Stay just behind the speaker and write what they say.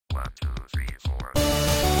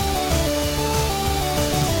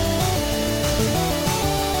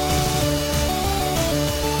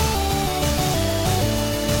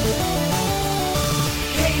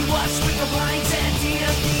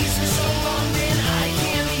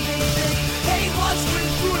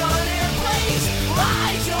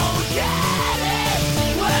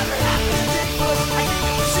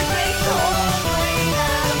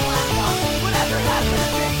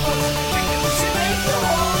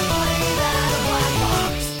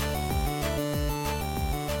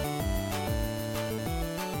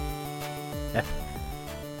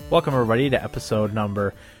Welcome, everybody, to episode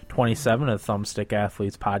number 27 of the Thumbstick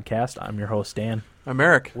Athletes podcast. I'm your host, Dan. I'm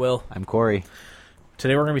Eric. Will. I'm Corey.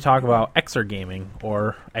 Today we're going to be talking about exergaming,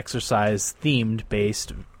 or exercise-themed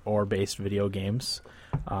based video games.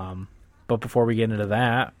 But before we get into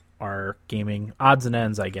that, our gaming odds and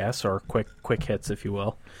ends, I guess, or quick hits, if you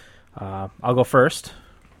will. I'll go first.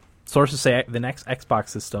 Sources say the next Xbox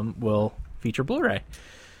system will feature Blu-ray,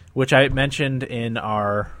 which I mentioned in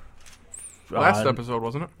our last episode,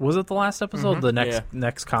 wasn't it? Was it the last episode? Mm-hmm. The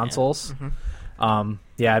next consoles. Yeah.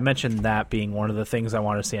 Mm-hmm. I mentioned that being one of the things I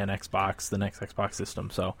want to see on Xbox, the next Xbox system.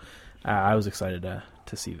 So I was excited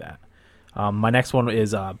to see that. My next one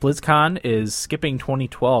is BlizzCon is skipping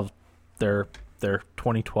 2012, their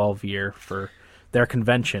 2012 year for their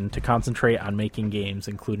convention to concentrate on making games,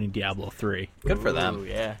 including Diablo 3. Good for them. Ooh,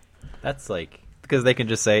 yeah. That's like, because they can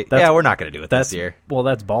just say, yeah, we're not going to do it this year. Well,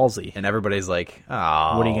 that's ballsy. And everybody's like,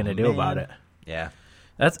 oh, what are you going to do about it? Yeah.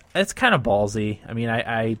 That's kind of ballsy. I mean,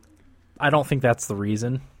 I don't think that's the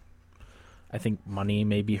reason. I think money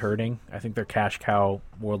may be hurting. I think their cash cow,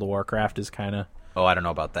 World of Warcraft, is kind of... Oh, I don't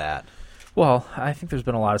know about that. Well, I think there's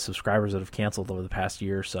been a lot of subscribers that have canceled over the past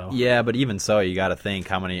year or so. Yeah, but even so, you got to think,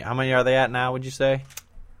 how many are they at now, would you say?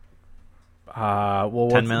 10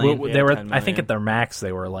 million? They were, 10 million. I think at their max,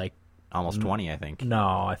 they were like... Almost 20, I think.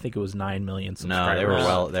 No, I think it was 9 million subscribers.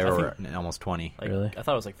 No, they were almost 20. Really? I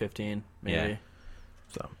thought it was like 15, maybe. Yeah.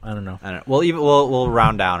 So, I don't know. We'll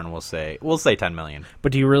round down and we'll say 10 million.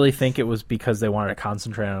 But do you really think it was because they wanted to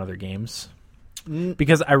concentrate on other games?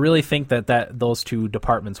 Because I really think that those two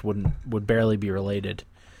departments would barely be related,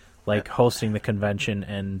 like hosting the convention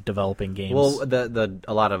and developing games. Well,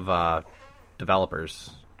 a lot of developers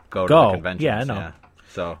go to the conventions. Yeah, I know. Yeah.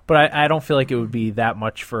 So, but I don't feel like it would be that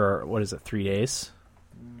much for, 3 days?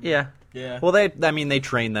 yeah. Yeah. Well, they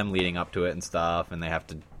train them leading up to it and stuff, and they have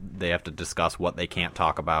to discuss what they can't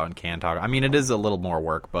talk about and can talk. I mean, it is a little more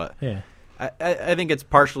work, but Yeah. I think it's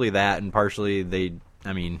partially that, and partially they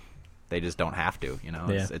just don't have to. You know,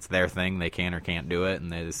 Yeah. it's their thing. They can or can't do it,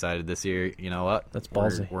 and they decided this year, you know what? That's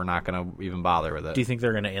ballsy. We're not going to even bother with it. Do you think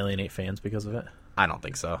they're going to alienate fans because of it? I don't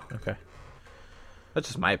think so. Okay. That's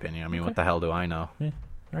just my opinion. I mean, Okay. what the hell do I know? Yeah.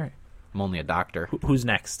 All right. I'm only a doctor. Who's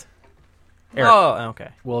next? Eric. Oh, okay.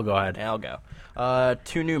 We'll go ahead. Yeah, I'll go.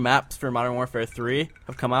 2 new maps for Modern Warfare 3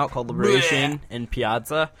 have come out called Liberation and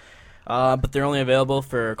Piazza. But they're only available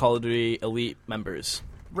for Call of Duty Elite members.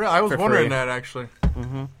 I was For wondering free. that, actually.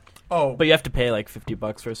 Mm-hmm. Oh, But you have to pay like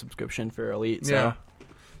 $50 for a subscription for Elite. So yeah.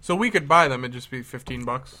 So we could buy them. It'd just be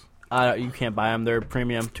 $15. you can't buy them. They're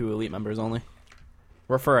premium to Elite members only.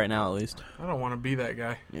 Or for right now, at least. I don't want to be that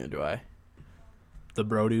guy. Neither do I. The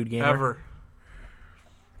bro dude gamer?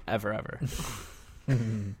 Ever.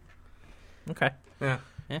 Okay. Yeah.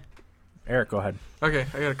 Eric, go ahead. Okay,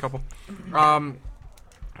 I got a couple.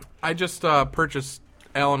 I just purchased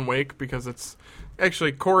Alan Wake because it's...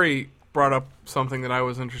 Actually, Corey brought up something that I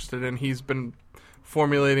was interested in. He's been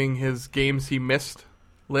formulating his games he missed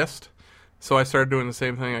list. So I started doing the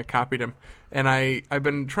same thing. I copied him. And I've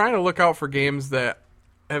been trying to look out for games that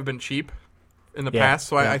have been cheap in the past.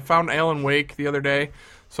 So I found Alan Wake the other day.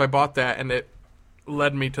 So I bought that, and it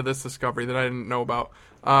led me to this discovery that I didn't know about.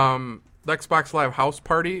 The Xbox Live House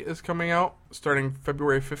Party is coming out starting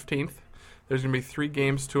February 15th. There's going to be 3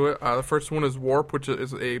 games to it. The first one is Warp, which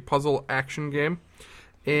is a puzzle action game.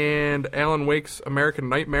 And Alan Wake's American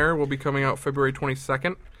Nightmare will be coming out February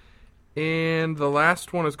 22nd. And the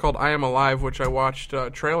last one is called I Am Alive, which I watched a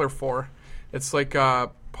trailer for. It's like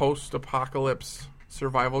a post-apocalypse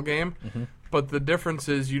survival game. Mm-hmm. But the difference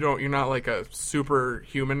is you're not like a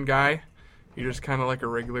superhuman guy. You're just kind of like a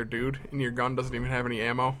regular dude, and your gun doesn't even have any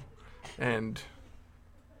ammo. And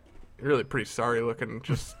you're really pretty sorry looking,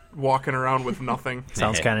 just walking around with nothing.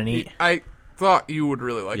 Sounds kind of neat. I thought you would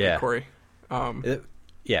really like it, Corey.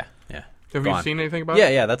 Yeah. Have you seen anything about it?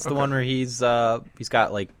 it? Yeah, that's the one where he's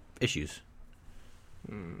got like issues,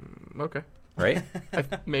 Okay. right?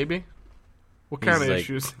 Maybe. What kind of He's,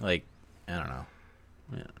 issues? Like, I don't know.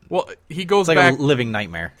 Well, he goes It's like back. a living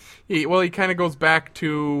nightmare. He kind of goes back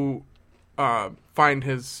to find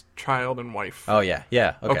his child and wife. Oh yeah.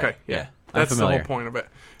 Okay, yeah. That's the familiar. whole point of it.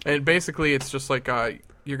 And basically, it's just like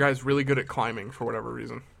your guy's really good at climbing for whatever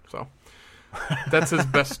reason. So that's his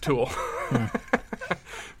best tool.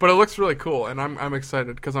 But it looks really cool, and I'm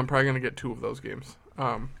excited because I'm probably going to get 2 of those games.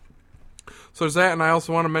 So there's that, and I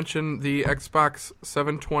also want to mention the Xbox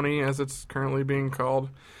 720, as it's currently being called,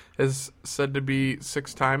 is said to be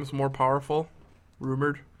 6 times more powerful,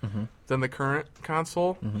 rumored, than the current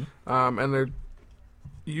console. And they're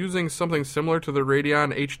using something similar to the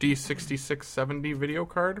Radeon HD 6670 video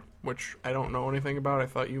card, which I don't know anything about. I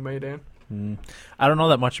thought you may, Dan. I don't know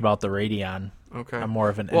that much about the Radeon. Okay. I'm more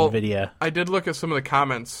of an Well, NVIDIA. I did look at some of the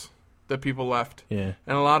comments that people left, Yeah.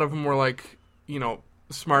 and a lot of them were like,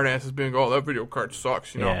 smart asses being, oh, that video card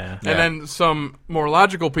sucks, Yeah. And then some more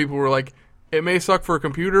logical people were like, it may suck for a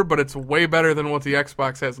computer, but it's way better than what the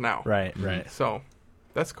Xbox has now. Right, right. So,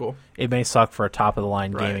 that's cool. It may suck for a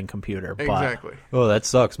top-of-the-line Right. gaming computer, but Exactly. Oh, that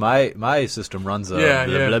sucks. My system runs a Yeah,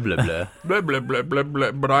 blah, yeah. blah blah blah. Blah, blah, blah, blah,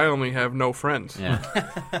 blah, but I only have no friends. Yeah.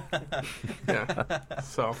 Yeah.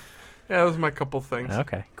 So, yeah, those are my couple things.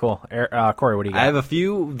 okay, cool. Corey, what do you got? I have a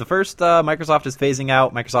few. The first, Microsoft is phasing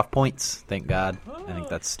out Microsoft Points. Thank God. I think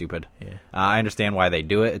that's stupid. Yeah. I understand why they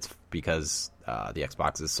do it. It's because the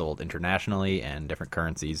Xbox is sold internationally and different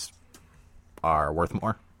currencies are worth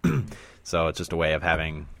more. So it's just a way of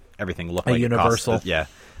having everything look A like universal it costs. Yeah.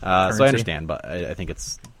 So currency. I understand, but I think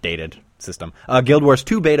it's dated system. Guild Wars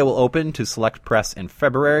 2 beta will open to select press in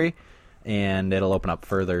February, and it'll open up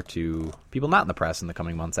further to people not in the press in the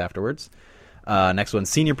coming months afterwards. Next one,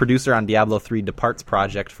 senior producer on Diablo 3 departs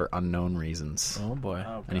project for unknown reasons. Oh, boy.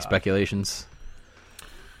 Any speculations?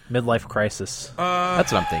 Midlife crisis.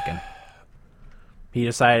 That's what I'm thinking. He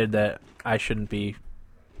decided that I shouldn't be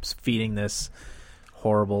feeding this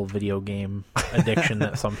horrible video game addiction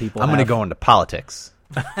that some people I'm have. going to go into politics.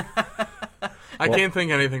 I can't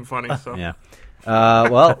think anything funny, so. Yeah.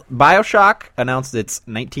 Well, BioShock announced its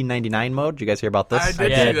 1999 mode. Did you guys hear about this? I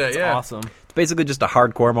did Yeah, see that, it's yeah. awesome. It's basically just a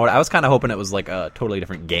hardcore mode. I was kind of hoping it was like a totally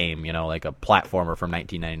different game, like a platformer from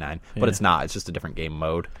 1999. But Yeah. it's not. It's just a different game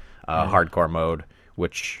mode, hardcore mode,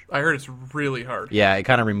 which, I heard it's really hard. yeah, it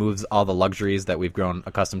kind of removes all the luxuries that we've grown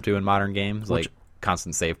accustomed to in modern games, like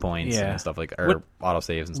constant save points Yeah. and stuff like, Which- or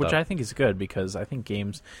autosaves and Which stuff. I think is good because I think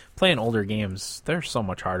playing older games, they're so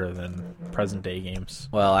much harder than present day games.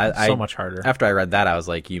 Well, I So much harder. After I read that, I was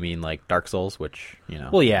like, you mean like Dark Souls, which,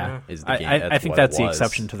 Well, yeah. is the game. I That's think what that's it the was.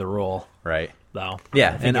 exception to the rule, Right. though.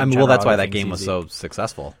 Yeah, think and in I mean, general, that's why that everything's game was easy. so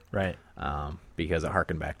successful, Right. because it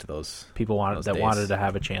harkened back to those. People Those days. wanted to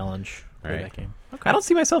have a challenge for Right. that game. Okay. I don't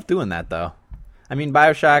see myself doing that though. I mean,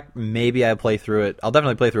 BioShock, maybe I play through it. I'll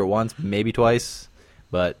definitely play through it once, maybe twice,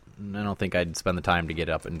 but I don't think I'd spend the time to get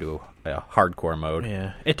up into a hardcore mode.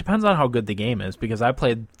 Yeah, it depends on how good the game is because I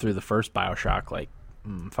played through the first BioShock like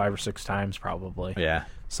 5 or 6 times probably. Yeah,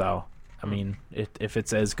 So, I mean, if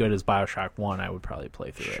it's as good as BioShock 1, I would probably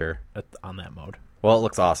play through Sure. it on that mode. well, it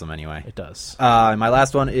looks awesome anyway. It does. My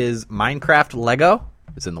last one is Minecraft Lego.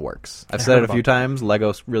 It's in the works. I've said heard it a few about times.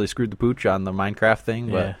 Lego really screwed the pooch on the Minecraft thing,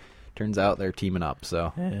 Yeah. but turns out they're teaming up,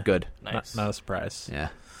 so Yeah. good. Nice. Not a surprise. Yeah.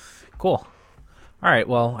 Cool. All right,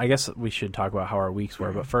 well, I guess we should talk about how our weeks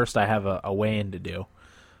were, but first I have a weigh-in to do.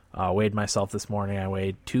 Weighed myself this morning. I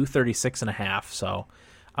weighed 236.5, so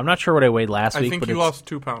I'm not sure what I weighed last I week. think but you it's- lost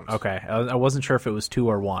 2 pounds. Okay, I wasn't sure if it was 2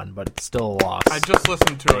 or 1, but it's still a loss. I just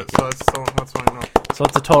listened to it, so that's what I know. So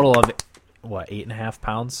it's a total of, 8.5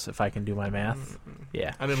 pounds, if I can do my math?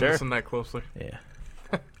 Yeah. I didn't Sure. listen that closely. Yeah.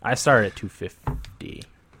 I started at 250.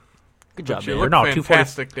 Good job, But you man. look no,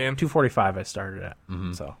 fantastic, Dan. 245 I started at.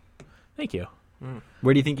 So, thank you.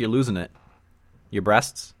 Where do you think you're losing it? Your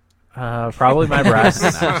breasts? Probably my breasts,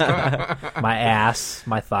 my ass,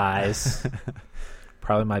 my thighs,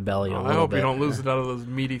 probably my belly a Oh, little I hope bit. you don't lose it out of those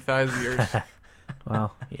meaty thighs of yours.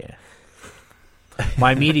 Well, yeah.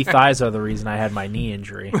 My meaty thighs are the reason I had my knee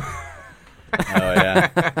injury Oh,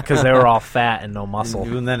 yeah. because they were all fat and no muscle.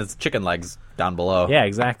 And then it's chicken legs down below. Yeah,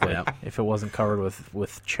 exactly. Yeah. If it wasn't covered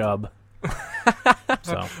with chub.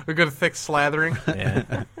 So, A good thick slathering.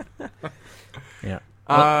 yeah. Yeah.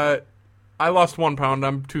 I lost 1 pound.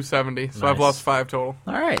 I'm 270, so I've Nice. lost 5 total.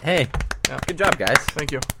 All right. Hey. Yeah. Good job, guys.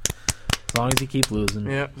 Thank you. As long as you keep losing.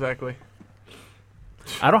 Yeah, exactly.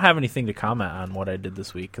 I don't have anything to comment on what I did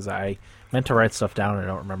this week because I meant to write stuff down and I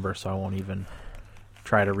don't remember, so I won't even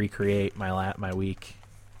try to recreate my week.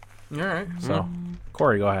 All right. So,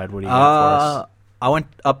 Corey, go ahead. What do you got for us? I went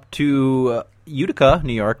up to Utica,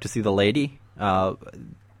 New York, to see the lady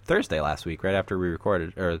Thursday last week, right after we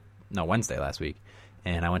recorded, Wednesday last week,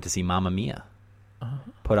 and I went to see Mamma Mia,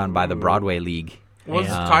 put on by the Broadway League. Was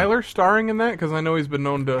Yeah. Tyler starring in that? Because I know he's been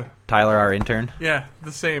known to. Tyler, our intern. Yeah,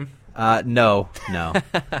 the same. No.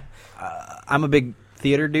 I'm a big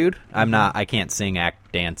theater dude. I can't sing,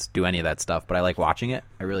 act, dance, do any of that stuff, but I like watching it.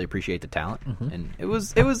 I really appreciate the talent, and it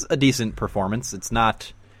was a decent performance. It's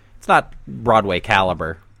not Broadway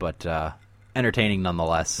caliber, but entertaining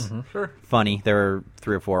nonetheless. Sure. Funny. There were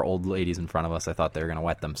 3 or 4 old ladies in front of us. I thought they were going to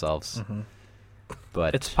wet themselves,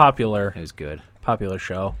 but It's popular it was good.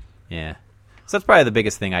 show. Yeah. So that's probably the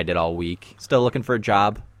biggest thing I did all week. Still looking for a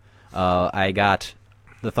job. I got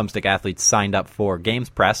the Thumbstick Athletes signed up for Games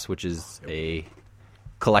Press, which is a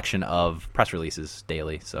collection of press releases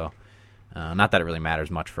daily. So Not that it really matters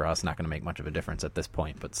much for us. Not going to make much of a difference at this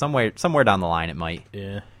point, but somewhere down the line it might.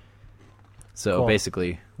 Yeah. So Cool.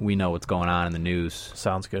 basically, we know what's going on in the news.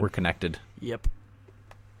 Sounds good. We're connected. Yep.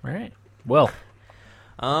 All right. Well,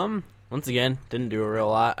 Once again, didn't do a real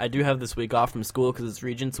lot. I do have this week off from school because it's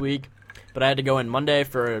Regents Week, but I had to go in Monday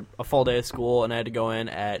for a full day of school, and I had to go in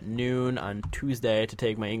at noon on Tuesday to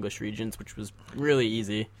take my English Regents, which was really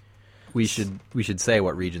easy. We should say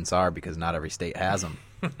what regents are because not every state has them.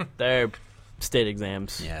 They're state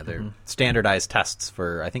exams. Yeah, they're standardized tests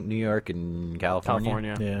for I think New York and California.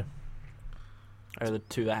 California yeah. are the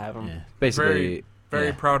two that have them. Yeah. Basically, Very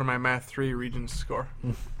yeah. proud of my Math 3 Regents score.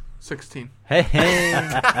 16 Hey.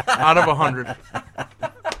 out of 100.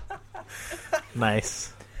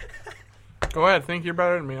 Nice. Go ahead, think you're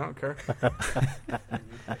better than me. I don't care.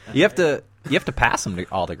 You have to pass them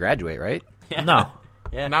all to graduate, right? Yeah. No.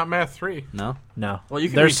 Yeah. Not Math 3. No. No. Well, you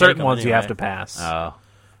can There's retake certain them ones you have anyway. to pass.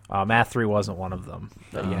 Oh. Math 3 wasn't one of them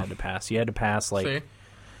that you Oh. had to pass. You had to pass like See?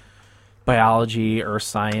 biology, earth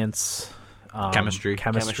science, Chemistry.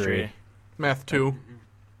 chemistry, Math 2.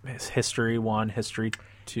 history 1, history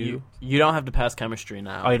 2. You don't have to pass chemistry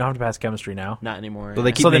now. Oh, you don't have to pass chemistry now. Not anymore. Well,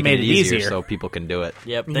 they keep So they making made it it easier, easier. so people can do it.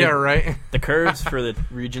 Yep. Yeah, right. The curves for the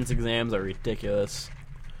Regents exams are ridiculous.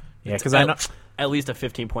 Yeah, because I know. At least a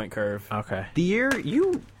 15-point curve. Okay. The year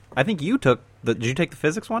I think you took did you take the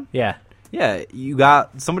physics one? Yeah. Yeah,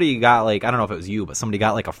 somebody got like, I don't know if it was you, but somebody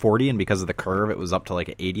got like a 40, and because of the curve, it was up to like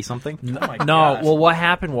an 80 something. Oh my No. gosh. Well, what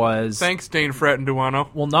happened was. Thanks, Dane, Frett, and Duano.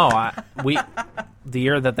 Well, no. The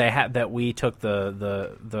year that they had that we took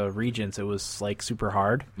the regents, it was like super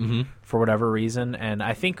hard for whatever reason, and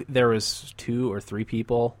I think there was 2 or 3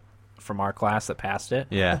 people from our class that passed it.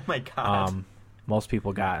 Yeah, Oh my god. Most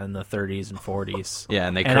people got in the 30s and 40s. yeah,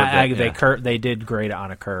 and they And curved it, they did grade it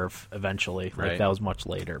on a curve eventually. Like Right. that was much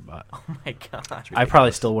later, but Oh my gosh. I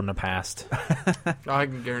probably still wouldn't have passed. I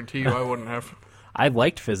can guarantee you I wouldn't have. I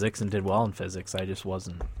liked physics and did well in physics. I just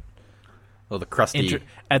wasn't. well, the crusty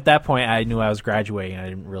At that point, I knew I was graduating. I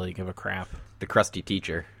didn't really give a crap.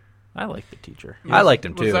 teacher. I liked the teacher. I liked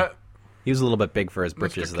him Was too. that- He was a little bit big for his Mr.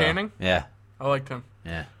 britches, though. Canning? Yeah, I liked him.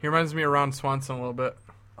 yeah, He reminds me of Ron Swanson a little bit.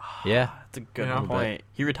 yeah. That's a good Yeah. point.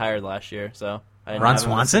 He retired last year, so I didn't Ron have him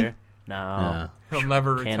this Swanson? year. No. Yeah. He'll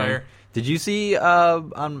never Canning. retire. Did you see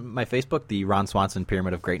on my Facebook the Ron Swanson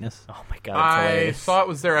Pyramid of Greatness? Oh my god. That's I hilarious. saw it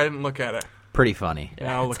was there. I didn't look at it. Pretty funny.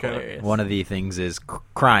 Yeah, I'll it's look at it. hilarious. One of the things is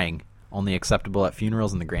crying, only acceptable at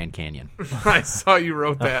funerals in the Grand Canyon. I saw you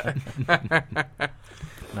wrote that.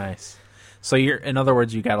 Nice. So in other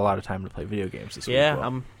words, you got a lot of time to play video games this week. Yeah, Will.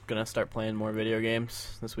 I'm gonna start playing more video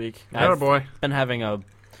games this week. Atta I've boy. been having a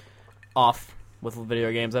off with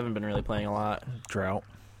video games. I haven't been really playing a lot. Drought.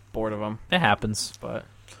 Bored of them, It happens. but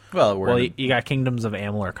Well, Well, you got Kingdoms of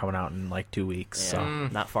Amalur coming out in like 2 weeks. yeah, So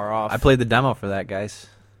not far off. I played the demo for that, guys.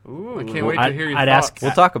 Ooh, I can't wait to I'd- hear your I'd thoughts. ask-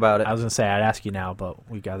 We'll talk about it. I was gonna say I'd ask you now, but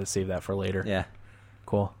we got to save that for later. Yeah,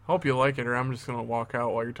 Cool. Hope you like it, or I'm just gonna walk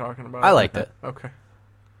out while you're talking about it. I liked it. Okay.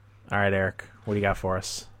 All right, Eric, what do you got for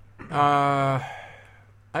us? I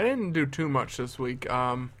didn't do too much this week.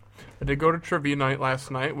 I did go to trivia night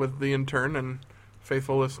last night with the intern and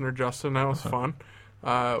faithful listener Justin. That was fun.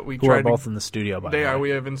 We Who tried are both in the studio? By They the are. way. We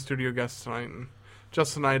have in studio guests tonight, and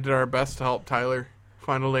Justin and I did our best to help Tyler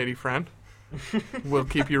find a lady friend. We'll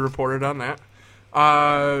keep you reported on that.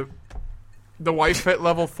 The wife hit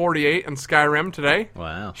level 48 in Skyrim today.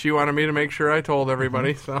 Wow, She wanted me to make sure I told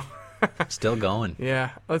everybody. So still going.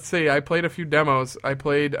 yeah, let's see. I played a few demos. I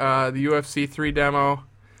played the UFC 3 demo.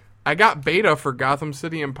 I got beta for Gotham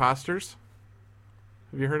City Imposters.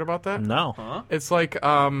 Have you heard about that? No. Huh? It's like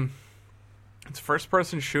it's a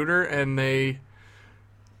first-person shooter, and they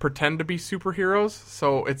pretend to be superheroes.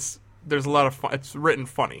 So there's a lot of fun. It's written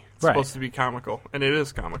funny. It's Right. supposed to be comical, and it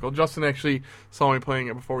is comical. Justin actually saw me playing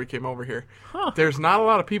it before we came over here. Huh. There's not a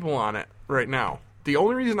lot of people on it right now. The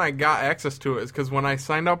only reason I got access to it is because when I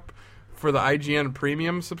signed up for the IGN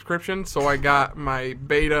Premium subscription, so I got my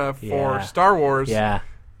beta for Yeah. Star Wars. Yeah.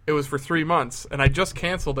 It was for 3 months, and I just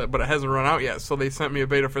canceled it, but it hasn't run out yet. So they sent me a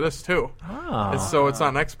beta for this too. Oh. So it's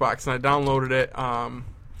on Xbox, and I downloaded it. I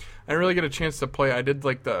didn't really get a chance to play. I did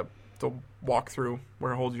like the walkthrough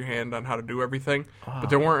where it holds your hand on how to do everything, but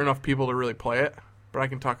there weren't enough people to really play it. But I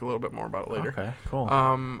can talk a little bit more about it later. Okay. Cool.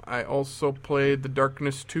 I also played the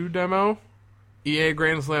Darkness 2 demo, EA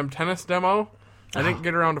Grand Slam Tennis demo. I didn't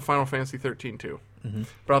get around to Final Fantasy 13 too,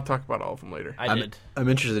 but I'll talk about all of them later. I did. I'm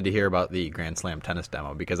interested to hear about the Grand Slam tennis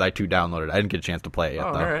demo because I too downloaded it. I didn't get a chance to play it yet,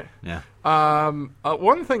 Oh, though. all right. Yeah.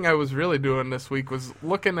 One thing I was really doing this week was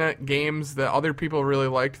looking at games that other people really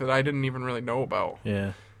liked that I didn't even really know about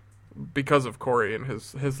yeah. because of Corey and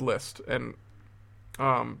his list. And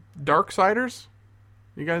Darksiders.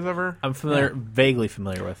 You guys ever? I'm vaguely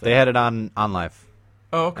familiar with it. They had it on live.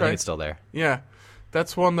 Oh, I okay. think it's still there. Yeah,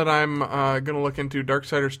 that's one that I'm gonna look into.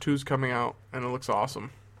 Darksiders 2's coming out, and it looks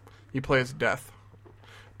awesome. You play as Death.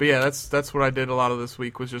 But yeah, that's what I did a lot of this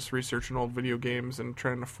week, was just researching old video games and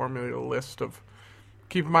trying to formulate a list of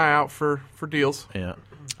keeping my eye out for deals. Yeah.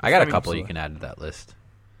 I got a Funny. couple you can add to that list.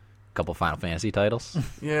 A couple Final Fantasy titles.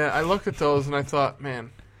 Yeah, I looked at those and I thought, man,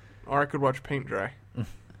 or I could watch paint dry.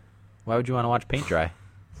 Why would you want to watch paint dry?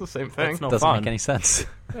 It's the same thing. That's no Doesn't fun. make any sense.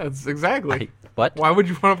 Yeah, it's exactly. What? Why would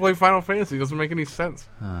you want to play Final Fantasy? It doesn't make any sense.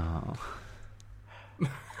 Oh.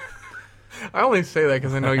 I only say that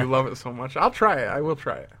because I know you love it so much. I'll try it. I will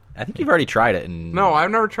try it. I think you've already tried it. And No, I've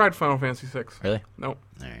never tried Final Fantasy 6. Really? Nope.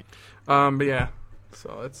 All right. But yeah,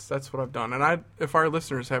 so that's what I've done. And if our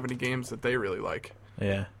listeners have any games that they really like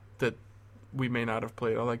Yeah. that we may not have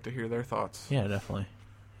played, I'd like to hear their thoughts. Yeah, definitely.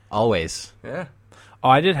 Always. Yeah. Oh,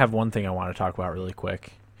 I did have one thing I want to talk about really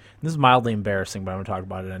quick. This is mildly embarrassing, but I'm going to talk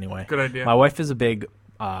about it anyway. Good idea. My wife is a big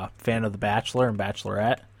fan of The Bachelor and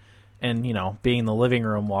Bachelorette. And, you know, being in the living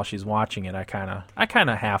room while she's watching it, I kind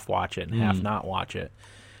of half watch it and half not watch it.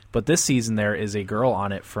 But this season there is a girl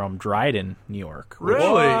on it from Dryden, New York.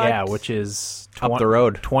 Really? Yeah, which is Up the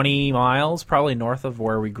road. 20 miles, probably north of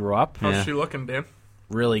where we grew up. How's Yeah. she looking, Dan?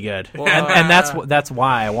 Really good. Wow. And that's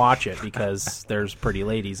why I watch it, because there's pretty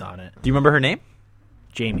ladies on it. Do you remember her name?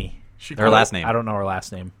 Jamie. She Her cool? last name. I don't know her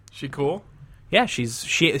last name. She cool? Yeah, she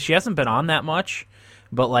hasn't been on that much,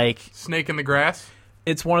 but like Snake in the grass?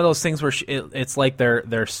 it's one of those things where it's like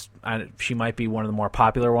she might be one of the more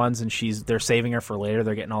popular ones, and they're saving her for later.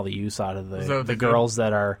 They're getting all the use out of Is that what the they girls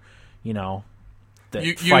that are, you know, that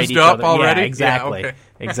You fight used each up other. already? Yeah, exactly, Yeah, okay.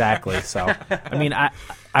 exactly. So I mean, I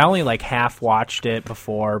only like half watched it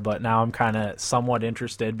before, but now I'm kind of somewhat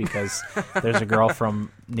interested because there's a girl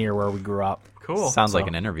from near where we grew up. Cool. Sounds like So-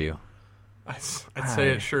 an interview. I'd say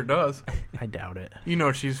it sure does. I doubt it. You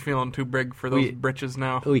know she's feeling too big for those We- britches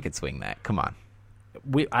now. We could swing that. Come on.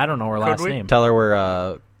 I don't know her last we? name. Tell her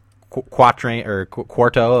we're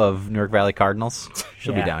Quarto of Newark Valley Cardinals.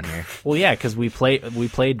 She'll Yeah. be down here. Well, yeah, because we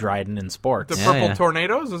played Dryden in sports. The Yeah, purple yeah.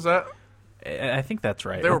 tornadoes? Is that? I think that's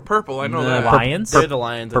right. They were purple. I know No, that. Lions. They're the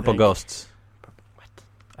Lions. I Purple think. Ghosts.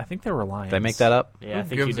 I think they were lions. Did I make that up? Yeah, I Who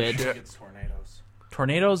think you gives a did. shit?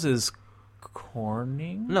 Tornadoes is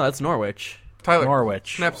Corning. No, that's Norwich. Tyler,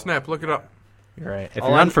 Norwich. snap. Look it up. You're right. If All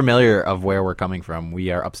you're I'm- unfamiliar of where we're coming from, we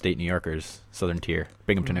are upstate New Yorkers, Southern Tier,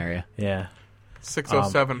 Binghamton area. Yeah.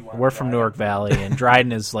 607. We're from Newark Valley, and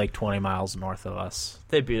Dryden is like 20 miles north of us.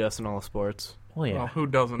 They beat us in all the sports. Well, yeah. Well, who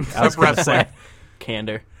doesn't? I was Except going to wrestling. say,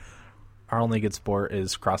 Candor. our only good sport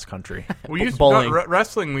is cross country. We used Bowling.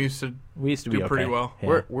 wrestling. We used to. We used to be Do pretty okay. well.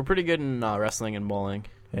 Yeah. We're pretty good in wrestling and bowling.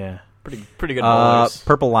 Yeah. Pretty good bowlers.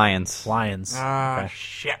 Purple Lions. Lions. Ah, Okay.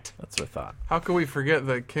 shit. That's what I thought. How could we forget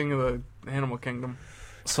the king of the animal kingdom?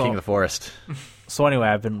 So, King of the Forest. so anyway,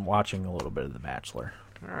 I've been watching a little bit of The Bachelor.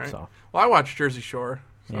 All right. So Well, I watched Jersey Shore.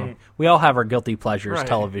 So. yeah. We all have our guilty pleasures Right.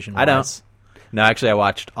 television. I don't. No, actually, I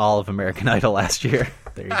watched all of American Idol last year.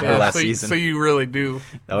 There you Yeah, go. last so, season. so you really do.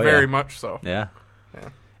 Oh, very yeah. much so. Yeah. Yeah.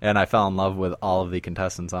 And I fell in love with all of the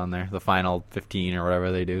contestants on there. The final 15 or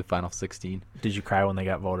whatever they do, final 16. Did you cry when they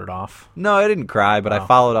got voted off? No, I didn't cry, but Oh. I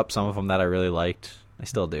followed up some of them that I really liked. I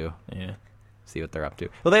still do. Yeah. See what they're up to.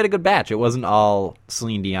 Well, they had a good batch. It wasn't all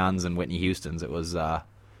Celine Dion's and Whitney Houston's. It was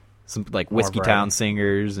some like More Whiskey variety. Town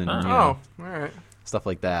singers and Oh. you Oh, know, all right. stuff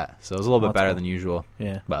like that. So it was a little Well, bit that's better cool. than usual.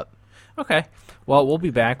 Yeah. But Okay. Well, we'll be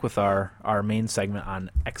back with our main segment on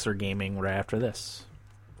Exer Gaming right after this.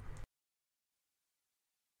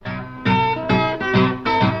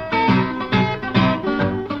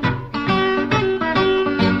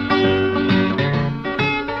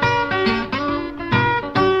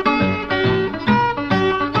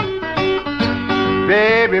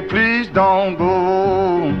 Baby, please don't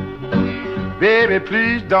go. Baby,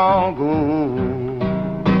 please don't go.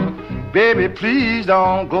 Baby, please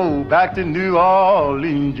don't go back to New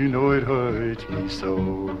Orleans. You know it hurts me so.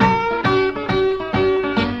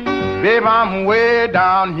 Baby, I'm way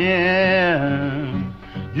down here.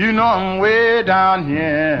 You know I'm way down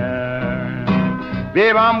here.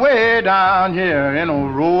 Baby, I'm way down here in a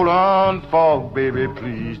rolling fog. Baby,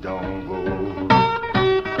 please don't go.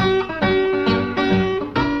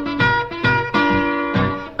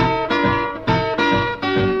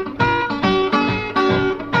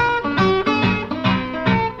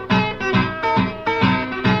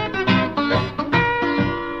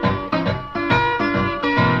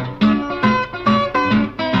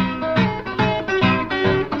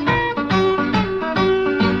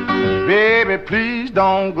 Baby, please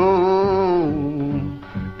don't go.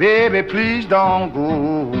 Baby, please don't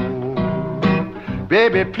go.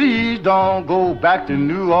 Baby, please don't go back to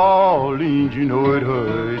New Orleans. You know it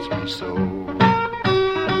hurts me so.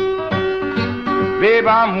 Baby,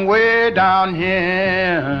 I'm way down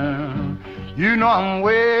here. You know I'm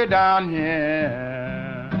way down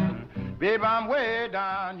here. Baby, I'm way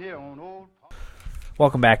down here on old...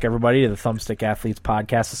 Welcome back, everybody, to the Thumbstick Athletes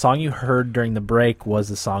Podcast. The song you heard during the break was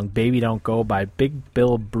the song Baby Don't Go by Big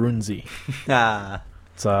Bill Brunzi.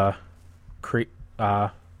 It's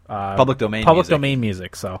Public domain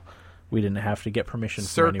music, so we didn't have to get permission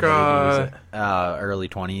from anybody to use it. Early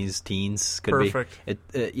 20s, teens could Perfect.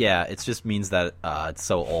 be. It just means that it's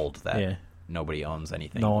so old that nobody owns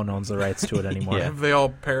anything. No one owns the rights to it anymore. Yeah. Have they all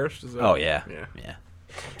perished? Is that... Oh, yeah.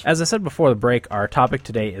 As I said before the break, our topic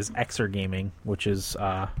today is exergaming, which is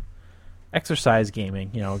exercise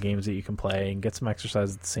gaming, games that you can play and get some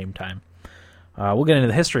exercise at the same time. We'll get into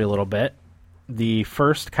the history a little bit. The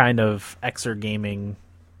first kind of exergaming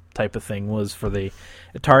type of thing was for the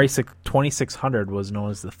Atari 2600, was known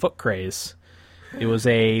as the Foot Craze. It was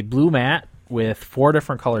a blue mat with 4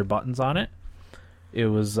 different colored buttons on it. It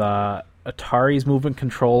was Atari's movement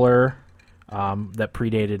controller that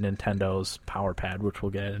predated Nintendo's Power Pad, which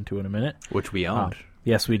we'll get into in a minute. Which we owned.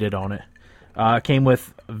 Yes, we did own it. It came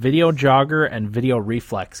with Video Jogger and Video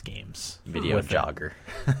Reflex games. Video Jogger.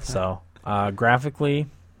 So graphically,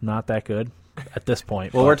 not that good at this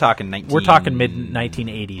point. Well, we're talking We're talking mid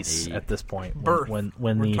 1980s at this point. Birth. When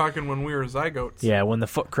We're talking when we were zygotes. Yeah, when the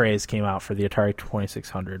Foot Craze came out for the Atari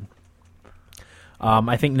 2600.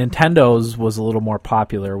 I think Nintendo's was a little more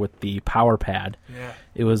popular with the Power Pad. Yeah.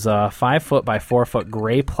 It was a 5 foot by 4 foot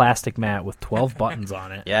gray plastic mat with 12 buttons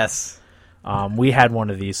on it. Yes. We had one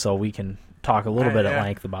of these, so we can talk a little bit at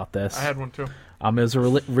length about this. I had one too. It was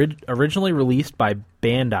originally released by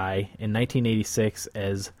Bandai in 1986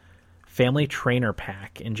 as Family Trainer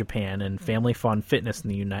Pack in Japan and Family Fun Fitness in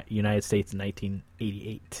the United States in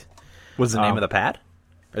 1988. Was the name of the pad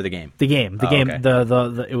or the game? The game. Okay.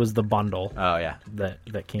 It was the bundle. Oh yeah.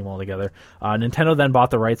 That came all together. Nintendo then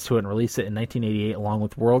bought the rights to it and released it in 1988 along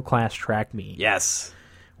with World Class Track Meet. Yes.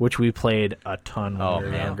 Which we played a ton when we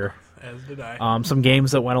were younger. As did I. Some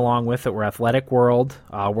games that went along with it were Athletic World,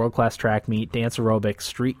 World Class Track Meet, Dance Aerobics,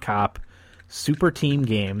 Street Cop, Super Team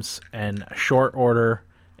Games, and Short Order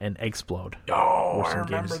and Explode. Oh, I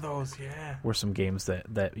remember those, yeah. Were some games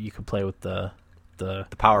that you could play with the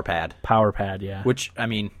Power Pad. Power Pad, yeah. Which, I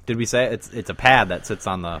mean, did we say it's a pad that sits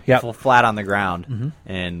on the flat on the ground,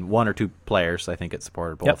 and 1 or 2 players, I think it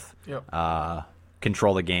supported both. Yep.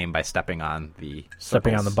 Control the game by stepping on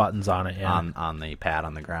the buttons on it, yeah. on the pad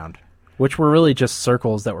on the ground. Which were really just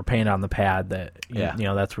circles that were painted on the pad that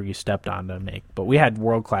that's where you stepped on to make. But we had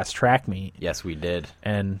World Class Track Meet. Yes, we did.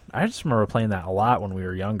 And I just remember playing that a lot when we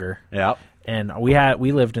were younger. Yep. And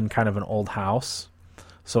we lived in kind of an old house.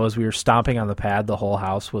 So as we were stomping on the pad, the whole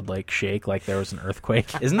house would shake like there was an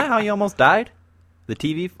earthquake. Isn't that how you almost died? The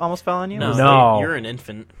TV almost fell on you? No. You're an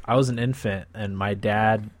infant. I was an infant, and my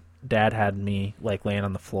dad had me laying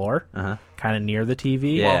on the floor, kind of near the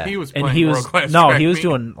TV. Yeah. Well, he was playing World-Class no, Track he was Meet.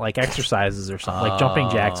 doing exercises or something, like jumping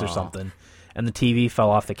jacks or something. And the TV fell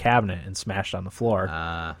off the cabinet and smashed on the floor.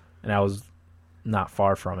 And I was not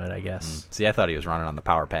far from it, I guess. See, I thought he was running on the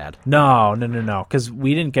Power Pad. No, because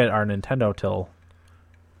we didn't get our Nintendo till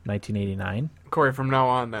 1989. Corey, from now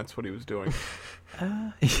on, that's what he was doing.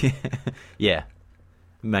 Yeah.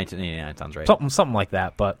 1989 sounds right. Something like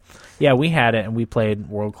that. But yeah, we had it and we played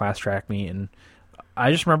World Class Track Meet, and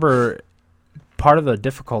I just remember part of the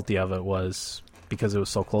difficulty of it was because it was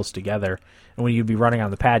so close together, and when you'd be running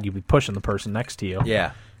on the pad, you'd be pushing the person next to you.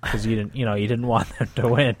 Yeah. Because you didn't want them to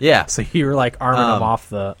win. Yeah. So you were arming them off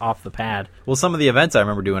the pad. Well, some of the events I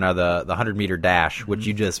remember doing are the 100-meter dash, which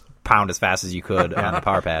you just pound as fast as you could on the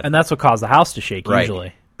Power Pad. And that's what caused the house to shake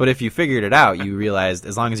usually. But if you figured it out, you realized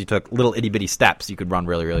as long as you took little itty-bitty steps, you could run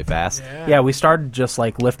really, really fast. Yeah, we started just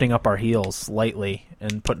lifting up our heels lightly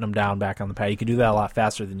and putting them down back on the pad. You could do that a lot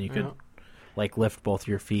faster than you could lift both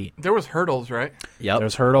your feet. There was hurdles, right? Yep.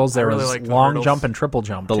 There's hurdles. There really was liked the long hurdles. jump and triple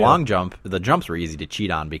jump. The too. long jump, the jumps were easy to cheat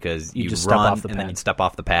on because you just step run off the and then pad. you'd step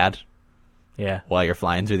off the pad Yeah. while you're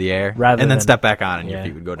flying through the air, Rather and then than- step back on and your yeah.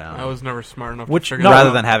 feet would go down. I was never smart enough Which- to figure no, that Rather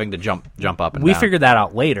out. than having to jump up and We down. figured that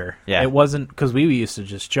out later. Yeah. It wasn't because we used to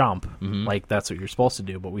just jump. That's what you're supposed to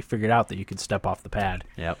do. But we figured out that you could step off the pad.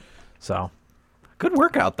 Yep. So, Good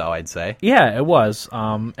workout, though, I'd say. yeah, it was.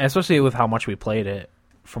 Especially with how much we played it.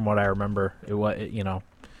 From what I remember, it was,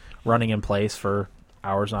 running in place for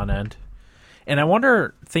hours on end. And I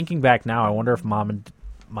wonder, thinking back now, I wonder if mom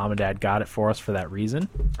and dad got it for us for that reason.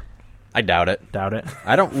 I doubt it. Doubt it.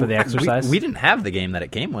 I don't For the exercise? We didn't have the game that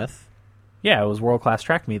it came with. Yeah, it was World Class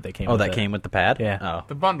Track Meet that came. Oh, with that it. came with the pad? Yeah. Oh.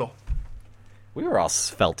 The bundle. We were all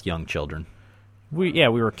svelte young children. We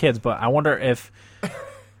were kids, but I wonder if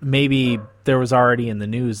maybe there was already in the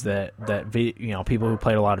news that people who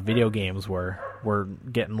played a lot of video games were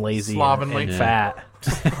getting lazy Slovenly. and Yeah. fat.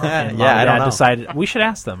 And Yeah, I don't Dad know. decided we should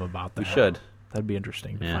ask them about that. We should. That'd be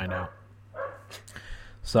interesting to Yeah. find out.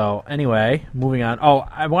 So anyway, moving on. Oh,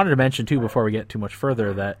 I wanted to mention too before we get too much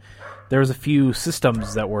further that there was a few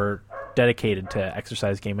systems that were dedicated to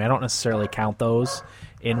exercise gaming. I don't necessarily count those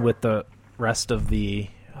in with the rest of the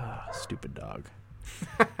stupid dog.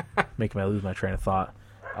 Making me lose my train of thought.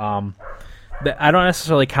 I don't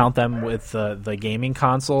necessarily count them with the gaming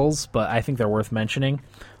consoles, but I think they're worth mentioning.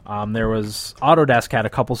 There was Autodesk had a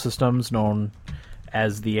couple systems known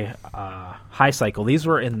as the High Cycle. These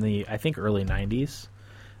were in the, I think, early 90s.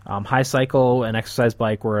 High Cycle and Exercise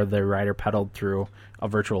Bike where the rider pedaled through a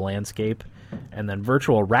virtual landscape. And then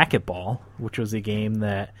Virtual Racquetball, which was a game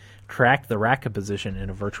that tracked the racket position in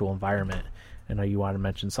a virtual environment. I know you want to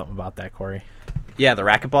mention something about that, Corey. Yeah, the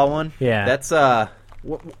racquetball one. Yeah. That's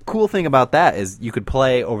cool thing about that is you could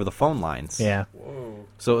play over the phone lines. Yeah.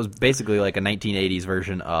 So it was basically like a 1980s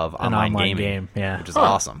version of An online online gaming, game, yeah. which is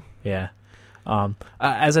awesome. Yeah.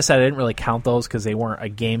 As I said, I didn't really count those because they weren't a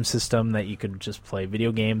game system that you could just play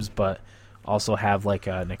video games, but also have like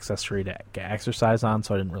an accessory to get exercise on,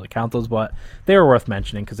 so I didn't really count those, but they were worth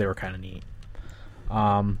mentioning because they were kind of neat.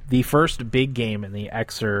 The first big game in the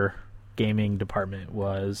Exer gaming department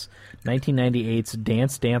was 1998's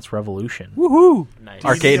Dance Dance Revolution. Woohoo! Nice.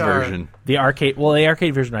 Arcade DDR. version. The arcade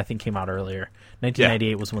version I think came out earlier.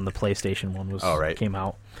 1998 was when the PlayStation one came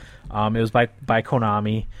out. It was by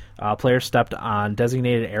Konami. Players stepped on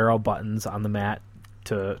designated arrow buttons on the mat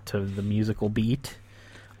to the musical beat.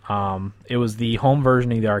 It was the home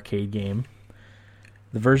version of the arcade game.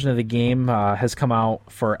 The version of the game has come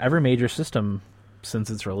out for every major system since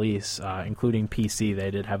its release, including PC. They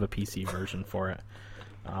did have a PC version for it.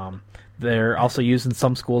 They're also used in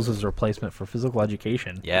some schools as a replacement for physical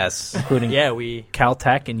education, Yes. including Yeah, we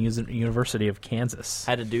Caltech and University of Kansas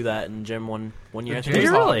had to do that in gym one year. I Did think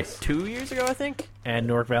you it was really? 2 years ago, I think. and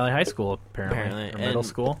Newark Valley High School, apparently. Or middle And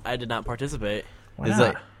school. I did not participate. Why It's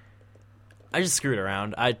not? like- I just screwed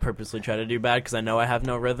around. I'd purposely try to do bad because I know I have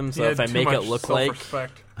no rhythm. So He if had I too make it much look like,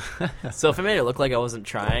 self-respect. I wasn't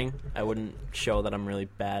trying, I wouldn't show that I'm really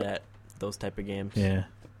bad at those type of games. Yeah.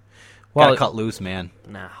 Gotta Well, cut loose, man.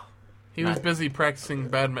 No. He was busy practicing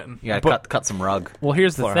badminton. You gotta cut some rug. well,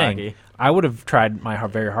 here's the Floor thing. hockey. I would have tried my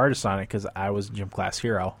very hardest on it because I was a gym class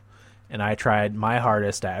hero, and I tried my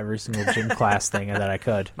hardest at every single gym class thing that I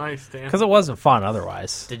could Nice, Dan. because it wasn't fun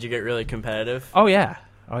otherwise. Did you get really competitive? Oh yeah.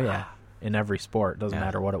 In every sport, doesn't Yeah.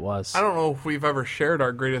 matter what it was. I don't know if we've ever shared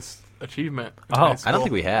our greatest achievement. in Oh, high I school. I don't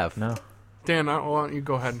think we have. No. Dan, why don't you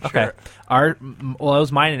go ahead and Okay. share it? Well, it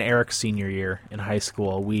was mine and Eric's senior year in high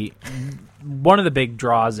school. One of the big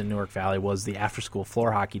draws in Newark Valley was the after-school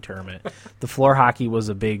floor hockey tournament. The floor hockey was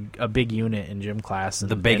a big unit in gym class. And,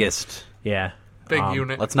 The biggest. yeah. Big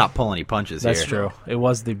unit. Let's not pull any punches That's here. true. It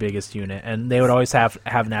was the biggest unit, and they would always have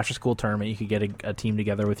an after-school tournament. You could get a team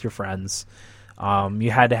together with your friends. You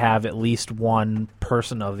had to have at least one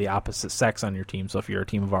person of the opposite sex on your team. So if you're a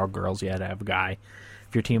team of all girls, you had to have a guy.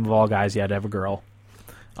 If you're a team of all guys, you had to have a girl.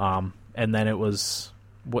 And then it was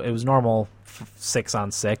normal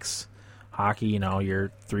 6-on-6 hockey. You know,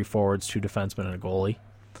 you're 3 forwards, 2 defensemen, and a goalie.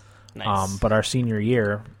 Nice. But our senior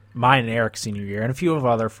year, mine and Eric's senior year, and a few of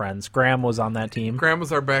our other friends. Graham was on that team. Graham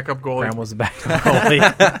was our backup goalie. Graham was the backup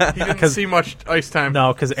goalie. He didn't see much ice time.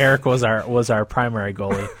 No, because Eric was our primary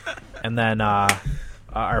goalie, and then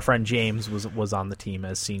our friend James was on the team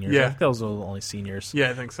as seniors. Yeah. I think those were the only seniors. Yeah,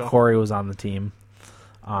 I think so. Corey was on the team.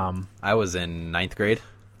 I was in 9th grade.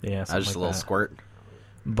 Yeah, I was just a little squirt.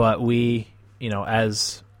 But we,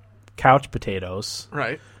 as couch potatoes,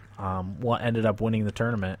 Right. ended up winning the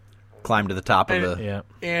tournament. Climbed to the top of the... Yeah,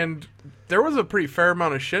 And there was a pretty fair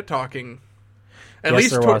amount of shit talking. At Yes, least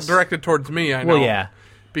there was. directed towards me, I know. well, yeah,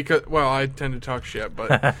 Because, I tend to talk shit,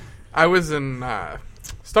 but I was in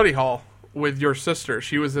study hall with your sister.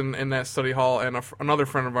 She was in that study hall, and another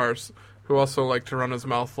friend of ours who also liked to run his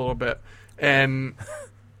mouth a little bit. And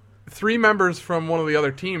 3 members from one of the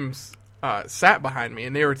other teams sat behind me,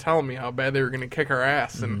 and they were telling me how bad they were going to kick our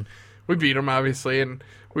ass. And we beat them, obviously, and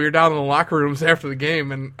we were down in the locker rooms after the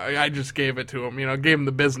game, and I just gave it to them, gave them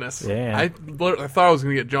the business. Yeah. I thought I was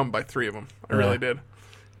going to get jumped by 3 of them. I Yeah. really did.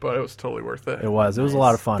 But it was totally worth it. it was a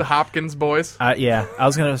lot of fun. The Hopkins boys. Yeah, I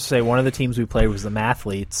was gonna say one of the teams we played was the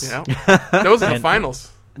Mathletes. Yeah. That was in the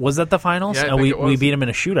finals. Was that the finals? Yeah, I and think we it was. beat them in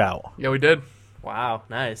a shootout. Yeah, we did. Wow,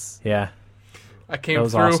 nice. Yeah. I came That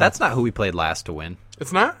was through. awesome. That's not who we played last to win.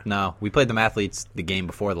 It's not? No, we played the Mathletes the game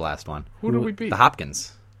before the last one. Who did we beat? The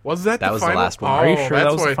Hopkins. Was that That was the final? last one. Oh, Are you sure that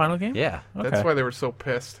that's was why, the final game? Yeah, Okay. That's why they were so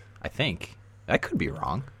pissed. I think. I could be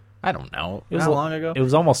wrong. I don't know. It was How long ago? It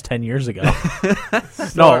was almost 10 years ago.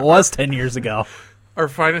 No, it was 10 years ago. Our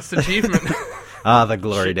finest achievement. Ah, the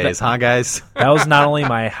glory days, huh, guys? That was not only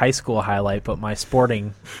my high school highlight, but my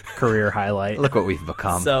sporting career highlight. Look what we've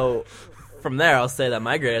become. So from there, I'll say that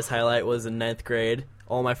my greatest highlight was in 9th grade.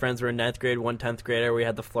 All my friends were in 9th grade, one 10th grader. We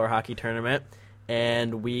had the floor hockey tournament,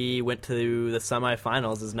 and we went to the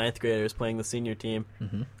semifinals as 9th graders playing the senior team.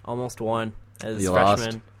 Mm-hmm. Almost won as You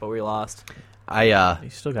freshmen, lost. but we lost You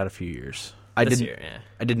still got a few years. I this didn't. year. Yeah.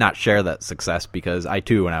 I did not share that success because I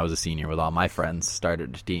too, when I was a senior, with all my friends,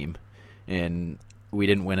 started a team, and we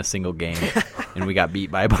didn't win a single game, and we got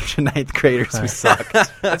beat by a bunch of 9th graders who sucked.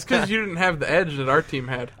 That's because you didn't have the edge that our team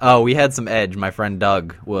had. Oh, we had some edge. My friend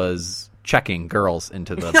Doug was checking girls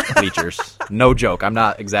into the bleachers. No joke. I'm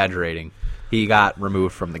not exaggerating. He got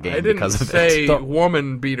removed from the game I didn't because of say it. The-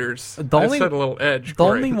 woman beaters. The I only- said a little edge. The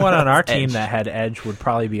Corey. only one on our team Edge. that had edge would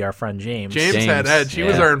probably be our friend James. James had James, edge. He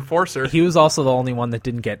was yeah. our enforcer. He was also the only one that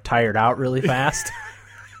didn't get tired out really fast.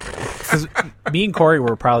 Because me and Corey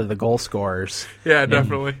were probably the goal scorers. Yeah, and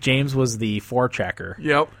definitely. James was the forechecker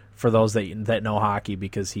Yep. for those that know hockey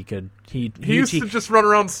because he could He used to just run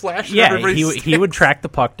around slashing yeah everybody's he would sticks. track the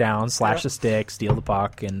puck down, slash Yeah. the stick, steal the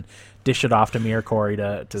puck, and dish it off to me or Corey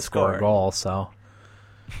to score a Score. goal. So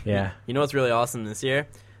yeah, You know what's really awesome this year?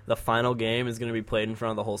 The final game is going to be played in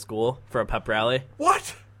front of the whole school for a pep rally.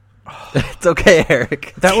 What? It's okay,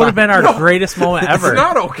 Eric. that would have been our greatest moment It's ever.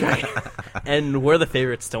 not okay. And we're the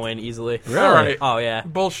favorites to win easily. All right. Oh, yeah.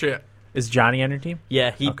 Bullshit. Is Johnny on your team?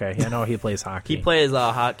 Yeah, he Okay, I know he plays hockey. he plays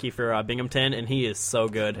hockey for Binghamton, and he is so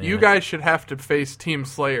good. You guys should have to face Team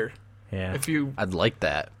Slayer. Yeah, If you I'd like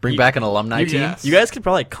that. Bring You- back an alumni team. yes. You guys could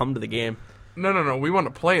probably come to the game. No. We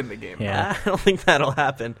want to play in the game. yeah. I don't think that'll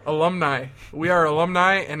happen. Alumni. We are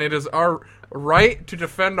alumni, and it is our right to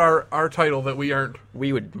defend our title that we earned.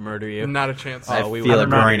 We would murder you. Not a chance. I we feel a would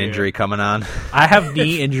not groin do it. injury coming on. I have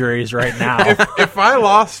knee injuries right now. If I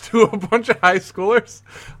lost to a bunch of high schoolers,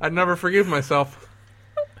 I'd never forgive myself.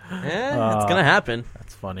 It's gonna happen.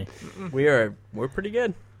 That's funny. We're pretty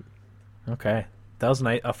good. Okay, that was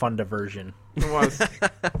a fun diversion. It was.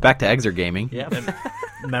 Back to Exer Gaming. Yeah.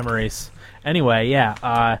 Memories. Anyway,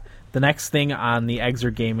 yeah. The next thing on the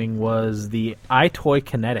Exer Gaming was the iToy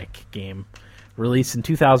Kinetic game, released in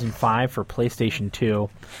 2005 for PlayStation 2.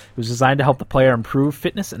 It was designed to help the player improve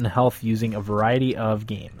fitness and health using a variety of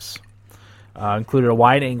games. Included a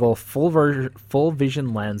wide-angle, full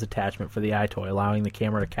vision lens attachment for the iToy, allowing the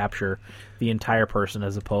camera to capture the entire person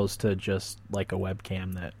as opposed to just like a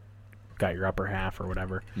webcam that got your upper half or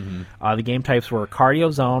whatever. The game types were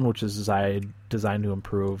Cardio Zone, which is designed to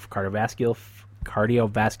improve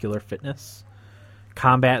cardiovascular fitness,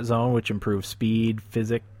 Combat Zone, which improves speed,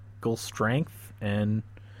 physical strength, and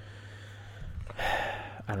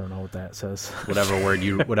I don't know what that says. Whatever word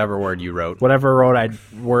you wrote. Whatever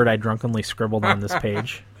word I drunkenly scribbled on this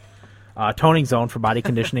page. Toning Zone for body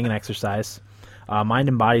conditioning and exercise. Mind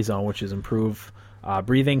and Body Zone, which is improve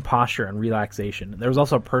breathing, posture, and relaxation. There was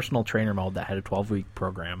also a personal trainer mode that had a 12-week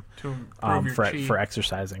program To improve your chi. for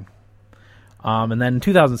exercising. And then in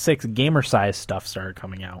 2006, gamer size stuff started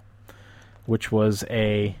coming out, which was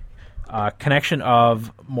a connection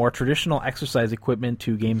of more traditional exercise equipment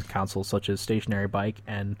to games consoles such as stationary bike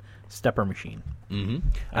and stepper machine.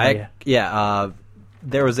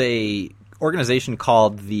 There was a organization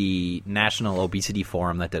called the National Obesity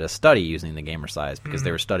Forum that did a study using the gamer size because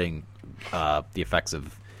they were studying the effects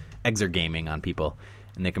of Exer gaming on people,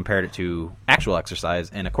 and they compared it to actual exercise.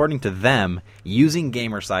 And according to them, using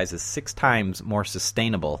gamer size is 6 times more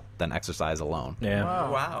sustainable than exercise alone, Yeah,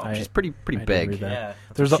 Wow. which is pretty I did big. read that. Yeah,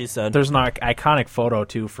 that's There's what she said. There's an iconic photo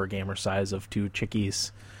too for gamer size of 2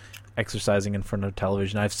 chickies exercising in front of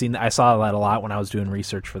television. I saw that a lot when I was doing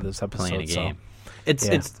research for this episode. Playing a so- game. It's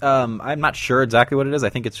Yeah. I'm not sure exactly what it is. I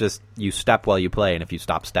think it's just you step while you play, and if you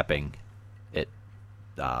stop stepping, it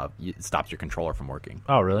stops your controller from working.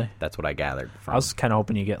 Oh, really? That's what I gathered from. I was kind of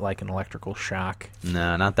hoping you get like an electrical shock.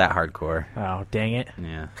 No, not that hardcore. Oh, dang it!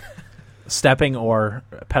 Yeah. Stepping or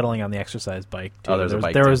pedaling on the exercise bike. Too. Oh, there's a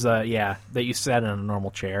bike, There too. was a that you sat in a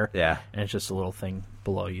normal chair. Yeah. and it's just a little thing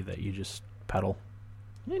below you that you just pedal.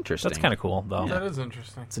 Interesting. That's kind of cool, though. That is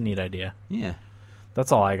interesting. It's a neat idea. Yeah.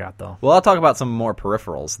 That's all I got, though. Well, I'll talk about some more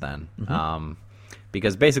peripherals then, Mm-hmm.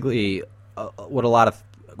 because basically, what a lot of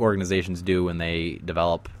organizations do when they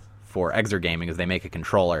develop for Exer gaming is they make a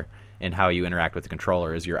controller, and how you interact with the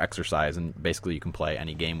controller is your exercise, and basically you can play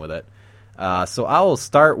any game with it. So I will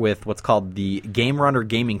start with what's called the Game Runner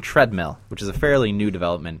Gaming Treadmill, which is a fairly new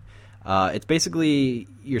development. It's basically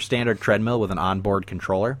your standard treadmill with an onboard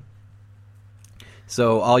controller.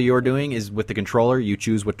 So all you're doing is with the controller, you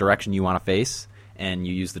choose what direction you want to face, and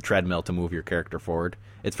you use the treadmill to move your character forward.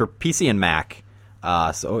 It's for PC and Mac.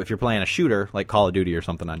 So if you're playing a shooter like Call of Duty or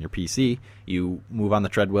something on your PC, you move on the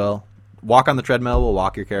treadmill. Walk on the treadmill will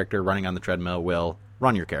walk your character. Running on the treadmill will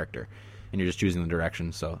run your character. And you're just choosing the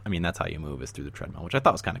direction. So, I mean, that's how you move is through the treadmill, which I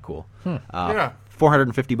thought was kind of cool. Yeah.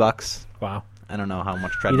 $450. Wow. I don't know how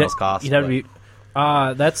much treadmills cost. You'd have but-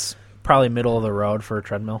 to be, that's probably middle of the road for a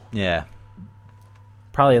treadmill. Yeah.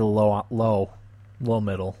 Probably low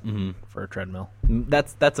middle for a treadmill.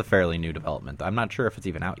 That's a fairly new development. I'm not sure if it's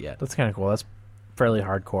even out yet. That's kind of cool. That's fairly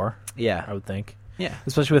hardcore, I Yeah. would think. Yeah.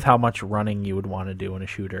 Especially with how much running you would want to do in a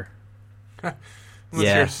shooter. Unless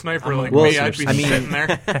Yeah. you're a sniper like well, me, I'd be I mean- sitting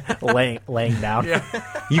there. laying down. Yeah.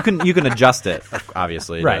 You can adjust it,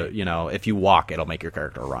 obviously. Right. If you walk, it'll make your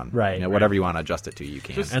character run. Right, Whatever you want to adjust it to, you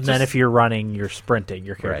can. Just- And then if you're running, you're sprinting.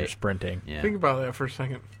 Your character's Right. sprinting. yeah. Think about that for a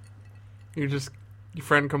second. Your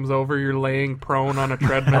friend comes over, you're laying prone on a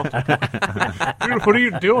treadmill. Dude, what are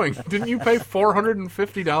you doing? Didn't you pay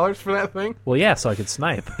 $450 for that thing? Well, yeah, so I could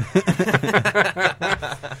snipe.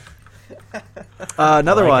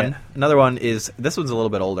 Another I like one. Another one is this one's a little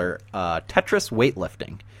bit older. Tetris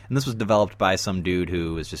weightlifting, and this was developed by some dude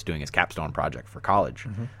who was just doing his capstone project for college.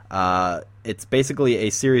 It's basically a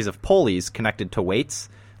series of pulleys connected to weights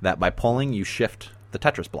that by pulling you shift the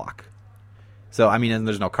Tetris block. So I mean, and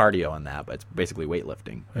there's no cardio in that, but it's basically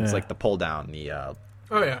weightlifting. It's Yeah. like the pull down, the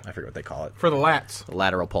Oh, yeah. I forget what they call it, For the lats. the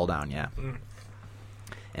lateral pull down. Yeah.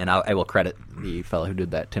 And I will credit the fellow who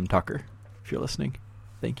did that, Tim Tucker, if you're listening.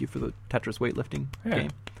 Thank you for the Tetris weightlifting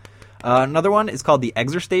game. Another one is called the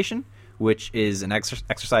Exerstation, which is an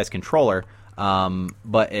exercise controller,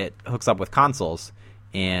 but it hooks up with consoles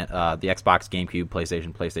and the Xbox, GameCube,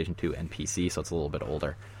 PlayStation 2, and PC, so it's a little bit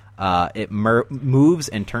older. It moves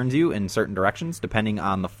and turns you in certain directions depending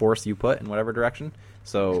on the force you put in whatever direction.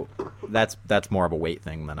 So that's more of a weight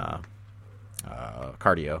thing than a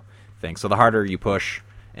cardio thing. So the harder you push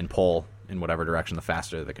and pull in whatever direction, the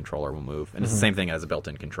faster the controller will move. And it's the same thing as a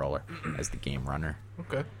built-in controller as the Game Runner.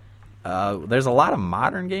 Okay. There's a lot of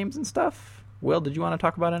modern games and stuff. Will, did you want to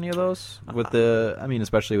talk about any of those?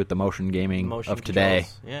 Especially with the motion gaming Motion of today.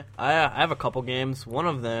 controls. Yeah, I have a couple games. One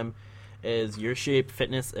of them is Your Shape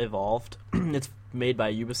Fitness Evolved. It's made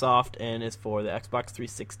by Ubisoft and is for the Xbox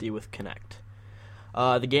 360 with Kinect.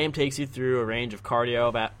 The game takes you through a range of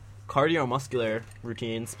cardio-muscular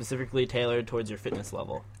routines specifically tailored towards your fitness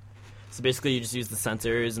level. So basically, you just use the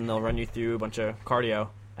sensors, and they'll run you through a bunch of cardio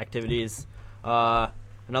activities.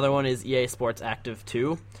 Another one is EA Sports Active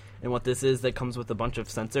 2. And what this is, that comes with a bunch of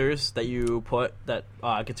sensors that you put that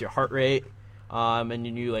gets your heart rate,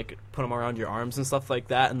 and you put them around your arms and stuff like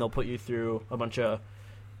that, and they'll put you through a bunch of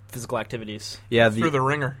physical activities. Yeah, Through the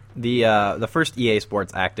ringer. the first EA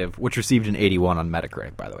Sports Active, which received an 81 on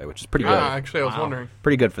Metacritic, by the way, which is pretty good. Actually, I was Wow. wondering.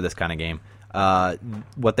 Pretty good for this kind of game.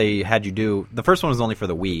 What they had you do, the first one was only for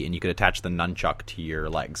the Wii, and you could attach the nunchuck to your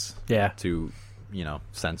legs Yeah. to,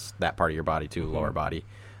 sense that part of your body to lower body.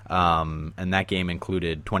 And that game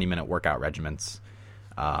included 20-minute workout regimens,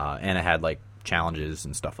 and it had challenges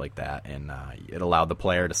and stuff like that, and it allowed the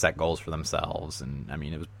player to set goals for themselves. And I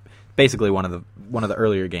mean, it was basically one of the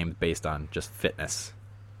earlier games based on just fitness.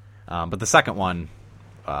 But the second one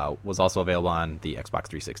was also available on the Xbox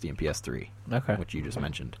 360 and PS3, Okay. which you just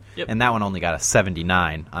mentioned. Yep. And that one only got a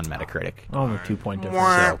 79 on Metacritic. Only 2-point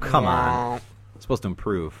difference. So come on, it's supposed to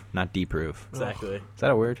improve, not deprove. Exactly. Is that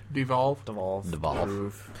a word? Devolved. Devolve.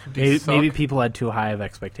 Devolve. Maybe people had too high of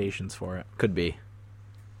expectations for it. Could be.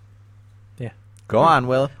 Yeah. Go on,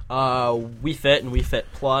 Will. Wii Fit and Wii Fit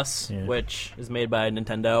Plus, Yeah. which is made by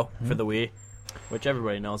Nintendo for the Wii, which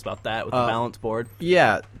everybody knows about that with the balance board.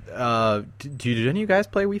 Yeah. Did any of you guys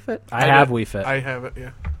play Wii Fit? I have did. Wii Fit. I have it,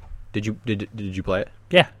 yeah. Did you play it?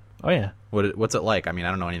 Yeah. Oh, yeah. What's it like? I mean, I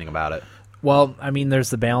don't know anything about it. Well, I mean, there's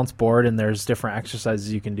the balance board, and there's different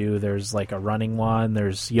exercises you can do. There's a running one.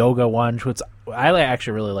 There's yoga one, which I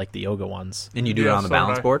actually really like the yoga ones. And you do it Yeah, on the so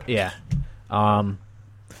balance did I. board? Yeah.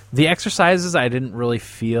 The exercises I didn't really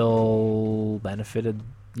feel benefited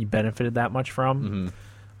that much from.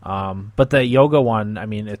 But the yoga one, I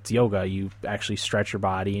mean, it's yoga. You actually stretch your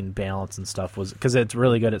body and balance and stuff, because it's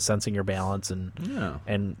really good at sensing your balance and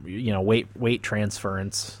weight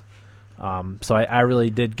transference. So I really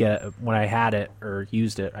did get, when I had it or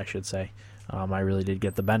used it, I should say, I really did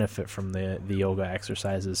get the benefit from the yoga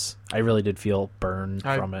exercises. I really did feel burned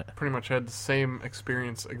I from it. pretty much had the same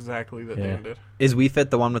experience exactly that Yeah. Dan did. Is Wii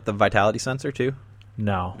Fit the one with the vitality sensor too?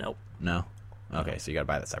 No. Nope. No. Okay, so you got to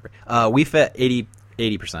buy that separate. Wii Fit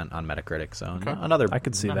 80% on Metacritic, so another I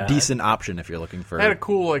could see that. decent option if you're looking for. I had a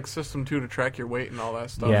cool system too to track your weight and all that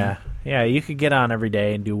stuff. Yeah, you could get on every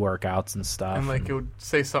day and do workouts and stuff. And it would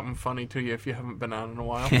say something funny to you if you haven't been on in a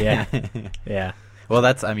while. yeah, yeah. Well,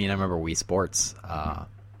 I remember Wii Sports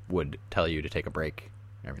would tell you to take a break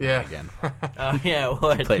every now and again. Oh yeah,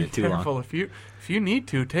 what? Played it too long. Careful, if you need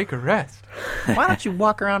to, take a rest. Why don't you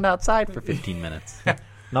walk around outside for 15 minutes?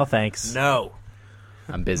 No thanks. No.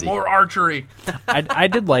 I'm busy. More archery. I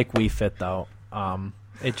did like Wii Fit though.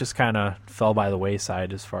 It just kind of fell by the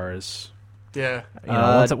wayside as far as Yeah.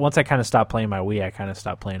 once I kind of stopped playing my Wii, I kind of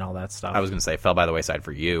stopped playing all that stuff. I was going to say fell by the wayside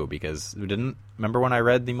for you because remember when I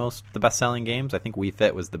read the best-selling games? I think Wii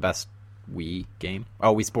Fit was the best Wii game.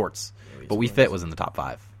 Oh, Wii Sports. But Wii Fit was in the top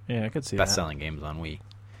 5 yeah, I could see best-selling games on Wii. that.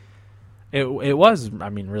 It was,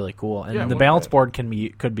 really cool, and Yeah, the it balance was. board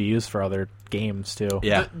could be used for other games too.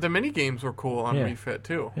 Yeah. The mini games were cool on Yeah. Wii Fit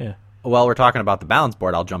too. Yeah, Well, we're talking about the balance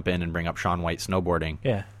board. I'll jump in and bring up Shaun White snowboarding.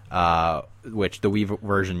 yeah. Which the Wii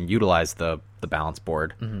version utilized the balance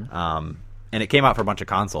board. Mm-hmm. And it came out for a bunch of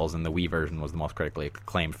consoles, and the Wii version was the most critically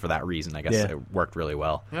acclaimed for that reason. I guess Yeah. it worked really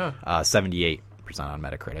well. Yeah. 78% on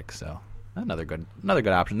Metacritic, so another good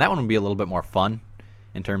option. That one would be a little bit more fun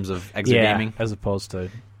in terms of exergaming. As opposed to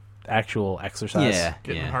actual exercise. Yeah,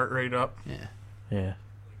 Getting yeah, heart rate up. yeah. Yeah.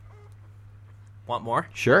 Want more?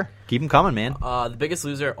 Sure, keep them coming, man. The Biggest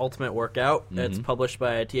Loser Ultimate Workout. Mm-hmm. It's published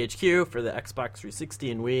by THQ for the Xbox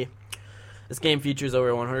 360 and Wii. This game features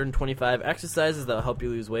over 125 exercises that will help you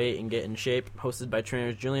lose weight and get in shape, hosted by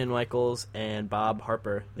trainers Julian Michaels and Bob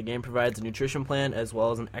Harper. The game provides a nutrition plan as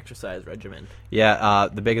well as an exercise regimen. Yeah,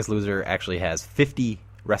 The Biggest Loser actually has 50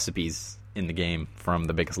 recipes in the game from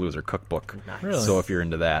The Biggest Loser cookbook. Nice. Really? So if you're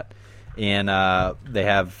into that. And they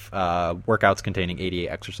have workouts containing 88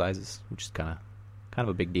 exercises, which is kind of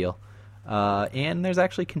a big deal. And there's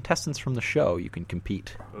actually contestants from the show you can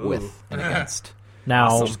compete with and against.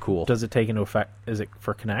 Now, Which is cool. does it take into effect? Is it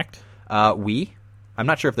for Kinect? Wii? I'm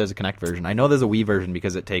not sure if there's a Kinect version. I know there's a Wii version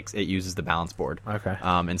because it uses the balance board. Okay.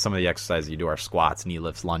 And some of the exercises you do are squats, knee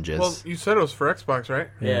lifts, lunges. Well, you said it was for Xbox, right?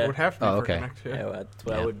 Yeah. It would have to be Oh, for okay. Kinect. Yeah. Yeah, that's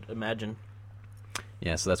what I Yeah. would imagine.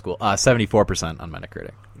 Yeah, so that's cool. 74% on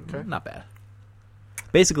Metacritic. Okay. Not bad.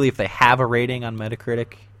 Basically, if they have a rating on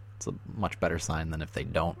Metacritic, it's a much better sign than if they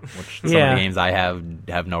don't, which some of Yeah. the games I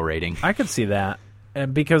have no rating. I could see that,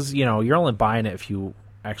 and because you're only buying it if you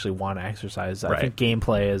actually want to exercise. I Right. think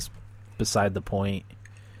gameplay is beside the point.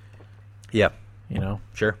 Yeah,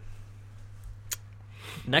 sure.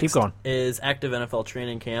 Next going. is Active NFL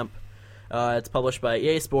Training Camp. It's published by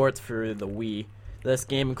EA Sports for the Wii. This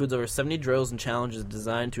game includes over 70 drills and challenges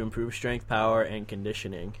designed to improve strength, power, and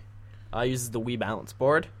conditioning. Uses the Wii balance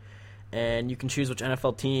board, and you can choose which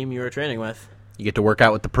NFL team you are training with. You get to work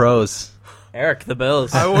out with the pros. Eric, the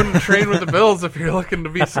Bills. I wouldn't train with the Bills if you're looking to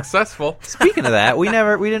be successell. Speaking of that, we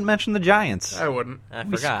didn't mention the Giants. I wouldn't. I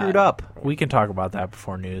We forgot. screwed up. We can talk about that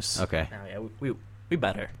before news. Okay. Oh, yeah, we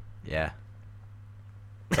better. Yeah.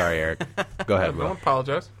 Sorry, Eric. Go ahead, Don't Will.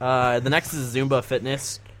 apologize. The next is Zumba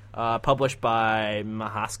Fitness, published by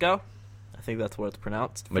Mahasco. I think that's what it's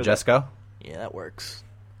pronounced. For the- Majesco? Yeah, that works.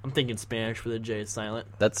 I'm thinking Spanish where the J is silent.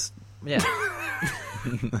 That's, yeah.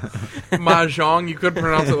 Mahjong, you could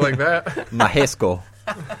pronounce it like that. Majesco.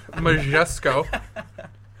 Majesco.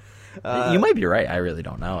 You might be right. I really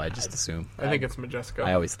don't know. I just assume. I think it's Majesco.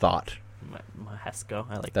 I always thought. Mahasco.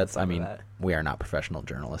 I like That's, I that. mean, we are not professional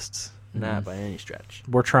journalists. Not by any stretch.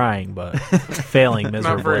 We're trying, but failing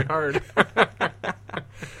Not very miserably.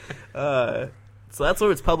 hard. So that's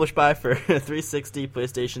what it's published by for 360,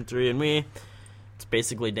 PlayStation 3, and Wii. It's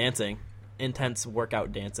basically dancing. Intense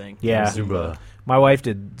workout dancing. Yeah, Zumba. My wife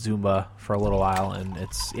did Zumba for a little while, and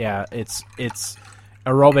it's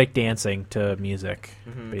aerobic dancing to music.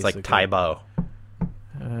 It's like Tai Bo.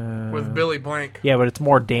 With Billy Blank. Yeah, but it's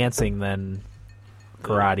more dancing than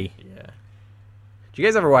karate. Yeah. Did you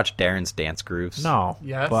guys ever watch Darren's Dance Grooves? No.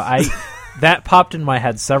 Yes. But that popped in my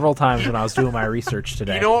head several times when I was doing my research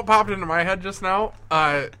today. You know what popped into my head just now?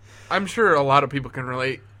 I'm sure a lot of people can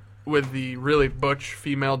relate with the really butch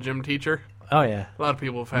female gym teacher. Oh yeah. A lot of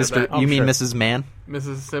people have had Mr. that. You mean sure. Mrs. Mann?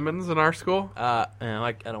 Mrs. Simmons in our school. I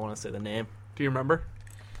don't want to say the name. Do you remember?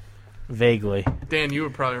 Vaguely. Dan, you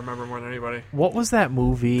would probably remember more than anybody. What was that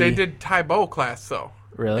movie? They did Tai Bo class, though.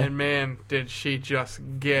 Really? And man, did she just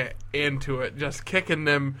get into it. Just kicking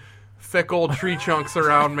them thick old tree chunks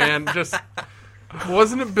around, man. Just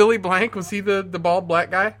wasn't it Billy Blank? Was he the bald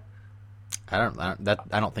black guy? I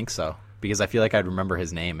don't think so. Because I feel like I'd remember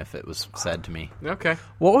his name if it was said to me. Okay.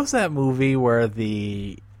 What was that movie where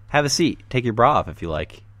the Have a seat. Take your bra off if you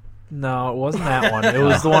like. No, it wasn't that one. It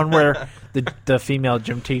was the one where the female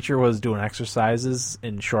gym teacher was doing exercises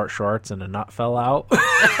in short shorts and a nut fell out.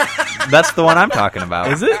 That's the one I'm talking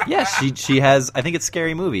about. Is it? Yeah, she has. I think it's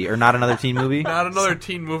Scary Movie or Not Another Teen Movie. Not another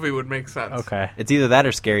teen movie would make sense. Okay. It's either that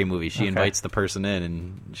or Scary Movie. She invites the person in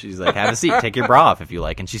and she's like, "Have a seat, take your bra off if you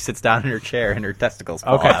like," and she sits down in her chair and her testicles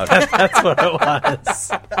fall Okay, out. that's what it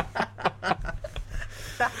was.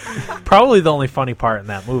 Probably the only funny part in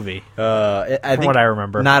that movie. I From think what I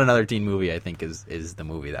remember. Not Another Teen Movie. I think is the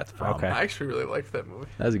movie that's from. Okay. I actually really liked that movie.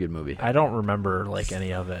 That was a good movie. I don't remember like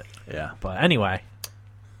any of it. Yeah. But anyway,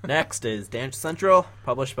 Next is Dance Central,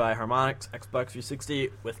 published by Harmonix, Xbox 360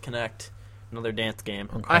 with Kinect, another dance game.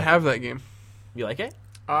 I have that game. You like it?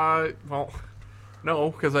 Well,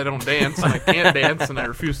 no, because I don't dance and I can't dance and I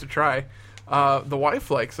refuse to try. The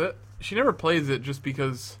wife likes it. She never plays it just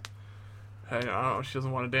because, I don't know, she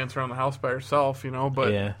doesn't want to dance around the house by herself,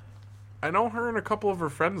 But yeah. I know her and a couple of her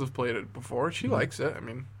friends have played it before. She likes it. I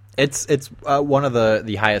mean, It's one of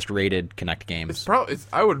the highest rated Kinect games.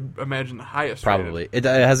 I would imagine the highest. Probably. Rated.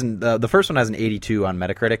 It hasn't. The first one has an 82 on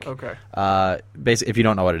Metacritic. Okay. Basically, if you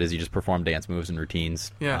don't know what it is, you just perform dance moves and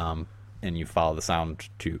routines. Yeah. And you follow the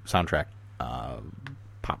soundtrack.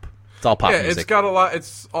 Pop. It's all pop Yeah, music. it's got a lot.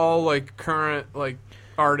 It's all like current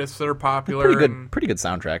artists that are popular. Pretty good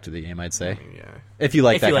soundtrack to the game, I'd say. Yeah. If you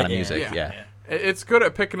like If that you kind like of it, music, yeah. yeah. It's good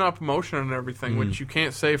at picking up motion and everything, which you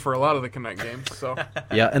can't say for a lot of the Kinect games. So,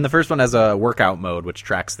 Yeah, and the first one has a workout mode, which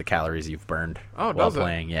tracks the calories you've burned Oh, while does it?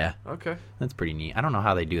 playing. Yeah, okay, that's pretty neat. I don't know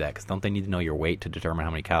how they do that, because don't they need to know your weight to determine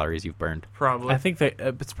how many calories you've burned? probably. I think that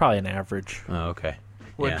it's probably an average. Oh, okay.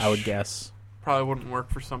 Which- Yeah. I would guess. Probably wouldn't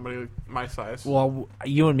work for somebody my size. Well,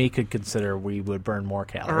 you and me could consider we would burn more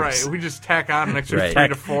All right, calories. we just tack on an extra Right. 3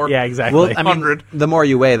 to 4. Yeah, exactly. Well, I mean, 100. the more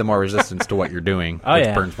you weigh, the more resistance to what you're doing, Oh which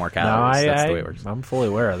yeah, burns more No, calories. That's the way it works. I'm fully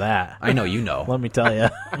aware of that. I know you know. Let me tell you,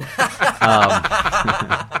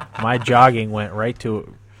 my jogging went right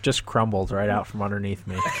to just crumbled right out from underneath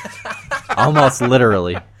me. Almost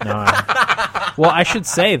literally. No, well, I should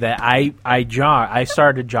say that I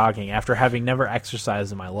started jogging after having never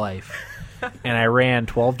exercised in my life, and I ran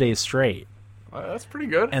 12 days straight. That's pretty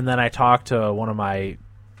good. And then I talked to one of my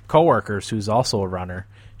coworkers who's also a runner.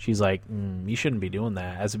 She's like, you shouldn't be doing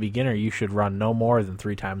that. As a beginner, you should run no more than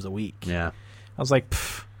 3 times a week. Yeah. I was like,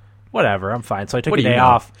 whatever, I'm fine. So I took What a do you day know?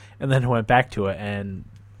 off and then went back to it, and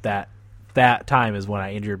that time is when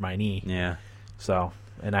I injured my knee. Yeah. So,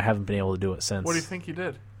 and I haven't been able to do it since. What do you think you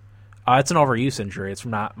did? It's an overuse injury. It's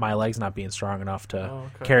from my legs not being strong enough to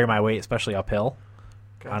okay. carry my weight, especially uphill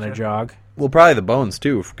on a Gotcha. jog. Well, probably the bones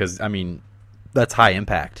too, because I mean, that's high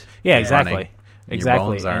impact. Yeah, exactly. Running. Your Exactly.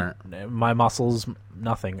 bones aren't- And my muscles,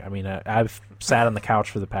 nothing. I mean, I've sat on the couch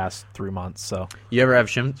for the past 3 months, so You ever have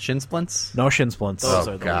shin splints? no shin splints. Those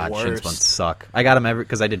Oh are the God, shin worst. splints suck. I got them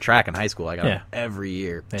because I did track in high school. I got Yeah. them every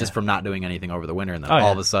year Yeah. just from not doing anything over the winter, and then Oh, all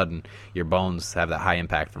yeah. of a sudden your bones have that high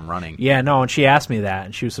impact from running. Yeah, no, and she asked me that,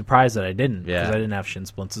 and she was surprised that I didn't, because Yeah. I didn't have shin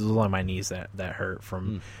splints. It was only my knees that hurt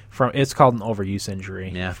from. It's called an overuse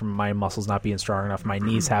injury. Yeah. From my muscles not being strong enough. My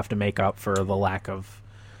knees have to make up for the lack of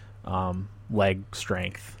leg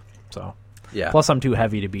strength. So, Yeah. plus I'm too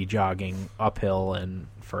heavy to be jogging uphill and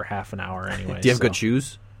for half an hour anyway. do you have so- good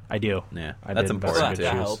shoes? I do. Yeah, I that's did invest important in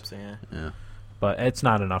that good too. shoes. helps, yeah. Yeah. But it's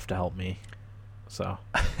not enough to help me.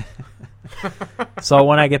 So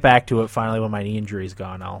when I get back to it, finally, when my knee injury's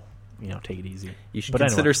gone, I'll take it easy. You should But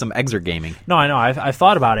consider anyway. some exergaming. No, I know. I've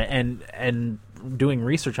thought about it, and doing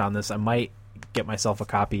research on this, I might get myself a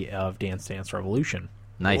copy of Dance Dance Revolution.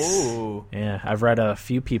 Nice. Ooh. Yeah, I've read a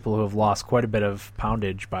few people who have lost quite a bit of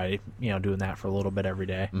poundage by doing that for a little bit every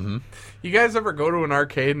day. Mm-hmm. You guys ever go to an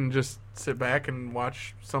arcade and just sit back and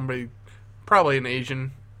watch somebody, probably an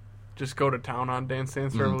Asian, just go to town on Dance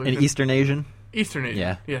Dance Revolution? An Eastern Asian? Eastern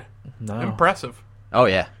Asian. Yeah. No, Impressive. Oh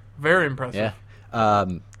yeah, Very impressive. yeah.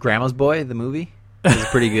 Grandma's Boy, the movie, is a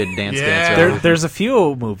pretty good dance. Yeah. Dance There, Revolution. there's a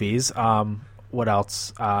few movies. What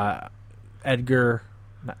else? Edgar,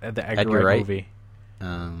 the Edgar Wright Wright. movie.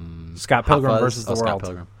 Scott Pilgrim versus the Scott World.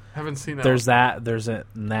 Pilgrim. Haven't seen that. There's that. There's that,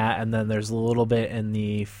 and then there's a little bit in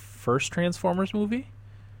the first Transformers movie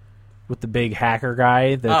with the big hacker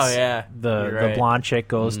guy. That's Oh, yeah. the You're right. blonde chick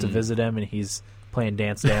goes to visit him, and he's playing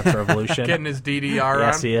Dance Dance Revolution. Getting his DDR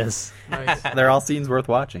yes, on. he is. Nice. They're all scenes worth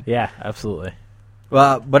watching. Yeah, absolutely.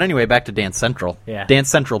 Well, but anyway, back to Dance Central. Yeah. Dance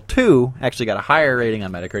Central 2 actually got a higher rating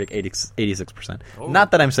on Metacritic, 86%. Not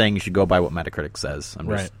that I'm saying you should go by what Metacritic says. I'm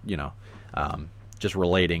just, just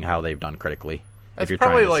relating how they've done critically. That's if you're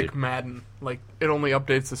probably trying to like Madden. Like, it only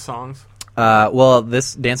updates the songs. well,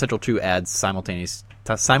 this Dance Central 2 adds simultaneous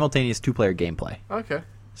 2-player gameplay. Okay.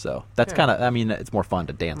 So that's Yeah. kind of, I mean, it's more fun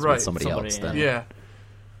to dance Right. with somebody Somebody, else yeah. than. Yeah.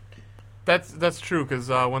 That's true, because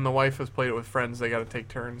when the wife has played it with friends, they got to take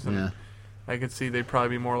turns. And Yeah. I could see they'd probably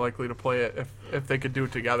be more likely to play it if they could do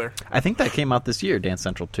it together. I think that came out this year, Dance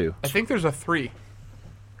Central 2. I think there's a 3.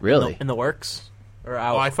 Really? In the works? Or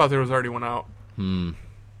out? Oh, I thought there was already one out.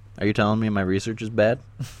 Are you telling me my research is bad?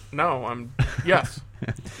 No, yes.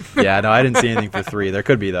 Yeah, no, I didn't see anything for 3. There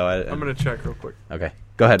could be, though. I'm going to check real quick. Okay.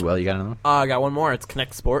 Go ahead, Will. You got another one? I got one more. It's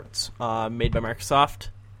Kinect Sports, made by Microsoft,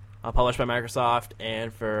 published by Microsoft,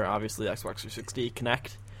 and for, obviously, Xbox 360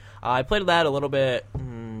 Kinect. I played that a little bit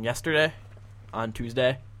yesterday, on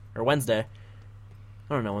Tuesday, or Wednesday.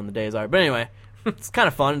 I don't know when the days are, but anyway, it's kind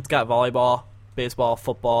of fun. It's got volleyball, baseball,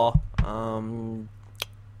 football,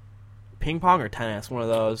 ping pong or tennis, one of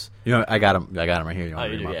those. You know, I got them right here. You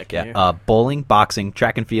want Oh, to you read do, 'em yeah, up? can you? Bowling, boxing,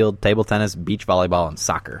 track and field, table tennis, beach volleyball, and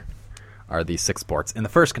soccer are the 6 sports in the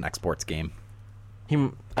first Kinect Sports game.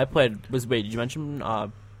 I played, did you mention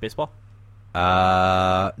baseball?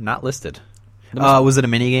 Not listed. Was it a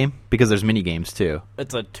mini game? Because there's mini games too.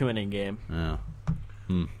 It's a 2-inning game. Oh.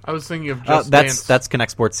 I was thinking of Just that's Dance. Kinect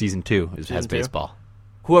Sports Season 2 has Season 2? baseball.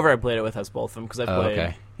 Whoever I played it with has both of them, because I Oh, played...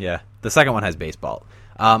 okay. Yeah. The second one has baseball.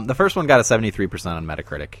 The first one got a 73% on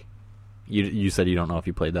Metacritic. You said you don't know if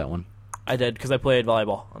you played that one. I did, because I played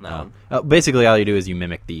volleyball on that one. Basically, all you do is you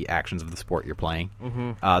mimic the actions of the sport you're playing.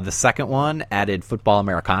 Mm-hmm. The second one added football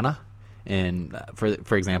Americana, and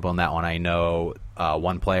for example, in that one, I know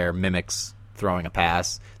one player mimics throwing a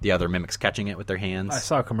pass, the other mimics catching it with their hands. I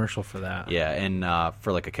saw a commercial for that. Yeah, and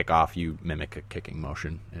for like a kickoff, you mimic a kicking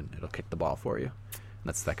motion, and it'll kick the ball for you.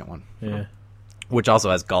 That's the second one. Yeah. Which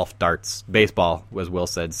also has golf, darts, baseball, as Will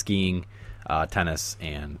said, skiing, tennis,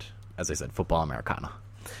 and, as I said, football Americana.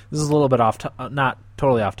 This is a little bit not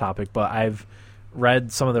totally off topic, but I've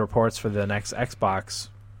read some of the reports for the next Xbox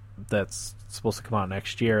that's supposed to come out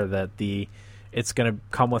next year that it's going to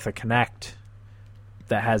come with a Kinect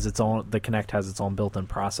that has its own. The Kinect has its own built-in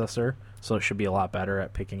processor, so it should be a lot better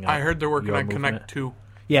at picking up. I heard they're working your on movement. Kinect 2.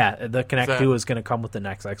 Yeah, the Kinect that- 2 is going to come with the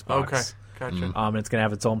next Xbox. Okay, gotcha. And it's going to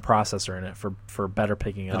have its own processor in it for better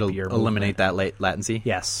picking up It'll your eliminate movement. that latency.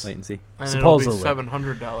 Yes. Latency. And supposedly. it'll be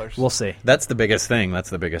 $700. We'll see. That's the biggest thing. That's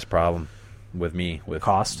the biggest problem with me. With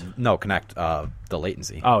Cost? No, Kinect. The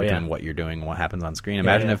latency Oh, between yeah. what you're doing and what happens on screen.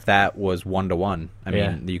 Imagine yeah. if that was 1-to-1. I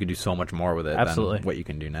Yeah. mean, you could do so much more with it Absolutely. than what you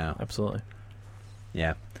can do now. Absolutely.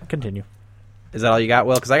 Yeah. Continue. Is that all you got,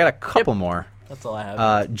 Will? Because I got a couple more. That's all I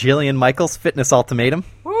have. Jillian Michaels Fitness Ultimatum.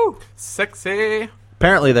 Woo! Sexy.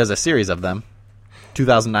 Apparently, there's a series of them.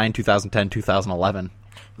 2009, 2010, 2011.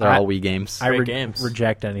 They're I- all Wii games. I Great games.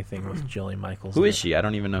 reject anything with Jillian Michaels. Who in is it. she? I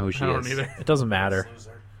don't even know who she I is. don't either. It doesn't matter.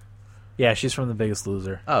 Yeah, she's from The Biggest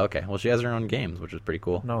Loser. Oh, okay. Well, she has her own games, which is pretty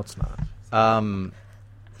cool. No, it's not.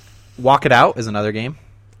 Walk It Out is another game,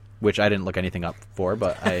 which I didn't look anything up for,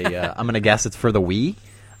 but I'm going to guess it's for the Wii.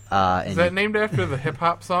 Is that named after the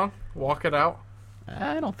hip-hop song, Walk It Out?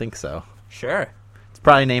 I don't think so. Sure. It's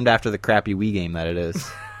probably named after the crappy Wii game that it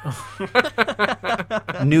is.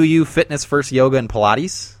 New You Fitness First Yoga and Pilates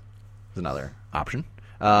is another option.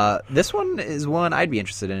 This one is one I'd be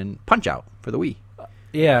interested in. Punch Out for the Wii.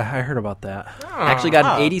 Yeah, I heard about that. Actually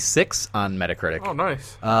got an 86 on Metacritic. Oh,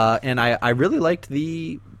 nice. And I really liked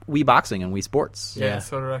the Wii Boxing and Wii Sports. Yeah, Yeah.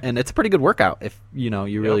 so did I. And it's a pretty good workout if you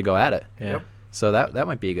really go at it. Yeah. Yep. So that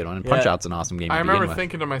might be a good one. And Yeah. Punch Out's an awesome game to I begin remember with.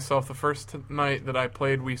 thinking to myself the first night that I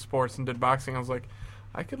played Wii Sports and did boxing, I was like,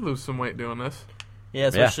 I could lose some weight doing this. Yeah,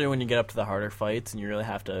 especially when you get up to the harder fights and you really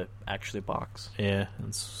have to actually box. Yeah,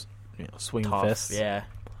 and swinging Tough. fists. Yeah.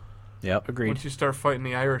 Yep. Agreed. Once you start fighting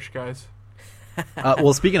the Irish guys.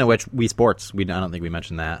 Well, speaking of which, Wii Sports, I don't think we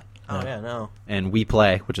mentioned that. Oh, yeah, no. And Wii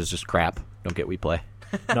Play, which is just crap. Don't get Wii Play.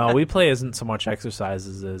 No, Wii Play isn't so much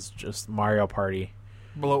exercises as just Mario Party.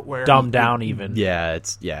 Bloatware. Dumbed down even. Yeah,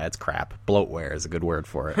 it's crap. Bloatware is a good word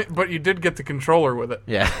for it. But you did get the controller with it.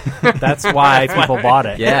 Yeah. That's why people bought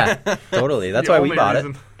it. Yeah, totally. That's The why we only bought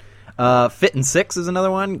reason. it. Fit and 6 is another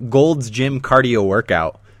one. Gold's Gym Cardio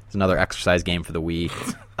Workout is another exercise game for the Wii.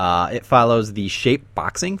 It follows the Shape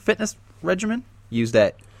Boxing fitness regimen used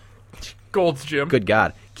at, Gold's Gym. good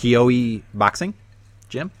God, Kioi Boxing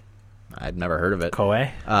Gym. I'd never heard of it.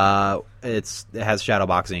 Koei. It has shadow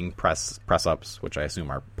boxing, press ups, which I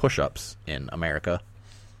assume are push ups in America.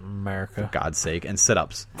 America. God's sake, and sit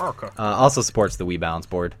ups. America. Also supports the Wii Balance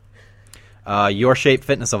Board. Your Shape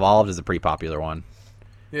Fitness Evolved is a pretty popular one.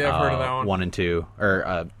 Yeah, I've heard of that one. 1 and 2,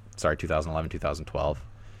 or 2011, 2012.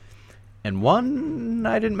 And one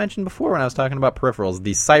I didn't mention before when I was talking about peripherals,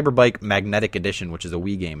 the Cyberbike Magnetic Edition, which is a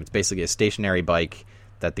Wii game. It's basically a stationary bike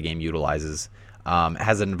that the game utilizes. It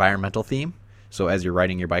has an environmental theme, so as you're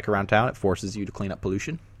riding your bike around town, it forces you to clean up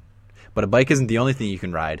pollution. But a bike isn't the only thing you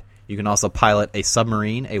can ride. You can also pilot a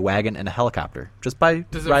submarine, a wagon, and a helicopter just by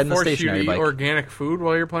Does it riding a force you to stationary eat bike. organic food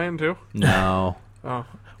while you're playing too? No, Oh,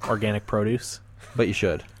 Organic produce. but you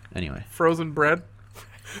should. Anyway. frozen bread.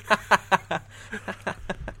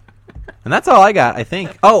 And that's all I got, I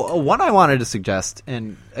think. Oh, one I wanted to suggest,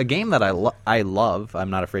 and a game that I love,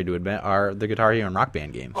 I'm not afraid to admit, are the Guitar Hero and Rock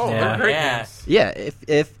Band games. Oh, Yeah. they're great Yeah. games. Yeah,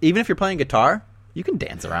 if even if you're playing guitar, you can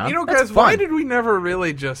dance around. You know, That's guys, why fun. did we never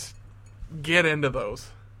really just get into those?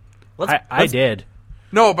 I did.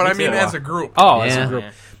 No, but I Me mean too. as a group. Oh, as Yeah. a group.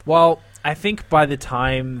 Yeah. Well, I think by the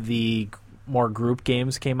time the more group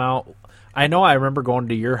games came out, I remember going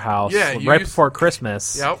to your house Yeah, you right used- before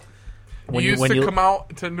Christmas. Yep. When you you- used when to you- come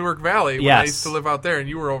out to Newark Valley when I Yes. used to live out there, and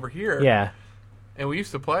you were over here. Yeah, And we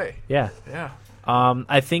used to play. yeah. Yeah.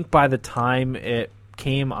 I think by the time it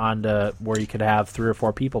came on to where you could have 3 or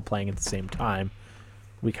 4 people playing at the same time,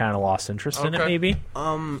 we kind of lost interest in it, Okay. maybe.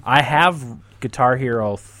 I have Guitar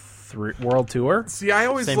Hero 3 World Tour. See, I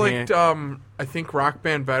always Same liked, here. I think Rock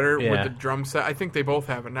Band better with Yeah. the drum set. I think they both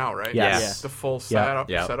have it now, right? Yes. The full Yeah.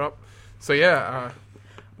 setup. So, yeah,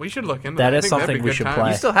 we should look into That that. I is think that'd something be a we good should time. play.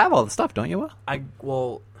 You still have all the stuff, don't you, Will? I do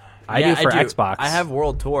for I Xbox. I have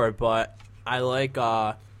World Tour, but I like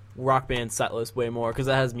Rock Band setlist way more because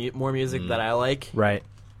it has more music that I like Right.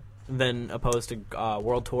 than opposed to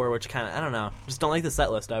World Tour, which kind of, I don't know, just don't like the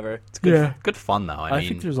setlist ever. It's good, Yeah. good fun, though. I mean,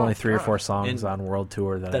 think there's only 3 or 4 God. songs And- on World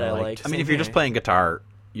Tour that that I I liked. liked. I mean, Same if you're just here. playing guitar,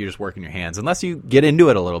 you're just working your hands. Unless you get into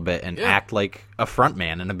it a little bit and Yeah. act like a front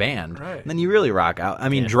man in a band, Right. then you really rock out. I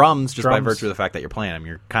mean, Yeah. drums, just by Drums. virtue of the fact that you're playing them,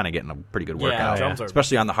 you're kind of getting a pretty good Yeah, workout. drums are-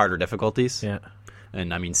 Especially on the harder difficulties. Yeah.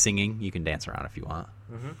 And, I mean, singing, you can dance around if you want.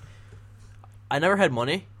 I never had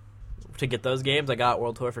money to get those games. I got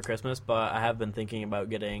World Tour for Christmas, but I have been thinking about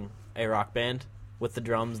getting a Rock Band with the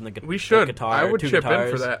drums and the We should. The guitar. I would 2 chip in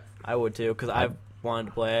guitars. for that. I would too because I've wanted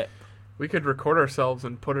to play it. We could record ourselves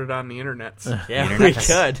and put it on the internet. Yeah, we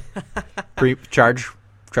Internet. could.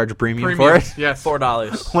 Charge a premium for it? Yes. $4.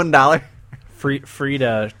 $1. Free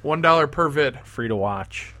to $1 per vid.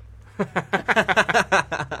 watch.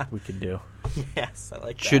 We could do. Yes, I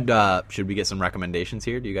like that. Should we get some recommendations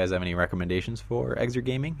here? Do you guys have any recommendations for Exer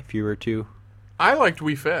Gaming if you were to I liked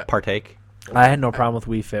Wii Fit. partake? I had no problem with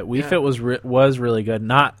Wii Fit. Wii Yeah. Fit was really good.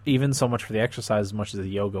 Not even so much for the exercise as much as the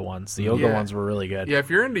yoga ones. The yoga Yeah. ones were really good. Yeah, if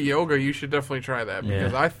you're into yoga, you should definitely try that Yeah.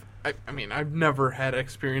 because I mean, I've never had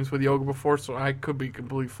experience with yoga before, so I could be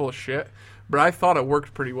completely full of shit. But I thought it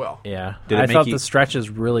worked pretty well. Yeah. Did it I make thought you- the stretches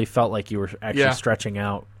really felt like you were actually Yeah. stretching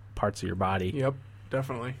out parts of your body. Yep,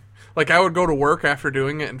 definitely. Like I would go to work after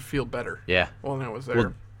doing it and feel better. Yeah. When I was there.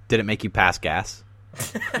 Well, did it make you pass gas?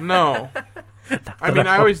 No. I mean,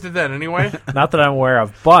 I always did that anyway. Not that I'm aware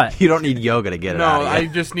of, but You don't need yoga to get it No, out of I you.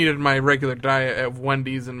 just neneeded my regular diet of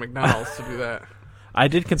Wendy's and McDonald's to do that. I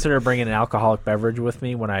did consider bringing an alcoholic beverage with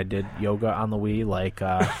me when I did yoga on the Wii, like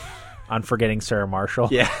on Forgetting Sarah Marshall.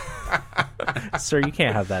 Yeah. Sir, you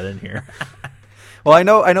can't have that in here. Well, I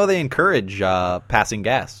know they encourage passing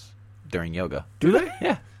gas during yoga. Do they?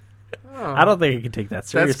 Yeah. I don't think you can take that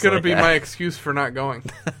seriously. That's going to be my excuse for not going.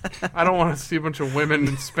 I don't want to see a bunch of women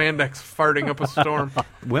in spandex farting up a storm.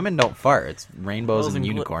 Women don't fart. It's rainbows Those and and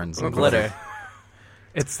unicorns. and and glitter.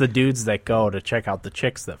 It's the dudes that go to check out the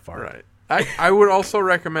chicks that fart. Right. I would also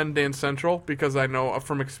recommend Dance Central because I know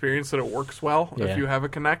from experience that it works well Yeah. if you have a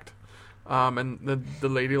Connect. And the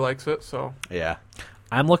lady likes it, so. Yeah.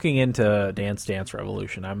 I'm looking into Dance Dance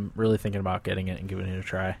Revolution. I'm really thinking about getting it and giving it a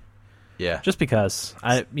try. Yeah. Just because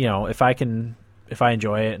if I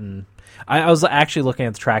enjoy it, and I was actually looking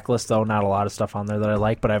at the track list though, not a lot of stuff on there that I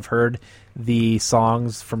like, but I've heard the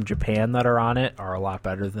songs from Japan that are on it are a lot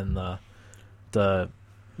better than the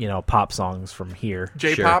pop songs from here.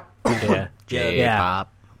 J-pop. Yeah,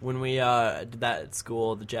 J-pop. When we did that at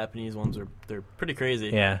school, the Japanese ones they're pretty crazy.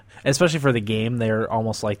 yeah. Especially for the game, they're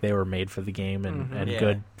almost like they were made for the game and Yeah.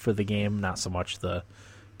 good for the game. Not so much the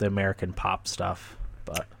American pop stuff,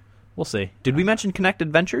 but we'll see. Did we mention Connect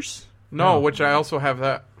Adventures? No, which I also have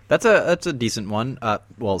that. That's a decent one.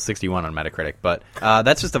 61 on Metacritic, but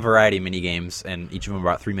that's just a variety of mini games, and each of them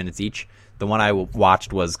about 3 minutes each. The one I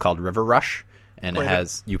watched was called River Rush, and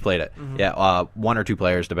you played it. Mm-hmm. Yeah, 1 or 2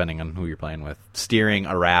 players depending on who you're playing with, steering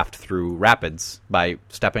a raft through rapids by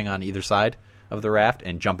stepping on either side of the raft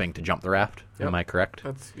and jumping to jump the raft. Yep. Am I correct?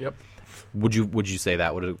 Yep. Would you say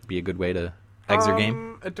that would be a good way to exit game?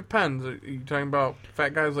 It depends. Are you talking about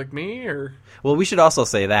fat guys like me, or Well, we should also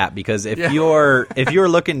say that because if Yeah. you're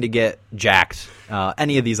looking to get jacked,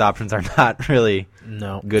 any of these options are not really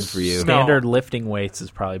No, good for you. Standard lifting weights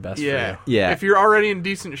is probably best for you. Yeah. If you're already in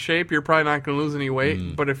decent shape, you're probably not going to lose any weight.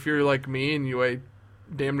 Mm. But if you're like me and you weigh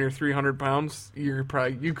damn near 300 pounds, you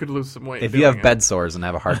could lose some weight. If you doing have bed sores and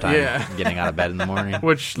have a hard time getting out of bed in the morning,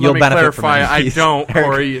 which you'll let me benefit from clarify, any of I these. don't,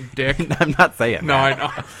 Corey, you dick. I'm not saying No, that.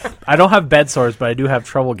 I know. I don't have bed sores, but I do have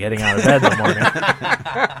trouble getting out of bed in the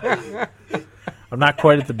morning. I'm not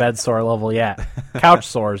quite at the bed sore level yet. Couch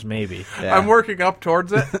sores, maybe. Yeah. I'm working up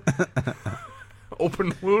towards it.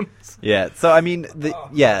 Open wounds. Yeah, so I mean,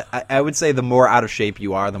 I would say the more out of shape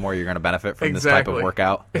you are, the more you're going to benefit from this type of Exactly.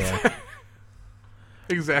 workout. Yeah,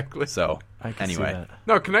 Exactly. So, I can see anyway. that.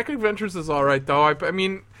 No, Connect Adventures is all right, though. I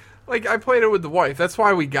mean, like, I played it with the wife. That's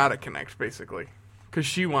why we got a Connect, basically. Because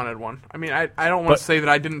she wanted one. I mean, I don't want But- to say that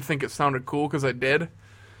I didn't think it sounded cool, because I did.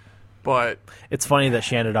 But, It's funny that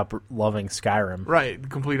she ended up loving Skyrim. right, the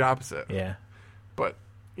complete opposite. Yeah. But,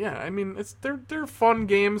 yeah, I mean, they're fun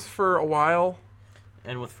games for a while.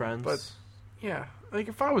 And with friends. But- Yeah. Like,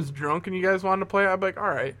 if I was drunk and you guys wanted to play it, I'd be like, all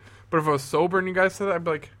right. But if I was sober and you guys said that, I'd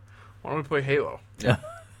be like, why don't we play Halo? Yeah.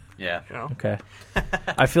 You know? Okay.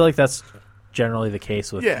 I feel like that's generally the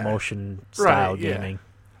case with Yeah. motion style Right, yeah. gaming.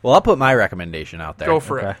 Well, I'll put my recommendation out there. Go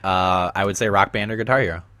for Okay. it. I would say Rock Band or Guitar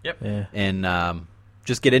Hero. Yeah. And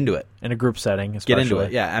just get into it. In a group setting, especially. Get into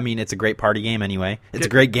it. Yeah, I mean, it's a great party game anyway. It's a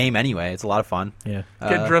great game anyway. It's a lot of fun. Yeah.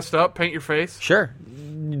 Get dressed up, paint your face Sure.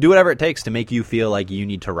 Do whatever it takes to make you feel like you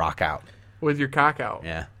need to rock out. with your cock out.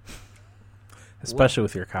 Yeah. Especially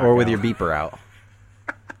with your cock Or with out. your beeper out.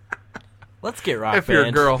 Let's get Rock If you're a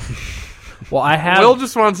Band. girl. Well, I have. Will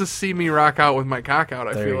just wants to see me rock out with my cock out,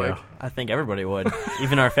 I There feel you like. go. I think everybody would,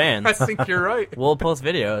 even our fans. I think you're right. We'll post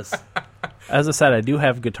videos. As I said, I do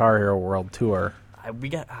have Guitar Hero World Tour. It'd be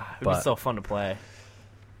But- so fun to play.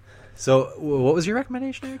 So, what was your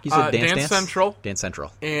recommendation, Eric? You said Dance Central. Dance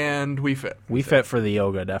Central. And Wii Fit. We Fit for the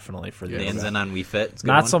yoga, definitely for the Yeah. yoga. Dan's in on Wii Fit. It's a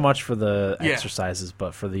good Not one. so much for the Yeah. exercises,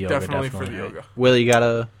 but for the yoga, Definitely for the yoga. Will, you got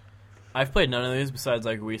a... I've played none of these besides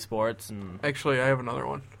like Wii Sports and Actually, I have another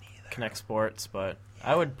one. Connect Sports, but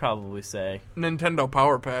I would probably say Nintendo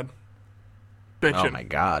Power Pad. Bitchin'. Oh, my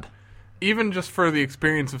God. Even just for the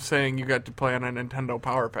experience of saying you got to play on a Nintendo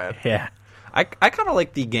Power Pad. Yeah. I kind of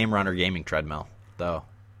like the Game Runner gaming treadmill, though.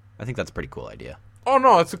 I think that's a pretty cool idea. Oh,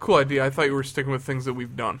 no, that's a cool idea. I thought you were sticking with things that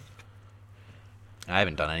we've done. I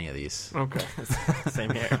haven't done any of these. Okay.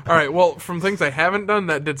 same here. All right, well, from things I haven't done,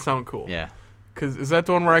 that did sound cool. Yeah. Because is that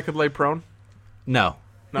the one where I could lay prone? No.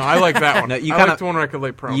 No, I like that one. No, you I kinda- like the one where I could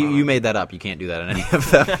lay prone. on You it. made that up. You can't do that in any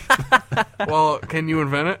of them. Well, can you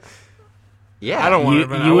invent it? Yeah. I don't want You-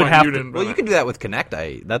 to invent it. you I would want have you to- to invent Well, you it. can do that with Connect.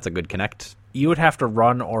 That's a good Connect. You would have to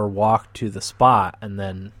run or walk to the spot and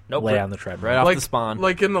then Nope, lay right- on the treadmill. right off like, the spawn.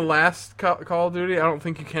 Like in the last Call of Duty, I don't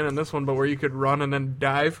think you can in this one, but where you could run and then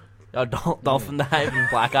dive. Dolphin Dive and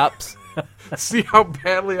Black Ops. See how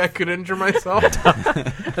badly I could injure myself?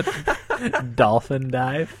 Dolphin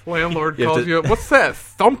dive. Landlord You have calls to- you up. What's that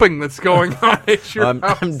thumping that's going on at your I'm,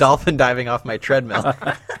 house? I'm dolphin diving off my treadmill.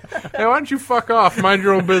 Hey, why don't you fuck off? Mind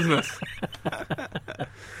your own business.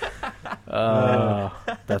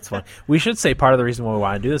 That's fun. We should say part of the reason why we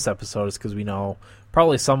want to do this episode is because we know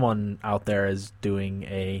probably someone out there is doing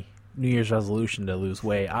a New Year's resolution to lose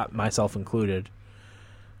weight, myself included.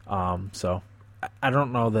 So I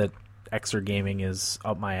don't know that exer gaming is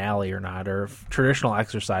up my alley or not, or if traditional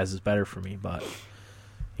exercise is better for me, but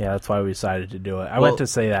yeah, that's why we decided to do it. I Well- went to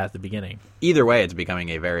say that at the beginning. Either way, it's becoming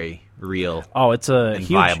a very real. Oh, it's a And huge,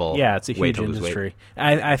 viable yeah, it's a way huge to lose weight. industry.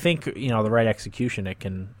 I think the right execution,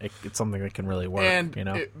 it's something that can really work. And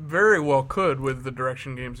it very well could with the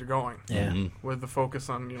direction games are going. yeah. With the focus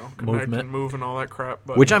on, connect Movement. and move and all that crap.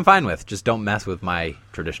 But Which I'm fine with. Just don't mess with my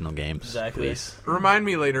traditional games, Exactly. please. remind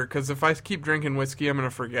me later, because if I keep drinking whiskey, I'm going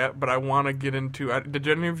to forget. But I want to get into... did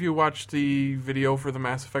any of you watch the video for the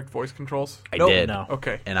Mass Effect voice controls? I Nope, did. no.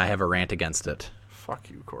 Okay. And I have a rant against it.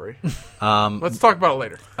 Fuck you, Corey. Um, Let's talk about it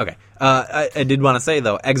later. okay. I did want to say,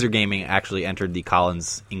 though, Exergaming actually entered the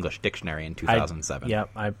Collins English Dictionary in 2007.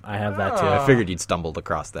 Yep, I have that too. I figured you'd stumbled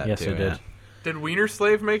across that, Yes, too. I did. yeah. Did Wiener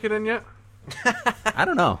Slave make it in yet? I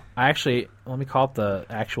don't know. I actually let me call up the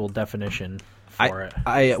actual definition for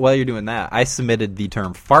it. While you're doing that, I submitted the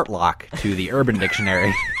term fartlock to the Urban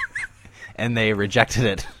Dictionary, and they rejected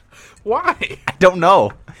it. Why? I don't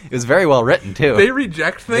know. It was very well written, too. They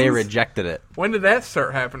reject things? They rejected it. When did that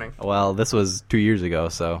start happening? Well, this was 2 years ago,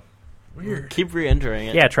 so Weird. Keep re-entering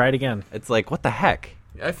it. Yeah, try it again. it's like, what the heck?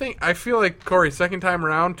 I feel like, Corey, second time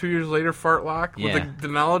around, 2 years later, fartlock, Yeah. with the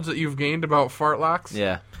knowledge that you've gained about fartlocks.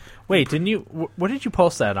 Yeah. Wait, didn't you? What did you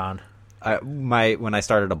post that on? When I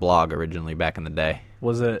started a blog originally back in the day,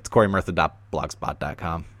 Was it it's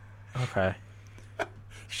coreymertha.blogspot.com. okay?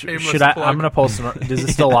 Shameless Should I? plug. I'm gonna post. Is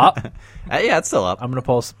it still up? Yeah, it's still up. I'm gonna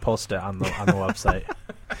post it on the website.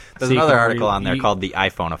 There's So you another can article read- on there called "The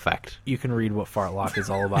iPhone Effect," You can read what Fartlock is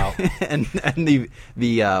all about. and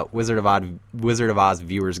the Wizard of Oz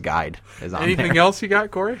viewer's guide is on Anything there. else you got,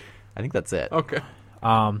 Corey? I think that's it. Okay.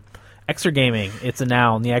 Exergaming. It's a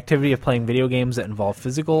noun. The activity of playing video games that involve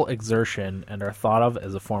physical exertion and are thought of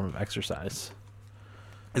as a form of exercise.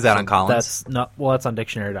 Is that on Collins? That's not. Well, that's on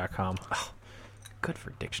dictionary.com. good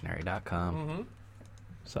for dictionary.com.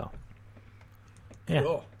 So, yeah.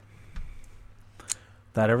 Cool.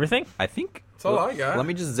 That everything? I think That's all I got. Let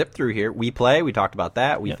me just zip through here. We Play, we talked about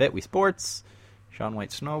that. We Yep. Fit, We Sports, Sean White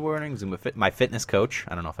snowboarding, Zumba Fit, my fitness coach.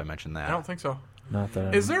 I don't know if I mentioned that. I don't think so. Not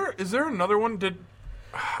that. Is there another one?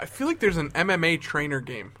 I feel like there's an MMA trainer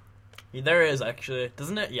game. There is, actually.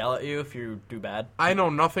 Doesn't it yell at you if you do bad? I know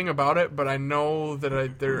nothing about it, but I know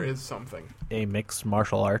that there is something. a mixed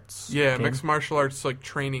martial arts? Yeah, game? mixed martial arts like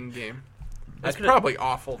training game. It's could've- probably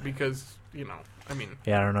awful because I mean,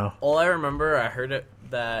 Yeah, I don't know. All I remember, I heard it,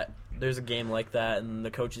 that there's a game like that, and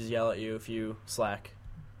the coaches yell at you if you slack.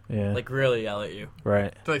 Yeah, Like, really yell at you.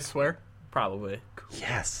 right. do they swear? Probably.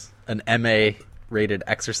 Yes. An MA rated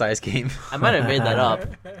exercise game. I might have made that up,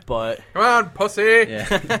 but Come on, pussy.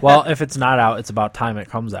 Yeah. Well, if it's not out, it's about time it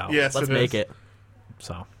comes out. Yes, let's it make is. it.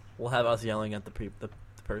 So, We'll have us yelling at the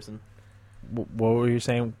person. what were you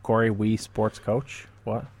saying, Corey? We sports coach?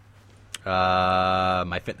 What?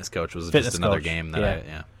 My fitness coach was Fitness just another coach, game that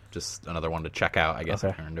just another one to check out, I guess,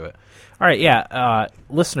 Okay. if you're into it. All right, yeah.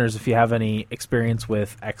 Listeners, if you have any experience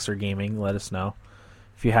with Exergaming, let us know.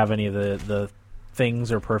 If you have any of the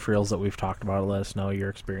things or peripherals that we've talked about, let us know your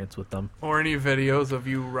experience with them. Or any videos of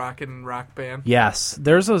you rocking Rock Band. Yes,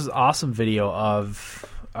 there's this awesome video of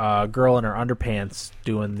a girl in her underpants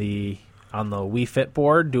doing on the Wii Fit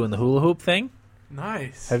board doing the hula hoop thing.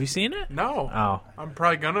 Nice. Have you seen it? No. Oh, I'm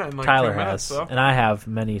probably gonna in like Tyler 2 minutes. has, So. and I have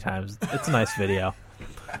many times. It's a nice video.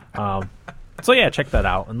 So yeah, check that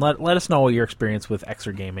out and let us know your experience with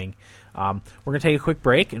Exergaming. We're gonna take a quick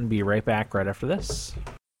break and be right back right after this.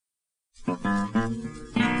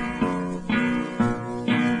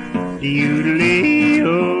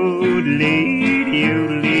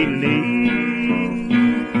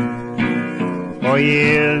 For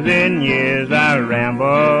years and years I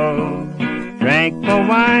rambled, drank for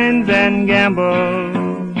wines and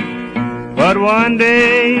gambled. But one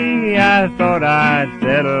day I thought I'd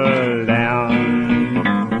settle down.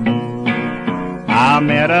 I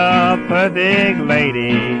met a perfect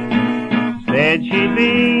lady, said she'd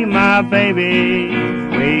be my baby.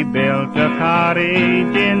 We built a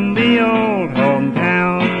cottage in the old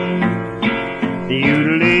hometown.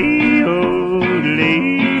 Doodly, oodly,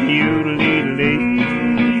 doodly.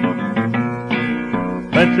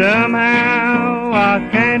 But somehow I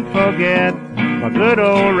can't forget my good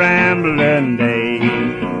old rambling days.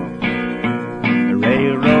 The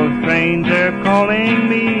railroad trains are calling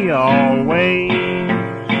me always.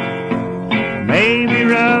 Maybe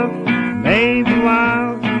rough, maybe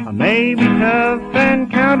wild, I may be tough and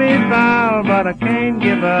county foul, but I can't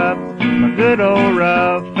give up my good old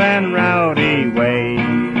rough and rowdy ways.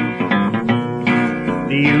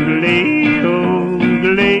 Doodly,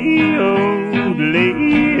 oodly, oodly,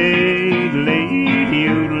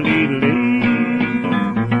 doodly.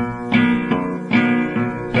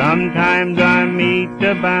 Sometimes I meet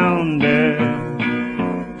a bounder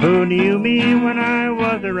who knew me when I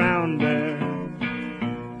was around her.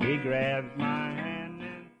 He grabs my hand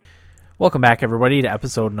and... Welcome back, everybody, to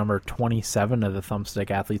episode number 27 of the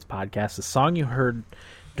Thumbstick Athletes Podcast. The song you heard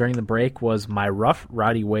during the break was "My Rough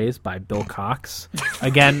Rowdy Ways" by Bill Cox.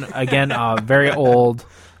 Again, very old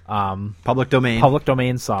Public domain. public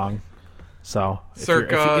domain song. So,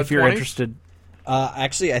 Circa if you're 20s? interested,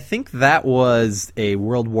 Actually, I think that was a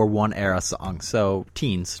World War I era song. So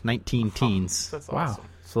 19 teens. That's wow. awesome.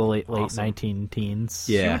 So late Awesome. 19 teens.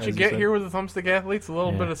 Yeah. See what as you you get said. here with the Thumbstick Athletes? A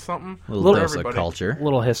little Yeah. bit of something. Little for dose of everybody. culture.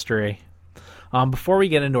 Little history. Before we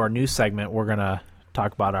get into our news segment, we're gonna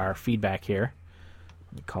talk about our feedback here.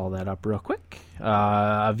 Let me call that up real quick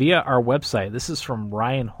via our website. This is from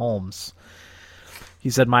Ryan Holmes. He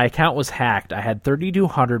said, "My account was hacked. I had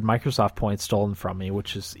 3,200 Microsoft points stolen from me,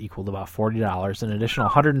 which is equal to about $40, an additional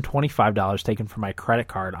 $125 taken from my credit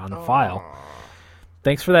card on the file.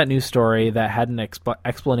 Thanks for that news story that had an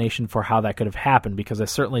explanation for how that could have happened, because I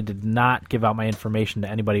certainly did not give out my information to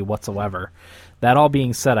anybody whatsoever. That all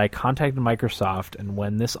being said, I contacted Microsoft, and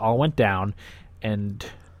when this all went down, and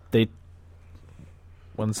they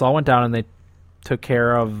took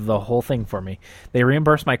care of the whole thing for me. They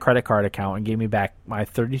reimbursed my credit card account and gave me back my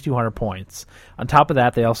 3,200 points. On top of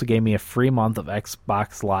that, they also gave me a free month of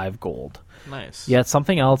Xbox Live Gold. Nice. Yet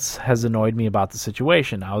something else has annoyed me about the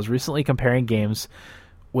situation. I was recently comparing games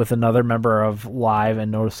with another member of Live and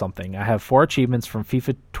noticed something. I have 4 achievements from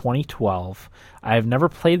FIFA 2012. I have never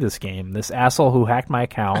played this game. This asshole who hacked my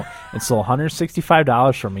account and stole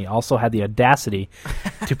 $165 from me also had the audacity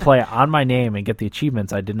to play on my name and get the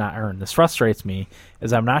achievements I did not earn. This frustrates me,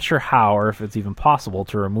 as I'm not sure how or if it's even possible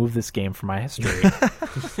to remove this game from my history.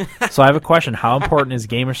 So I have a question. How important is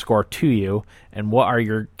gamer score to you, and what are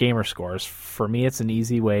your gamer scores? For me, it's an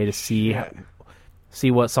easy way to see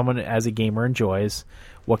what someone as a gamer enjoys,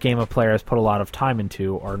 what game a player has put a lot of time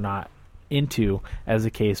into or not into, as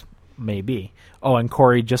the case may be. Oh, and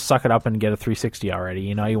Corey, just suck it up and get a 360 already.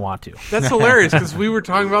 You know you want to. That's hilarious because we were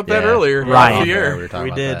talking about that earlier. Ryan. off the air. We were talking We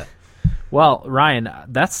about did. that. Well, Ryan,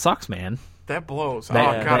 that sucks, man. That blows. That-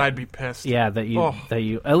 oh God, that- I'd be pissed. Yeah, that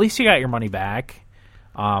you at least you got your money back.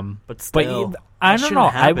 But But still, I that don't shouldn't know.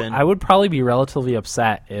 happen. I would probably be relatively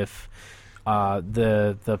upset if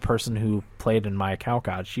the person who played in my account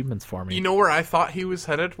got achievements for me. You know where I thought he was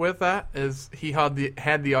headed with that is he had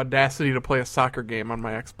the audacity to play a soccer game on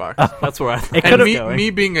my Xbox. That's where I It think could've- And me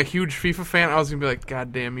being a huge FIFA fan, I was gonna be like,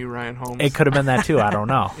 God damn you, Ryan Holmes. It could have been that too. I don't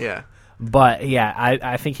know. Yeah. But yeah,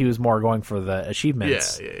 I think he was more going for the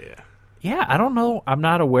achievements. Yeah. Yeah, I don't know. I'm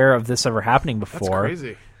not aware of this ever happening That's before.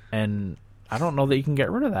 crazy. And I don't know that you can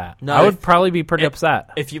get rid of that. No, I would if- probably be pretty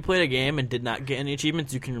upset. If you played a game and did not get any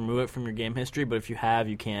achievements, you can remove it from your game history. But if you have,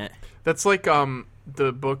 you can't. That's like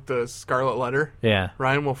the book, The Scarlet Letter. Yeah,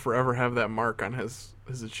 Ryan will forever have that mark on his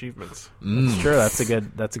achievements. that's true. That's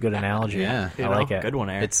a good analogy. Yeah. I You like know, it. Good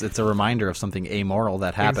one, Eric. It's a reminder of something amoral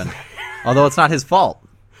that happened, although it's not his fault.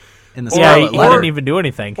 In the Yeah, he Scarlet Letter, didn't even do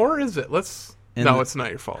anything. Or is it? It's not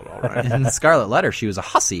your fault, all right. in the Scarlet Letter, she was a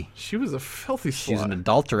hussy. She was a filthy She's slut. an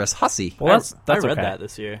adulterous hussy. Well, that's I read okay. that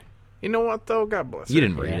this year. You know what, though? God bless her. You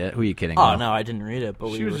didn't read it. Who are you kidding? Oh though? no, I didn't read it,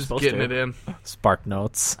 but She we was were just supposed getting to. it in. Spark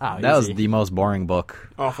notes. Oh, That was easy. the most boring book.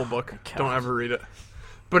 Awful book. gosh. Don't ever read it.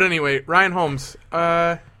 But anyway, Ryan Holmes.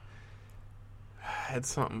 Had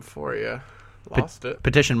something for you. Lost it.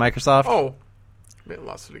 Petition Microsoft. Oh. Man,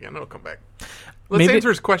 lost it again. It'll come back. Let's Maybe- answer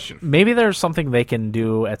his question. Maybe there's something they can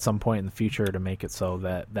do at some point in the future to make it so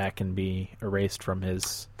that can be erased from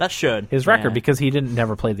his That should record yeah. because he didn't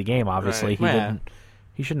never play the game. Obviously, Right.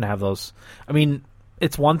 he shouldn't have those. I mean,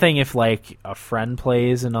 it's one thing if like a friend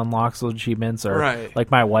plays and unlocks those achievements, or Right.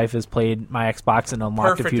 like my wife has played my Xbox and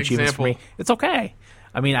unlocked a Perfect few achievements for me. example. It's okay.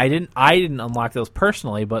 I mean, I didn't unlock those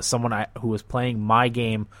personally, but someone who was playing my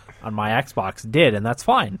game on my Xbox did, and that's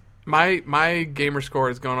fine. My gamer score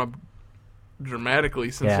has gone up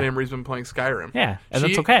dramatically since Yeah. Amory's been playing Skyrim. Yeah, and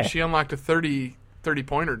that's okay. She unlocked a 30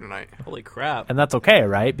 pointer tonight. Holy crap! And that's okay,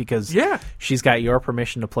 right? Because Yeah. she's got your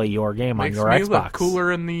permission to play your game Makes on your me Xbox. look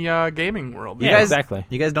cooler in the gaming world. Yeah, exactly.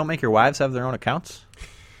 You guys don't make your wives have their own accounts?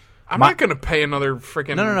 I'm not going to pay another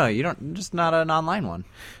freaking... No. You don't. Just not an online one.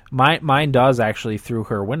 Mine does actually through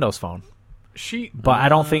her Windows phone, but I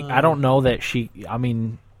don't know that she. I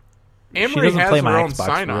mean, she Amory doesn't has play her my own Xbox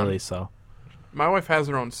sign-on. really. So My wife has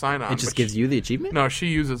her own sign-on. It just but gives you the achievement. No, she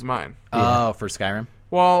uses mine. Oh, for Skyrim.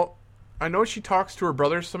 Well, I know she talks to her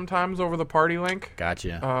brothers sometimes over the party link.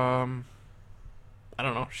 Gotcha. I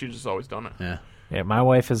don't know. She's just always done it. Yeah. yeah, my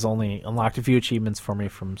wife has only unlocked a few achievements for me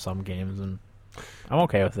from some games, and I'm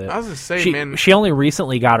okay with it. I was going to say, man... She only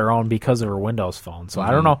recently got her own because of her Windows phone, so I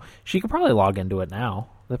Mm-hmm. don't know. She could probably log into it now.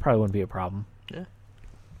 That probably wouldn't be a problem.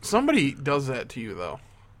 Somebody does that to you, though.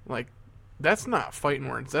 Like, that's not fighting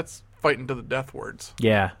words. That's fighting to the death words.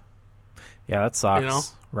 Yeah, that sucks, You know?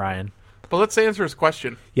 Ryan. But let's answer his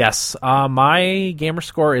question. Yes, my gamer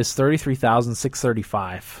score is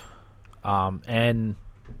 33,635, and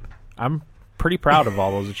I'm pretty proud of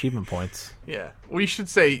all those achievement points. Yeah. We should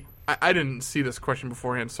say, I didn't see this question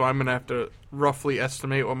beforehand, so I'm going to have to roughly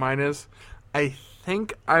estimate what mine is. I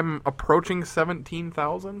think I'm approaching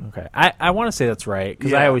 17,000. Okay, I want to say that's right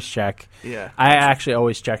because I Yeah. always check. Yeah. I actually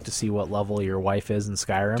always check to see what level your wife is in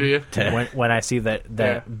Skyrim. Do you? When I see that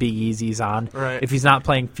Yeah. Big Easy's on, Right. if he's not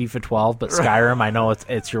playing FIFA 12 but Skyrim, I know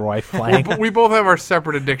it's your wife playing. But we both have our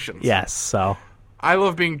separate addictions. Yes, so I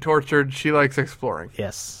love being tortured. She likes exploring.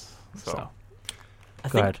 yes, So. I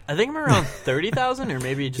Go think ahead. I think I'm around 30,000 or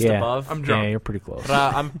maybe just yeah, above. I'm yeah, drunk. you're pretty close.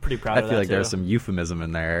 But I'm pretty proud I of feel that like there's too. some euphemism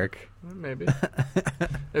in there, Eric. Maybe.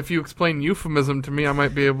 If you explain euphemism to me, I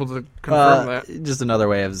might be able to confirm that. Just another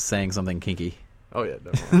way of saying something kinky. Oh, yeah,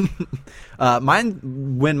 definitely.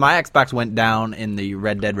 Mine, when my Xbox went down in the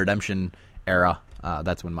Red Dead Redemption era,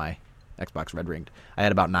 that's when my Xbox red ringed. I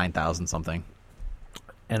had about 9,000 something.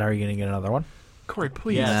 And are you going to get another one? Corey,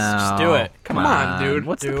 please. Yes, No, just do it. Come on, dude.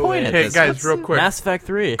 What's the Do point it. of Hey, this? guys, What's real the- quick. Mass Effect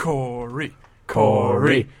 3. Corey.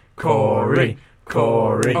 Corey.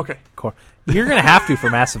 Okay. You're gonna have to for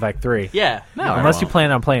Mass Effect 3. Yeah. No, Unless I you won't.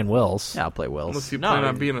 plan on playing Will's. Yeah, I'll play Wills. Unless you No, plan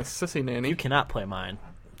on you- being a sissy nanny. You cannot play mine.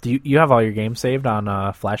 Do you have all your games saved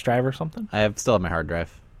on flash drive or something? Still have my hard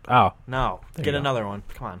drive. Oh, No. There Get you go. another one.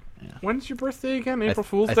 Come on. When's your birthday again? I April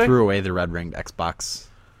Fool's I Day? threw away the red ringed Xbox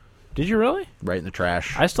did you really? right in the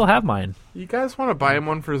trash. I still have mine. You guys want to buy him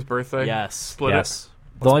one for his birthday? Yes. Split Yes.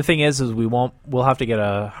 The only thing is we'll have to get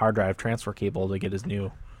a hard drive transfer cable to get his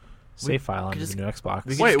new save file on could his just- new Xbox.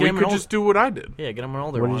 we it. could Wait, just we get him could an just do what I did. Yeah, get him an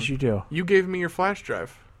older What one. did you do? You gave me your flash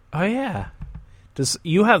drive. Oh yeah.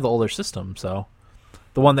 You have the older system, so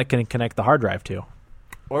the one that can connect the hard drive to.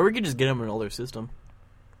 Or we could just get him an older system.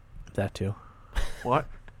 That too. What?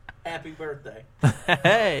 Happy birthday.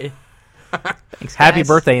 Hey. Thanks, Happy guys.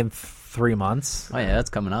 birthday in 3 months. Oh yeah, that's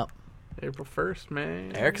coming up. April 1st,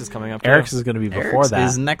 man. Eric's is coming up. Too. Eric's is going to be before Eric's that.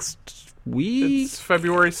 is next week. It's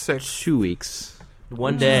February 6th. 2 weeks.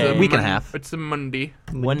 One It's day. a week and a Mon- half. It's a Monday.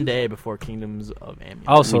 One day before Kingdoms of Amulet.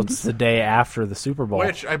 Oh, so it's the day after the Super Bowl.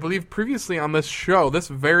 Which I believe previously on this show, this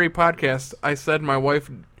very podcast, I said my wife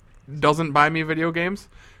doesn't buy me video games.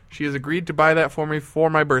 She has agreed to buy that for me for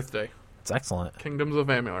my birthday. It's excellent. Kingdoms of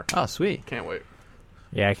Amulet. Oh, sweet. Can't wait.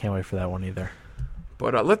 Yeah, I can't wait for that one either.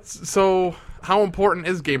 But so how important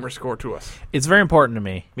is Gamerscore to us? It's very important to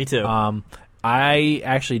me. Me too. I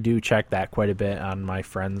actually do check that quite a bit on my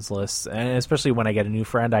friends list, and especially when I get a new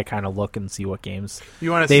friend, I kind of look and see what games.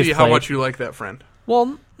 You want to They've see how played- much you like that friend.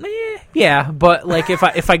 Well, yeah, but like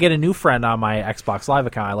if I get a new friend on my Xbox Live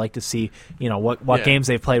account, I like to see what Yeah. games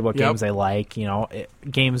they've played, what Yep. games they like,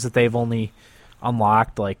 games that they've only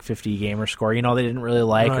unlocked like 50 gamer score, they didn't really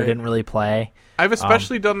like or Right. didn't really play. I've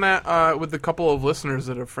especially done that with a couple of listeners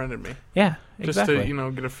that have friended me. Yeah, Just exactly.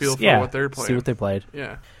 to, get a feel for yeah, what they're playing. see what they played.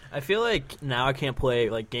 Yeah. I feel like now I can't play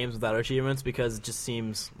like games without achievements because it just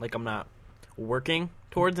seems like I'm not working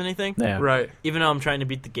towards anything. Yeah, Right. Even though I'm trying to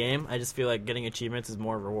beat the game, I just feel like getting achievements is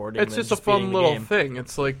more rewarding. It's than just a fun beating the little game. thing.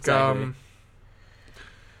 It's like, Exactly.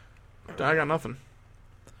 I got nothing.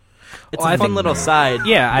 It's Well, a I fun think- little side.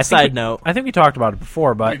 Yeah, I think side we- note. I think we talked about it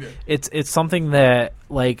before, but We did. it's something that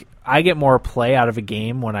like I get more play out of a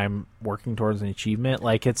game when I'm working towards an achievement.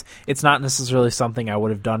 Like it's not necessarily something I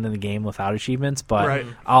would have done in the game without achievements, but Right.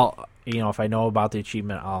 I'll if I know about the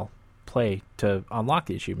achievement, I'll play to unlock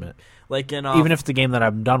the achievement. Like in Even if it's a game that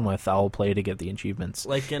I'm done with, I'll play to get the achievements.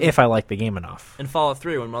 like in If I like the game enough. in Fallout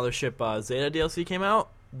 3 when Mothership Zeta DLC came out,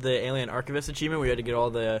 the Alien Archivist achievement where you had to get all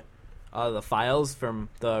the files from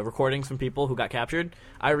the recordings from people who got captured.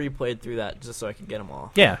 I replayed through that just so I could get them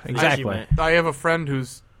all. Yeah, The exactly. achievement. I have a friend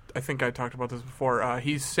who's, I think I talked about this before,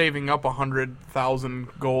 he's saving up 100,000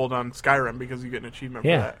 gold on Skyrim because you get an achievement for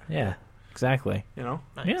Yeah, that. yeah, exactly. Nice.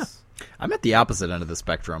 Yeah. I'm at the opposite end of the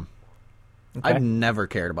spectrum. Okay. I've never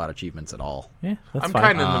cared about achievements at all. Yeah, that's I'm fine.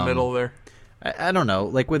 kind of in the middle there. I don't know.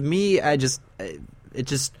 Like with me, it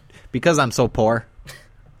just because I'm so poor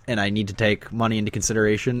and I need to take money into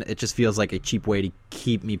consideration, it just feels like a cheap way to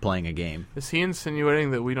keep me playing a game. Is he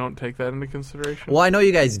insinuating that we don't take that into consideration? Well, I know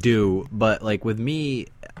you guys do, but like with me,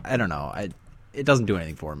 I don't know. It doesn't do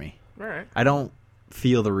anything for me. All right. I don't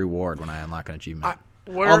feel the reward when I unlock an achievement.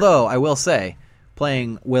 Where- Although I will say,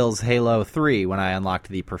 playing Will's Halo 3 when I unlocked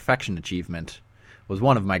the perfection achievement was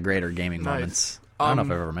one of my greater gaming Nice. moments. I don't know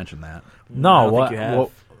if I've ever mentioned that. I No, don't think what? you have.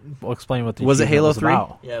 What? We'll explain what the Was it achievement Halo was 3?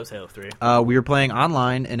 about. Yeah, it was Halo 3. We were playing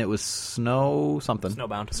online, and it was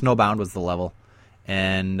Snowbound. Snowbound was the level,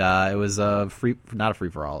 and it was not a free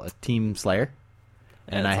for all, a team slayer.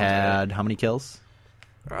 Yeah, And that I sounds had how many kills?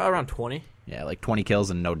 Around 20. Yeah, like 20 kills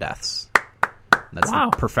and no deaths. That's Wow.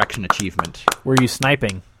 the perfection achievement. Were you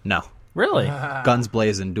sniping? No, Really? guns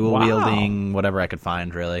blazing, dual Wow. wielding, whatever I could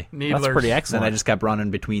find, really. Needlers. That's pretty And excellent. then I just kept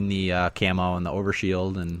running between the camo and the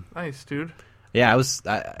overshield, and Nice, dude. yeah,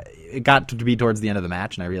 it got to be towards the end of the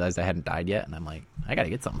match, and I realized I hadn't died yet, and I'm like, I got to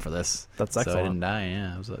get something for this. That's So I excellent. didn't die.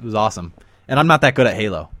 Yeah, it was awesome. And I'm not that good at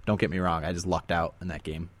Halo. Don't get me wrong. I just lucked out in that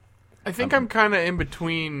game. I think I'm kind of in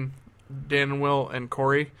between Dan and Will and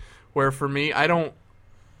Corey, where for me, I don't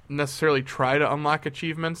necessarily try to unlock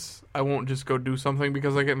achievements. I won't just go do something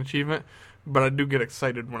because I get an achievement, but I do get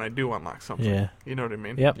excited when I do unlock something. Yeah. You know what I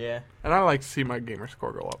mean? Yep. Yeah. And I like to see my gamer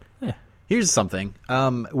score go up. Here's something.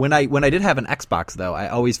 When I did have an Xbox, though, I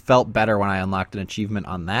always felt better when I unlocked an achievement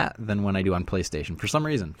on that than when I do on PlayStation. For some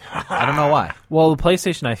reason, I don't know why. Well, the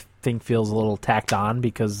PlayStation, I think, feels a little tacked on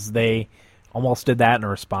because they almost did that in a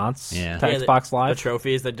response Yeah. to Yeah, Xbox The Live.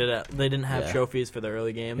 trophies they didn't have Yeah. trophies for the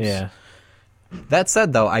early games. Yeah. That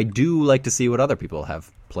said, though, I do like to see what other people have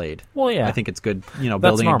played. Well, yeah. I think it's good, That's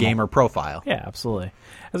building normal. a gamer profile. Yeah, absolutely.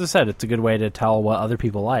 As I said, it's a good way to tell what other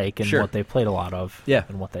people like and Sure. what they played a lot of. Yeah.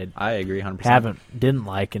 And what they I agree 100%. didn't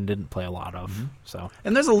like and didn't play a lot of. Mm-hmm. So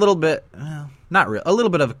And there's a little bit, not real, a little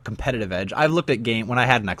bit of a competitive edge. I've looked at when I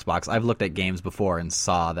had an Xbox, I've looked at games before and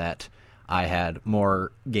saw that I had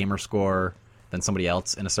more gamer score than somebody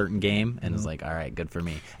else in a certain game, and was like, all right, good for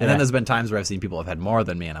me. And Yeah. then there's been times where I've seen people have had more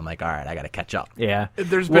than me, and I'm like, all right, I got to catch up. yeah,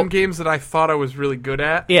 There's Well- been games that I thought I was really good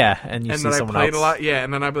at, yeah, and you and see then I someone played else. a lot. Yeah,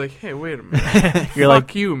 and then I'd be like, hey, wait a minute. You're Fuck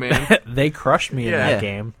like, you, man. they crushed me in Yeah. that Yeah.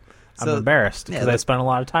 game. I'm So- embarrassed yeah, because I that- spent a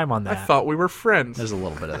lot of time on I that. thought we were friends. There's a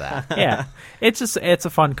little bit of that. Yeah, it's a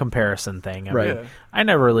fun comparison thing. I Right. mean, I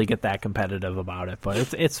never really get that competitive about it,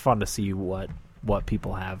 but it's fun to see what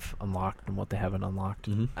people have unlocked and what they haven't unlocked.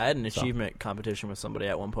 Mm-hmm. I had an achievement competition with somebody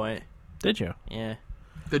at one point. Did you? Yeah.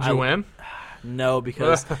 Did you win? No,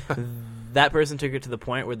 because that person took it to the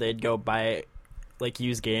point where they'd go buy,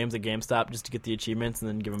 use games at GameStop just to get the achievements and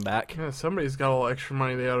then give them back. Yeah, somebody's got a little extra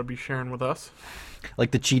money they ought to be sharing with us. Like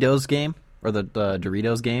the Cheetos game or the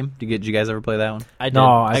Doritos game. Did you guys ever play that one? I did. No,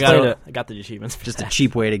 I got played it. I got the achievements. For Just a that.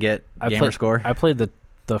 cheap way to get gamer score. I played the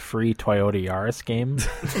free Toyota Yaris game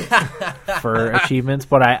for achievements,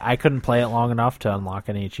 but I couldn't play it long enough to unlock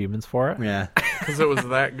any achievements for it. Yeah. Because it was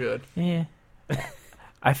that good. Yeah.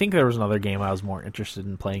 I think there was another game I was more interested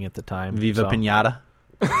in playing at the time. Viva so- Pinata.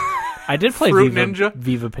 I did play Fruit Viva, Ninja?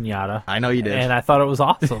 Viva Pinata, I know you did. and I thought it was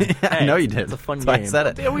awesome. I know you did. it's a fun That's why I game. said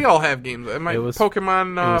it. Yeah, we all have games. It was-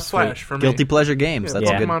 Pokemon it was Flash sweet. for me. Guilty pleasure games. Yeah,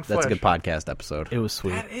 That's Pokemon a good. That's a good Flash. podcast episode. It was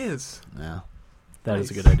sweet. That is. Yeah. That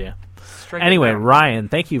is a Nice. good idea. Strike it Anyway, down. Ryan,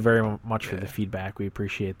 thank you very much for Yeah. the feedback. We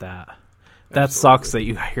appreciate that. That Absolutely. sucks that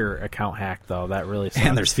you got your account hacked, though. That really sucks.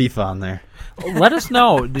 And there's FIFA on there. Let us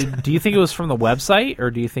know. Do you think it was from the website,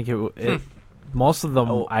 or do you think it most of them,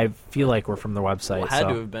 Oh. I feel like, were from the website. Well, it had so.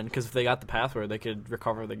 to have been, because if they got the password, they could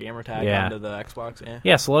recover the gamer tag Yeah. onto the Xbox. Yeah.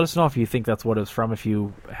 Yeah, so let us know if you think that's what it's from, if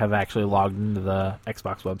you have actually logged into the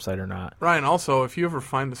Xbox website or not. Ryan, also, if you ever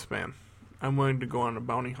find this man, I'm willing to go on a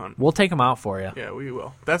bounty hunt. We'll take him out for you. Yeah, we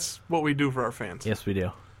will. That's what we do for our fans. Yes, we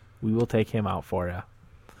do. We will take him out for you.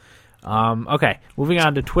 Okay, moving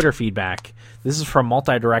on to Twitter feedback. This is from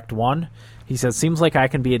MultiDirect1. He says, seems like I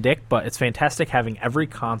can be a dick, but it's fantastic having every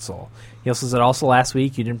console. He also said, also last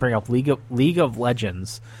week you didn't bring up League of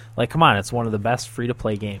Legends. Like, come on, it's one of the best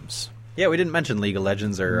free-to-play games. Yeah, we didn't mention League of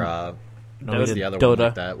Legends or No, what's we the did other Dota. one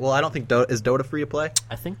like that. Well, I don't think Dota is free to play.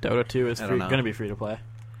 I think Dota 2 is I don't know. going to be free to play.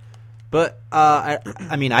 But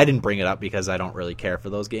I mean, I didn't bring it up because I don't really care for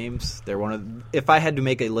those games. They're one of. If I had to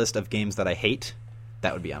make a list of games that I hate,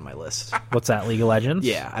 that would be on my list. What's that, League of Legends?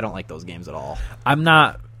 Yeah, I don't like those games at all. I'm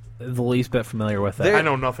not the least bit familiar with it. I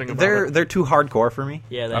know nothing about it. They're too hardcore for me.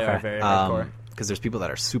 Yeah, they Okay. are very hardcore. Because there's people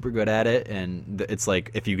that are super good at it, and it's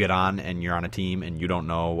like if you get on and you're on a team and you don't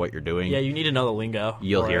know what you're doing, Yeah, you need to know the lingo.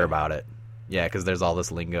 you'll for hear it. about it. Yeah, because there's all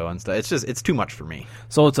this lingo and stuff. It's too much for me.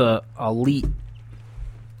 So it's a elite.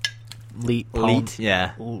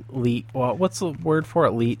 Yeah, Elite. Well, what's the word for it?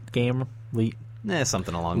 Elite game? Elite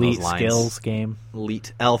something along elite those lines. skills game?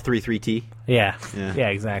 Elite L33T. Yeah. Yeah. Yeah,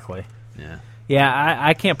 exactly. Yeah. Yeah,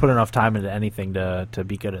 I can't put enough time into anything to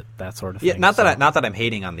be good at that sort of Yeah, thing. not so- that I'm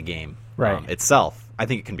hating on the game Right. itself. I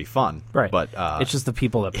think it can be fun, Right. But it's just the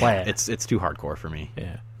people that play it. It's too hardcore for me.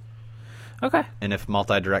 Yeah. Okay. And if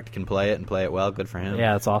Multi-Direct can play it and play it well, good for him.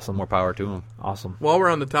 Yeah, that's awesome. More power to him. Awesome. While we're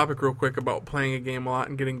on the topic real quick about playing a game a lot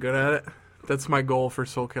and getting good at it, that's my goal for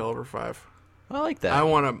Soul Calibur 5. I like that. I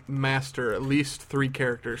want to master at least 3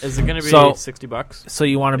 characters. Is it going to be So- $60? So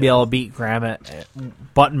you want to be able to beat Graham at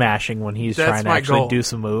button mashing when he's That's trying to my actually goal. do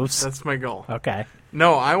some moves? That's my goal. Okay.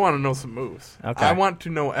 No, I want to know some moves. Okay. I want to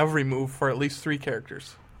know every move for at least 3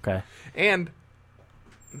 characters. Okay. And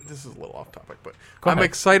this is a little off topic, but Go I'm ahead.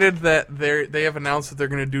 excited that they have announced that they're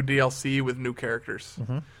going to do DLC with new characters,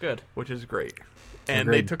 Good. which is great. And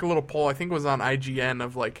Agreed. they took a little poll, I think it was on IGN,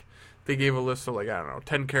 of like they gave a list of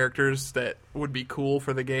 10 characters that would be cool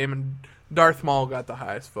for the game, and Darth Maul got the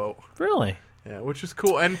highest vote. Really? Yeah, which is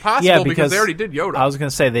cool and possible Yeah, because because they already did Yoda. I was going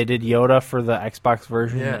to say they did Yoda for the Xbox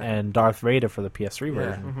version Yeah. and Darth Vader for the PS3 Yeah.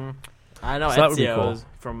 version. I know So that would be Ezio cool. is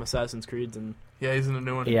from Assassin's Creed and Yeah, he's in the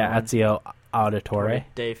new one. Yeah, Ezio Auditore.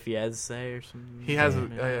 De Fiese or something.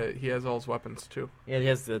 He has all his weapons too. Yeah, he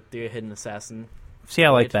has the hidden assassin. See, I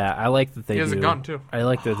like that. I like that they He has do. a gun too. I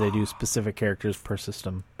like that they do specific characters per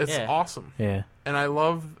system. It's Yeah. awesome. Yeah. And I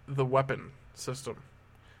love the weapon system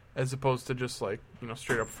as opposed to just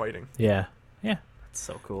straight up fighting. Yeah. Yeah. It's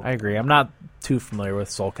so cool. I agree. I'm not too familiar with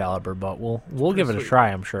Soul Calibur, but we'll give it a sweet.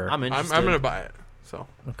 try, I'm sure. I'm I'm interested. going to buy it. So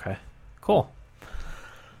Okay. Cool.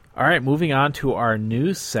 All right, moving on to our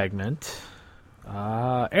news segment.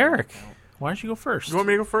 Eric, Why don't you go first? You want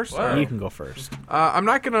me to go first? Wow. You can go first. I'm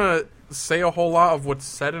not going to say a whole lot of what's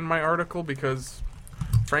said in my article because,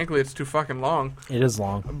 frankly, it's too fucking long. It is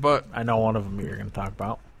long. But, I know one of them you're going to talk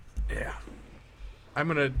about. yeah. I'm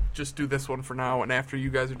going to just do this one for now, and after you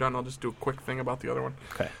guys are done, I'll just do a quick thing about the other one.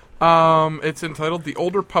 Okay. It's entitled The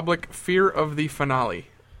Old Republic Fear of the Finale.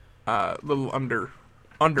 Little under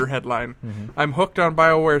headline. Mm-hmm. I'm hooked on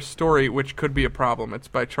BioWare's story, which could be a problem. It's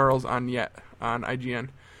by Charles Onyett on IGN.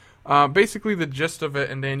 Basically, the gist of it,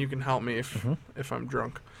 and Dan, you can help me if I'm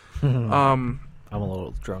drunk. I'm a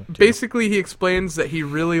little drunk, too. Basically, he explains that he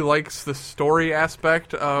really likes the story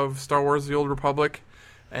aspect of Star Wars The Old Republic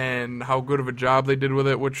and how good of a job they did with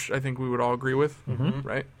it, which I think we would all agree with,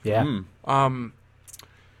 right? Yeah.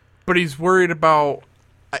 But he's worried about...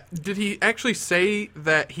 Did he actually say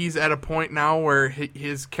that he's at a point now where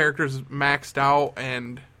his character's maxed out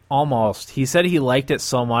and... Almost. He said he liked it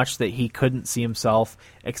so much that he couldn't see himself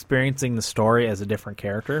experiencing the story as a different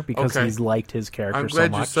character because Okay. he's liked his character I'm so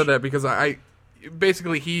glad much. you said that because I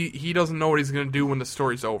basically he doesn't know what he's going to do when the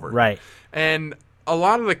story's over. Right. And a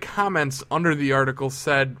lot of the comments under the article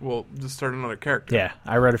said, well, just start another character. Yeah,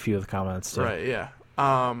 I read a few of the comments, too. Right, yeah.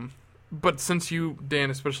 But since you, Dan,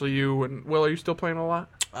 especially you, and Will, are you still playing a lot?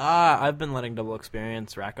 I've been letting Double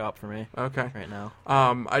Experience rack up for me Okay. right now.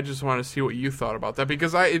 I just want to see what you thought about that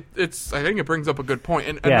because I think it brings up a good point.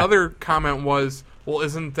 And Yeah. another comment was, well,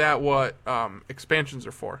 isn't that what expansions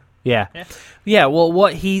are for? Yeah. Yeah, well,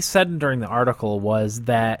 what he said during the article was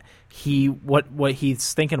that what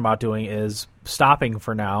he's thinking about doing is stopping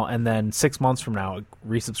for now and then 6 months from now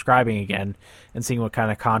resubscribing again and seeing what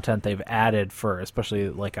kind of content they've added for especially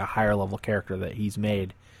like a higher level character that he's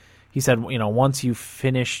made. He said, once you've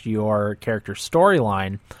finished your character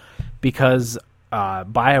storyline, because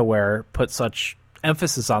BioWare put such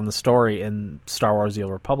emphasis on the story in Star Wars The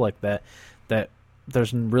Old Republic that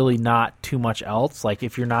there's really not too much else. Like,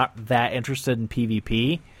 if you're not that interested in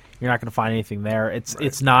PvP, you're not going to find anything there.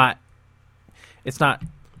 It's not.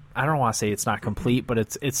 I don't want to say it's not complete, but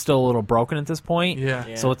it's still a little broken at this point.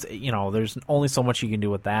 Yeah. So it's there's only so much you can do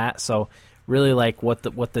with that. So really, like what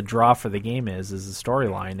the draw for the game is the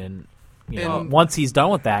storyline, and once he's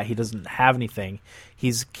done with that, he doesn't have anything.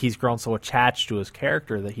 He's grown so attached to his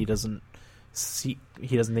character that he doesn't think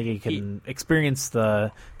he can experience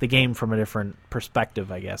the game from a different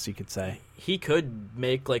perspective, I guess you could say. He could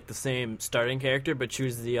make like the same starting character, but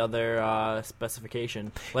choose the other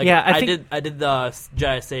specification. Like, Yeah, I did the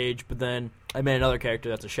Jedi Sage, but then I made another character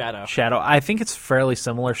that's a Shadow. I think it's fairly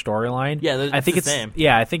similar storyline. Yeah, it's I think the it's same.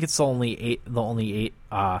 Yeah, I think it's the only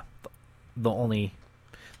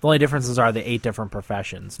differences are the 8 different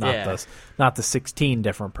professions, not the 16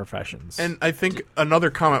 different professions. And I think another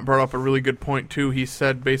comment brought up a really good point, too. He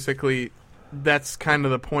said, basically, that's kind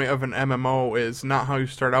of the point of an MMO is not how you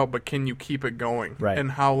start out, but can you keep it going? Right.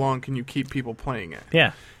 And how long can you keep people playing it?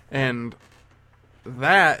 yeah, And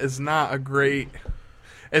that is not a great...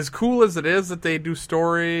 As cool as it is that they do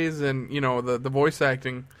stories and, the voice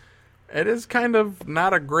acting, it is kind of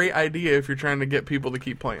not a great idea if you're trying to get people to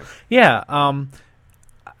keep playing. yeah.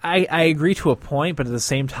 I agree to a point, but at the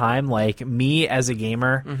same time, like me as a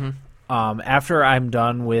gamer, after I'm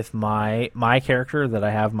done with my character that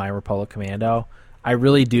I have, my Republic Commando, I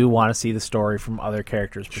really do want to see the story from other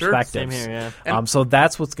characters' Sure, perspectives. Same here, And- So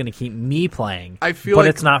that's what's going to keep me playing. I feel but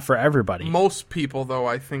like it's not for everybody. Most people, though,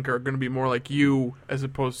 I think are going to be more like you as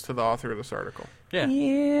opposed to the author of this article. Yeah.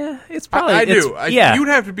 Yeah, it's probably. I it's- do. Yeah, You'd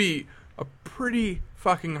have to be a pretty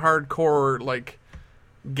fucking hardcore, like,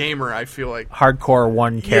 gamer, I feel like. hardcore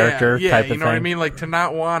one character yeah, type of you know what I thing. mean? Like, to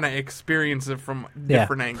not want to experience it from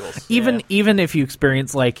different angles. Even if you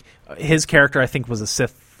experience like his character, I think was a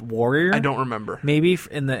Sith warrior. I don't remember. Maybe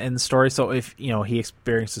in the story. So if he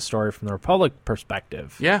experienced the story from the Republic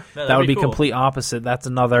perspective, Yeah. that would be cool. complete opposite. That's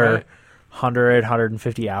another Right.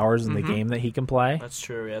 150 hours in the game that he can play. That's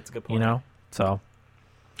true. Yeah, that's a good point. So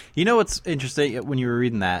What's interesting when you were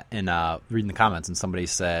reading that and reading the comments, and somebody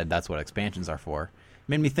said that's what expansions are for.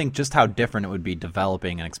 Made me think just how different it would be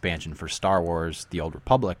developing an expansion for Star Wars: The Old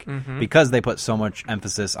Republic, because they put so much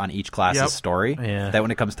emphasis on each class's story Yeah. that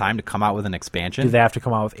when it comes time to come out with an expansion, do they have to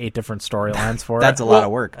come out with 8 different storylines for that's it? a lot of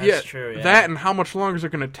work. That's true, yeah. That and how much longer is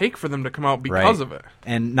it going to take for them to come out because Right. of it?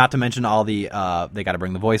 And not to mention all the they got to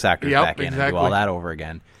bring the voice actors Yep, back in and do exactly. all that over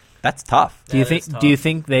again. That's tough. Do you That think? is tough. Do you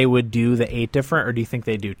think they would do the 8 different, or do you think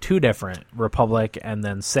they do 2 different, Republic and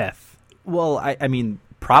then Sith? Well, I mean,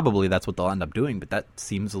 probably that's what they'll end up doing, but that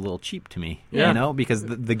seems a little cheap to me. Yeah. You know, because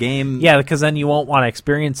the game. Yeah, because then you won't want to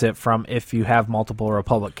experience it from if you have multiple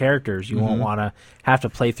Republic characters. You won't want to have to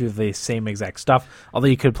play through the same exact stuff, although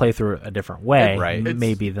you could play through it a different way, Right.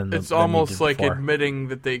 maybe than It's than you almost did like before. admitting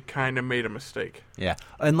that they kind of made a mistake. Yeah,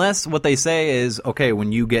 unless what they say is, okay,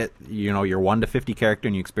 when you get, your 1 to 50 character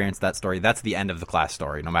and you experience that story, that's the end of the class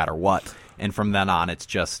story, no matter what. And from then on, it's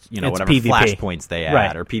just, It's whatever PvP. flashpoints they add,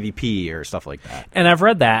 Right. or PvP, or stuff like that. And I've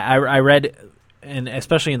read that. I read, and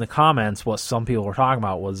especially in the comments, what some people were talking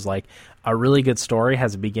about was like a really good story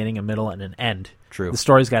has a beginning, a middle, and an end. True. The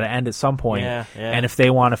story's got to end at some point. Yeah, yeah. And if they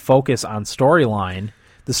want to focus on storyline,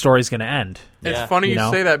 the story's going to end. It's Yeah. funny You you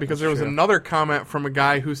know? say that because there was True. another comment from a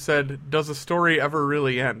guy who said, "Does a story ever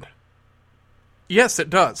really end?" Yes, it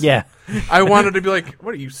does. Yeah. I wanted to be like,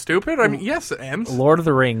 "What are you, stupid?" I mean, yes, it ends. Lord of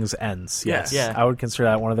the Rings ends. Yeah. Yes. Yeah. I would consider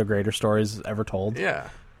that one of the greater stories ever told. Yeah.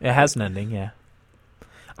 It has an ending, yeah.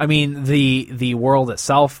 I mean, the world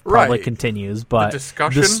itself probably Right. continues, but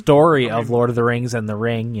discussion, the story I of mean, Lord of the Rings and the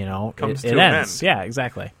Ring, comes it to an ends. end. Yeah,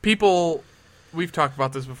 exactly. People, we've talked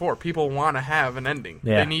about this before. People want to have an ending.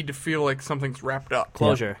 Yeah. They need to feel like something's wrapped up.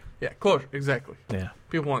 Closure. Yeah, closure. Exactly. Yeah.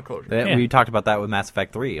 People want closure. Yeah. We talked about that with Mass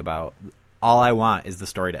Effect 3, about all I want is the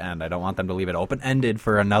story to end. I don't want them to leave it open-ended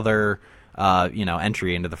for another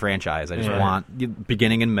entry into the franchise. I just Yeah. want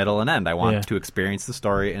beginning and middle and end. I want Yeah. to experience the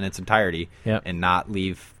story in its entirety Yep. and not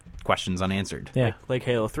leave questions unanswered. Yeah. Like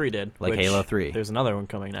Halo 3 did. Like which Halo 3. There's another one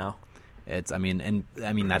coming now. It's, I mean,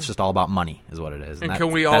 that's just all about money, is what it is. And that-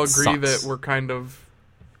 can we all that agree sucks. that we're kind of?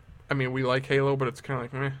 I mean, we like Halo, but it's kind of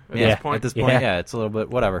like meh at Yeah, this point. at this point, Yeah. yeah, it's a little bit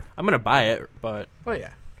whatever. I'm gonna buy it, but Well, yeah.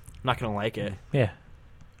 I'm not gonna like it. Yeah.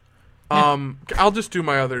 I'll just do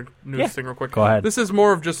my other news Yeah. thing real quick. Go ahead. This is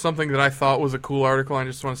more of just something that I thought was a cool article. I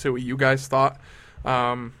just want to say what you guys thought.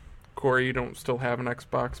 Corey, you don't still have an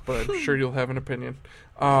Xbox, but I'm sure you'll have an opinion.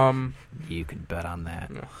 You can bet on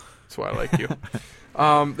that. That's why I like you.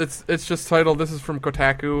 It's just titled. This is from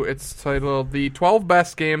Kotaku. It's titled "The 12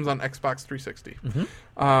 Best Games on Xbox 360."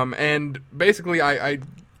 And basically, I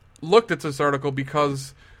looked at this article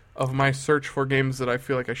because of my search for games that I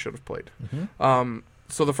feel like I should have played.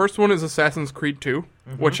 So the first one is Assassin's Creed 2,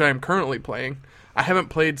 which I am currently playing. I haven't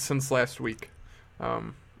played since last week.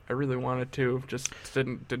 I really wanted to, just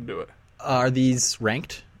didn't do it. Are these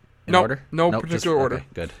ranked in No, order? no Nope, particular order. Okay,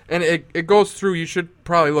 good. And it goes through. You should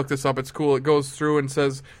probably look this up. It's cool. It goes through and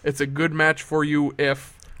says it's a good match for you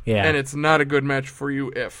if, Yeah. and it's not a good match for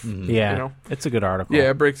you if. yeah. You know? It's a good article. Yeah,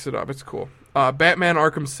 it breaks it up. It's cool. Batman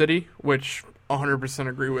Arkham City, which 100%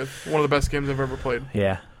 agree with. One of the best games I've ever played.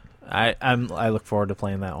 Yeah. I look forward to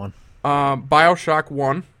playing that one. BioShock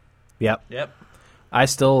 1. Yep. Yep.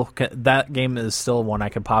 That game is still one I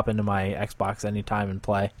could pop into my Xbox anytime and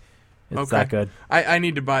play. It's Okay. that good. I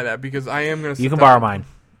need to buy that because I am going to. You can borrow mine.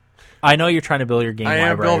 I know you're trying to build your game I am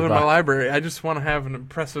library. building my but library. I just want to have an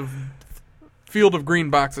impressive field of green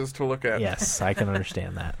boxes to look at. yes, I can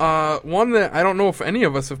understand that. One that I don't know if any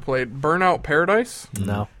of us have played, Burnout Paradise.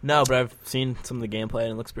 No. No, but I've seen some of the gameplay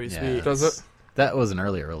and it looks pretty Yeah. sweet. Does it? That was an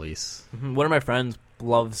earlier release. One of my friends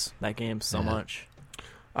loves that game so Yeah. much.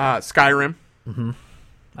 Skyrim,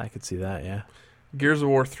 I could see that, yeah. Gears of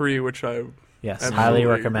War 3, which I Yes, absolutely highly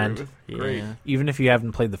agree recommend. with. Yeah. Great. Even if you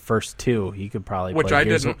haven't played the first two, you could probably Which play I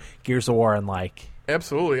Gears didn't. Gears of War and like,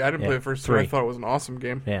 Absolutely. I didn't Yeah, play the first two. I 3. thought it was an awesome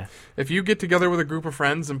game. yeah, If you get together with a group of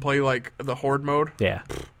friends and play like the Horde mode, yeah.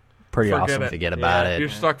 Pretty Forget awesome. it. Forget about Yeah. you're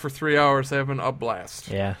it. stuck for 3 hours having a blast.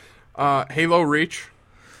 Yeah. Halo Reach.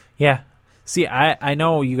 Yeah. See, I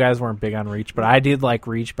know you guys weren't big on Reach, but I did like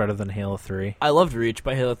Reach better than Halo 3. I loved Reach,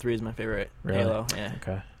 but Halo 3 is my favorite. Really? Halo, yeah.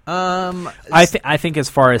 Okay. I I think as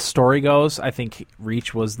far as story goes, I think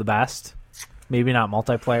Reach was the best. Maybe not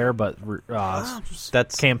multiplayer, but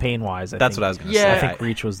that's campaign wise, that's what I was going to Yeah. say. I think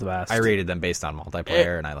Reach was the best. I rated them based on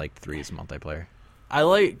multiplayer, and I liked 3's multiplayer. I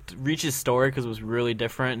liked Reach's story because it was really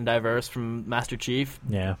different and diverse from Master Chief,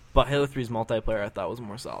 Yeah, but Halo 3's multiplayer I thought was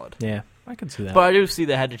more solid. yeah, I can see that. But I do see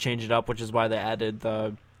they had to change it up, which is why they added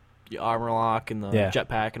the armor lock and the Yeah.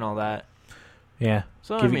 jetpack and all that. yeah,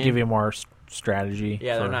 So give I mean, you more strategy.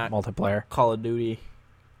 Yeah, for they're not- multiplayer. Call of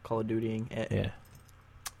Dutying it.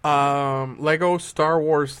 Yeah, Lego Star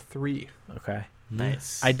Wars 3. okay.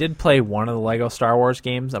 Nice. I did play one of the Lego Star Wars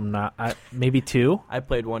games. Maybe two. I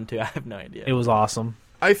played one too. I have no idea. It was awesome.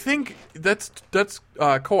 I think that's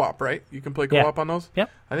co-op, right? You can play Yeah. co-op on those? Yep.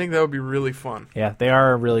 I think that would be really fun. Yeah, they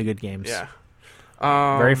are really good games. Yeah.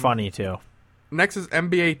 Very funny too. Next is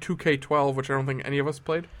NBA 2K12, which I don't think any of us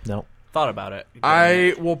played. Nope. Thought about it.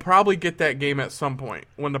 I will probably get that game at some point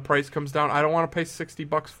when the price comes down. I don't want to pay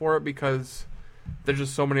 $60 for it because there's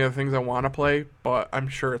just so many other things I want to play, but I'm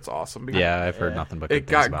sure it's awesome. Because Yeah, I've heard nothing but good it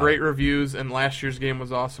things got about great it. reviews, and last year's game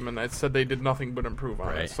was awesome, and it said they did nothing but improve on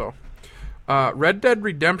Right. it. So, Red Dead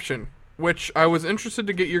Redemption, which I was interested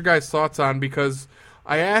to get your guys' thoughts on because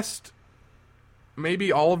I asked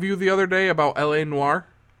maybe all of you the other day about L.A. Noire,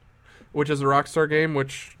 which is a Rockstar game,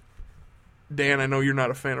 which, Dan, I know you're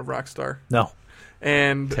not a fan of Rockstar. No,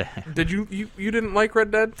 And did you didn't like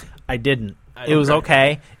Red Dead? I didn't. It was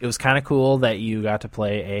okay. It was kind of cool that you got to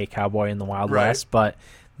play a cowboy in the Wild Right. West, but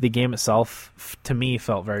the game itself, to me,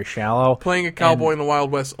 felt very shallow. Playing a cowboy in the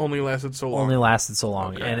Wild West only lasted so long. Only lasted so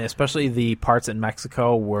long, Okay. and especially the parts in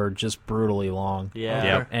Mexico were just brutally long. Yeah.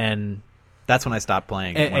 Yep. And That's when I stopped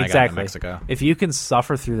playing when I got to exactly, Mexico. if you can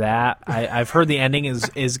suffer through that, I've heard the ending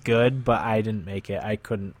is good, but I didn't make it. I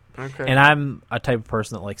couldn't. Okay. And I'm a type of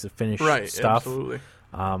person that likes to finish right, stuff. absolutely.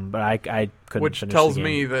 But I couldn't. Which finish tells the game.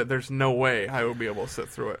 me that there's no way I would be able to sit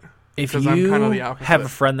through it. If 'cause you I'm kind of the opposite. have a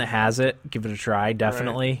friend that has it, give it a try,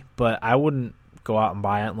 definitely. But I wouldn't go out and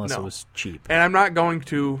buy it unless No. it was cheap. And I'm not going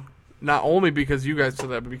to, not only because you guys said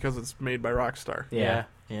that, but because it's made by Rockstar. Yeah.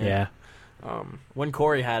 Yeah. When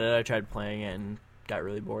Corey had it, I tried playing it and got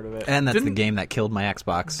really bored of it. And that's the Didn't- game that killed my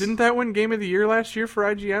Xbox. Didn't that win Game of the Year last year for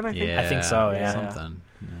IGN, I think? Yeah, I think so, yeah. Something.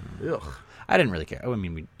 Ugh. I didn't really care. I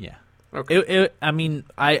mean, yeah. Okay. I mean,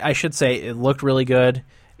 I should say it looked really good.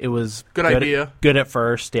 It was Good idea. Good at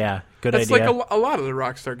first, yeah. Good That's idea. like a lot of the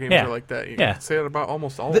Rockstar games Yeah. are like that. You Yeah. can say that about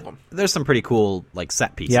almost all of them. There's some pretty cool like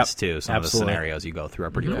set pieces Yep, too. Some absolutely. of the scenarios you go through are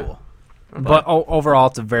pretty Yeah. cool. But overall,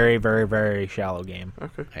 it's a very, very, very shallow game.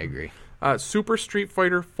 Okay. I agree. Super Street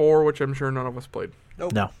Fighter 4, which I'm sure none of us played.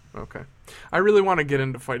 No. Okay. I really want to get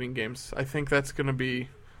into fighting games. I think that's going to be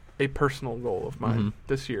a personal goal of mine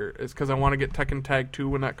this year, is because I want to get Tekken Tag 2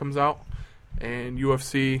 when that comes out. And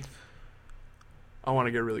UFC, I want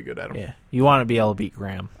to get really good at them. Yeah. You want to be able to beat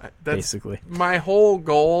Graham, That's basically. my whole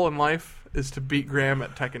goal in life is to beat Graham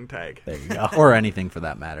at Tekken Tag. There you go. Or anything for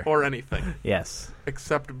that matter. Or anything. Yes.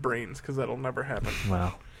 Except brains, because that'll never happen.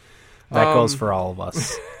 Well, that goes Um, for all of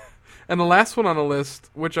us. And the last one on the list,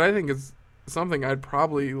 which I think is something I'd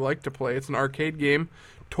probably like to play, it's an arcade game,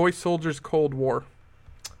 Toy Soldiers Cold War.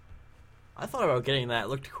 I thought about getting that. It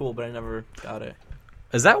looked cool, but I never got it.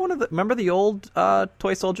 Is that one of the? Remember the old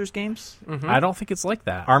Toy Soldiers games? I don't think it's like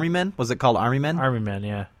that. Army Men? Was it called Army Men? Army Man,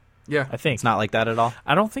 yeah. Yeah. I think. It's not like that at all.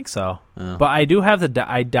 I don't think so. Oh. But I do have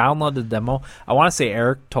I downloaded the demo. I want to say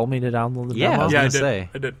Eric told me to download the Yeah, I demo. was Yeah, I gonna did. say.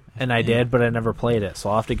 I did. And I did, but I never played it, so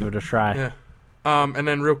I'll have to give it a try. Yeah. And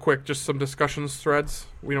then real quick, just some discussions threads.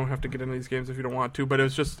 We don't have to get into these games if you don't want to, but it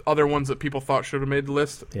was just other ones that people thought should have made the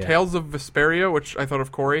list. Yeah. Tales of Vesperia, which I thought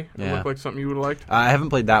of Corey. It Yeah. looked like something you would have liked. I haven't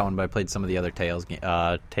played that one, but I played some of the other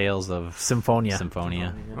Tales of Symphonia.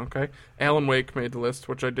 Symphonia. Okay. Alan Wake made the list,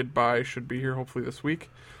 which I did buy. Should be here hopefully this week.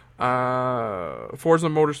 Forza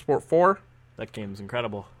Motorsport 4. That game's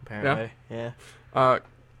incredible, apparently. Yeah.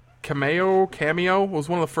 Cameo was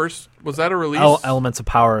one of the first. Was that a release? Elements of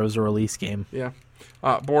Power. It was a release game. Yeah.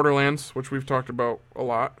 Borderlands, which we've talked about a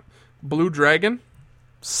lot. Blue Dragon.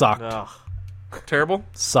 Sucked. Ugh. Terrible.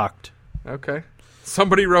 Sucked. Okay.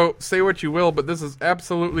 Somebody wrote, say what you will, but this is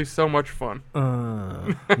absolutely so much fun.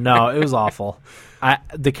 No, it was awful.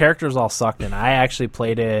 The characters all sucked, and I actually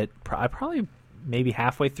played it. I probably maybe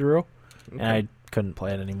halfway through, and I couldn't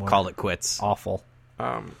play it anymore. Call it quits. Awful.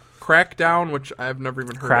 Crackdown, which I've never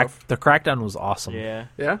even heard of. The Crackdown was awesome. Yeah.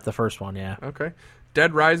 Yeah? The first one, yeah. Okay.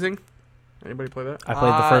 Dead Rising. Anybody play that? I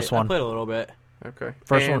played the first I one. played a little bit. Okay.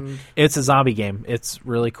 First And- one. It's a zombie game. It's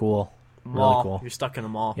really cool. Mall. Really cool. You're stuck in a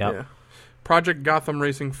mall. Yep. Yeah. Project Gotham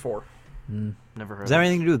Racing 4. Never heard Does that have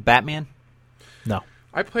anything to do with Batman? No.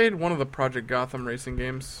 I played one of the Project Gotham racing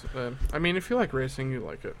games. I mean, if you like racing, you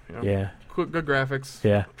like it. You know? Yeah. Good graphics.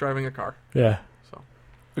 Yeah. Driving a car. Yeah. So.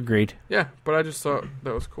 Agreed. Yeah, but I just thought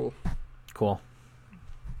that was cool. Cool.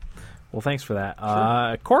 Well, thanks for that.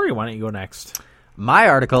 Corey, why don't you go next? My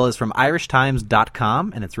article is from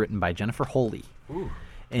irishtimes.com, and it's written by Jennifer Holey.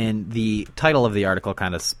 And the title of the article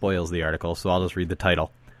kind of spoils the article, so I'll just read the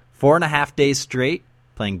title. 4.5 days straight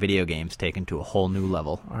playing video games taken to a whole new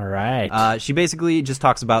level. All right. She basically just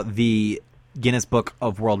talks about the Guinness Book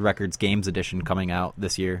of World Records Games edition coming out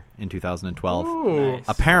this year in 2012. Ooh. Nice.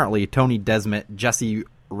 Apparently, Tony Desmet, Jesse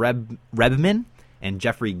Rebman, and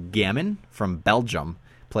Jeffrey Gammon from Belgium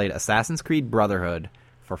played Assassin's Creed Brotherhood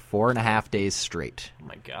for 4.5 days straight, Oh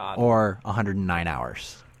my god. or 109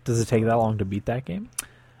 hours. Does it take that long to beat that game?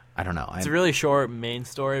 I don't know. It's a really short main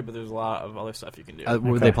story, but there's a lot of other stuff you can do.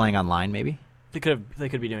 Were Okay. they playing online, maybe? They could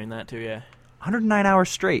be doing that too, yeah. 109 hours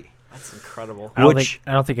straight, That's incredible. I don't Which-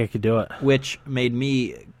 think I could do it. which made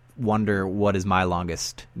me wonder what is my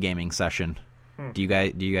longest gaming session. Do you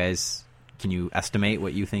guys Can you estimate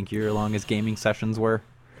what you think your longest gaming sessions were?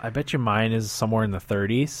 I bet you mine is somewhere in the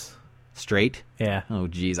 30s. Straight? Yeah. Oh,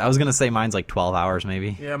 geez. I was going to say mine's like 12 hours,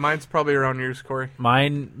 maybe. Yeah, mine's probably around yours, Corey.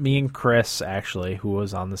 Mine, me and Chris, actually, who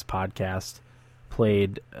was on this podcast,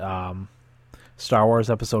 played Star Wars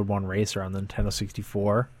Episode 1 Racer on the Nintendo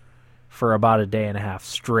 64 for about a day and a half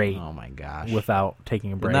straight Oh, my gosh. without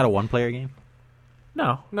taking a break. Isn't that a one-player game?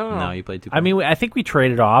 No. No, you played two. I mean, I think we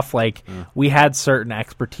traded off. Like, we had certain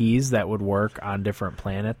expertise that would work on different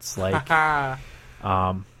planets. Like,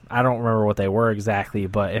 I don't remember what they were exactly,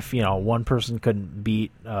 but if, one person couldn't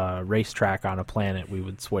beat a racetrack on a planet, we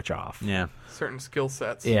would switch off. Yeah. Certain skill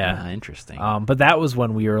sets. Yeah. Interesting. But that was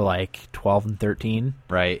when we were like 12 and 13.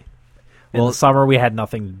 Right. In the summer, we had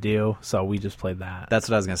nothing to do, so we just played that. That's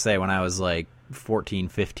what I was going to say. When I was like 14,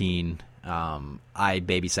 15, I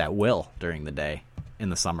babysat Will during the day in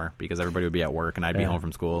the summer because everybody would be at work and I'd be home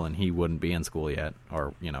from school and he wouldn't be in school yet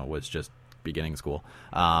or, was just beginning school.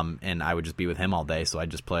 And I would just be with him all day, so I'd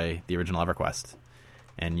just play the original EverQuest.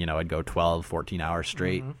 And, I'd go 12, 14 hours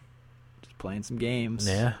straight just playing some games.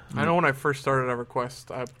 Yeah. I know when I first started EverQuest,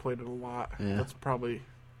 I played it a lot. Yeah. That's probably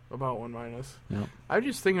about when mine is. Yep. I was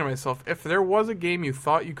just thinking to myself, if there was a game you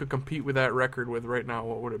thought you could compete with that record with right now,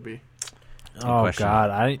 what would it be? Oh, question. God.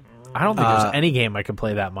 I don't think there's any game I could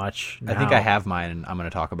play that much I think now. I have mine, and I'm going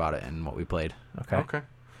to talk about it and what we played. Okay.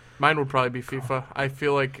 Mine would probably be FIFA. I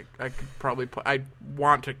feel like I could probably play. I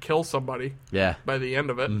want to kill somebody Yeah. by the end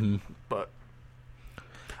of it, but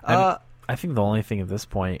I think the only thing at this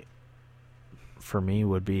point for me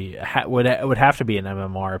would be would have to be an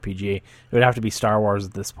MMORPG. It would have to be Star Wars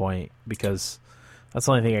at this point because that's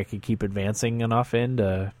the only thing I could keep advancing enough in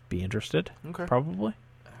to be interested. Okay. Probably.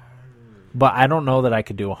 But I don't know that I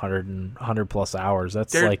could do 100 plus hours.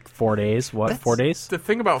 That's There- like 4 days. What, 4 days? the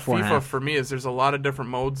thing about 4.5. FIFA for me is there's a lot of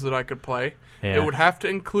different modes that I could play. Yeah. It would have to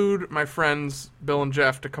include my friends Bill and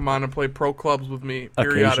Jeff to come on and play pro clubs with me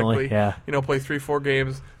Occasionally, periodically. yeah. Play 3-4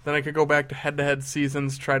 games. Then I could go back to head-to-head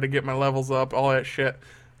seasons, try to get my levels up, all that shit.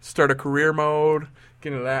 Start a career mode,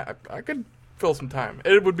 get into that. I could fill some time.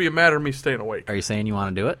 It would be a matter of me staying awake. Are you saying you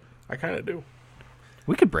want to do it? I kind of do.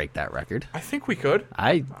 We could break that record. I think we could.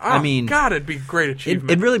 I Oh, mean, God, it'd be a great achievement.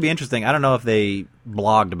 it'd really be interesting. I don't know if they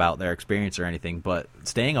blogged about their experience or anything, but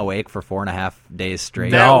staying awake for 4.5 days straight,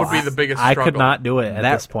 That would be the biggest I could struggle. not do it at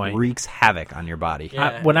that this point. wreaks havoc on your body.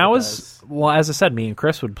 Yeah. When it I does. was, as I said, me and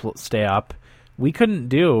Chris would stay up. We couldn't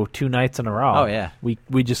do 2 nights in a row. Oh, yeah.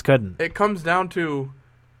 We just couldn't. It comes down to,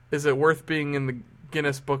 is it worth being in the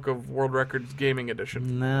Guinness Book of World Records Gaming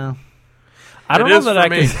Edition? No. I don't It know is that for I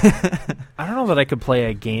me. could. I don't know that I could play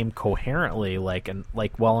a game coherently, like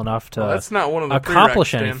well enough to Well, that's not one of the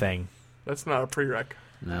accomplish prereqs, Dan. anything. That's not a prereq.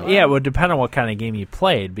 No. Yeah, it would depend on what kind of game you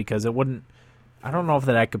played because it wouldn't. I don't know if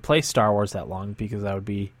that I could play Star Wars that long because I would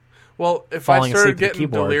be. Well, if Falling I asleep started at the getting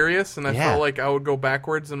keyboard. delirious and I Yeah. felt like I would go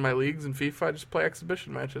backwards in my leagues in FIFA, I'd just play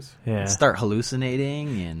exhibition matches. Yeah. Start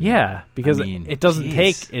hallucinating and Yeah, because I mean, it doesn't jeez.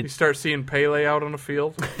 take You it. start seeing Pele out on the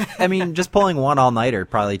field. I mean, just pulling one all nighter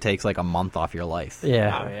probably takes like a month off your life.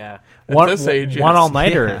 Yeah, Oh, yeah. one this age, one yes. all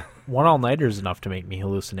nighter. Yeah. One all nighter is enough to make me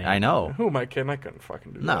hallucinate. I know. Who am I kidding? I couldn't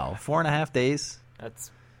fucking do No, that. 4.5 days. That's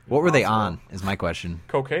What were they impossible. on? Is my question.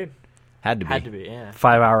 Cocaine. Had to be. Had to be, yeah.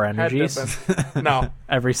 5-hour Had to have energies been. No.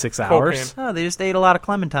 every 6 Cocaine. hours. Oh, they just ate a lot of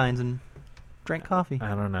clementines and drank coffee. I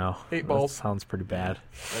don't know. 8 That balls. sounds pretty bad.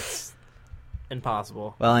 That's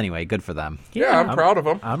impossible. Well, anyway, good for them. Yeah, I'm proud of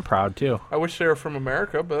them. I'm proud too. I wish they were from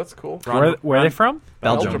America, but that's cool. Where are they from?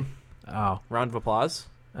 Belgium. Oh, Round of applause.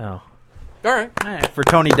 oh, All right. All right, for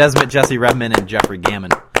Tony Desmond, Jesse Redmond, and Jeffrey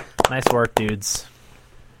Gammon. nice work, dudes.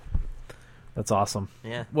 That's awesome.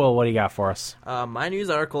 Yeah. Well, what do you got for us? My news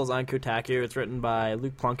article is on Kotaku. It's written by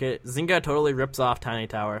Luke Plunkett. Zynga totally rips off Tiny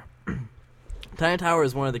Tower. Tiny Tower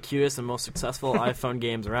is one of the cutest and most successful iPhone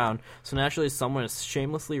games around, so naturally someone is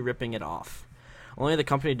shamelessly ripping it off. Only the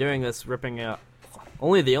company doing this ripping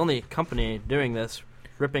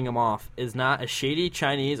them off is not a shady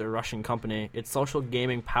Chinese or Russian company. It's social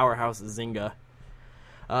gaming powerhouse Zynga.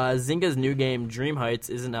 Zynga's new game, Dream Heights,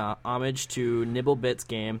 isn't a homage to Nibblebit's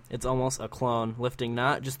game. It's almost a clone, lifting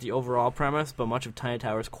not just the overall premise, but much of Tiny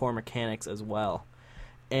Tower's core mechanics as well.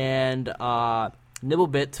 And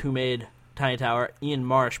Nibblebit, who made Tiny Tower, Ian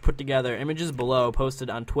Marsh, put together images below posted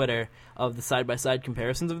on Twitter of the side-by-side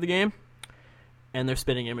comparisons of the game, and they're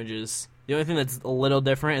spitting images. The only thing that's a little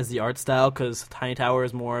different is the art style, because Tiny Tower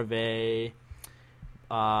is more of a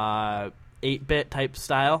 8-bit type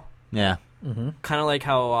style. Yeah, Kind of like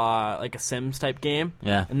how, like a Sims type game.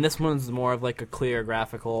 yeah. And this one's more of like a clear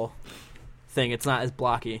graphical thing. It's not as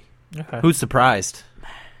blocky. Okay. Who's surprised?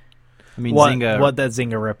 I mean, What Zynga. that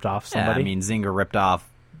Zynga ripped off Yeah, somebody? I mean, Zynga ripped off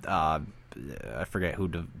I forget who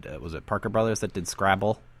was it Parker Brothers that did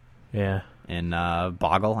Scrabble Yeah. and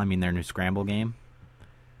Boggle. I mean, their new Scramble game.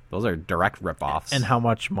 Those are direct rip-offs. And how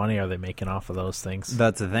much money are they making off of those things?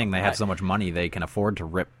 That's the thing. They have so much money, they can afford to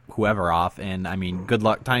rip whoever off. And, I mean, good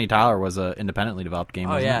luck. Tiny Tower was an independently developed game,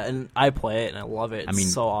 Oh wasn't yeah, it? and I play it and I love it. It's I mean,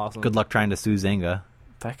 so awesome. Good luck trying to sue Zynga.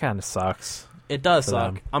 That kind of sucks. It does for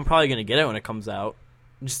suck. them. I'm probably gonna get it when it comes out,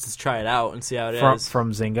 just to try it out and see how it is.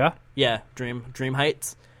 From Zynga? Yeah, Dream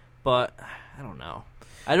Heights, but I don't know.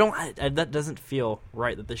 That doesn't feel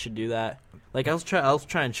right that they should do that. Like I'll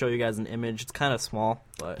try and show you guys an image. It's kind of small,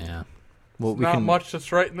 but Yeah. Well, Not much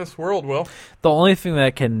that's right in this world, Will. The only thing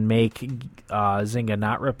that can make Zynga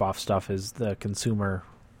not rip off stuff is the consumer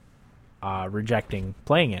rejecting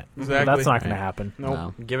playing it. Exactly. But that's not going to Right. happen. Nope.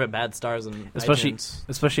 No. give it bad stars and Especially iTunes.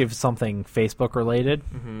 if it's something Facebook related,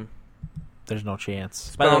 Mm-hmm. there's no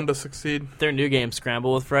chance. By the- Bound to succeed. Their new game,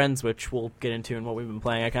 Scramble with Friends, which we'll get into in what we've been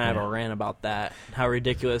playing. I kind of have Yeah. a rant about that. How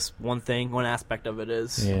ridiculous one aspect of it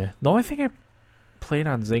is. Yeah. The only thing I played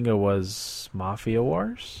on Zynga was Mafia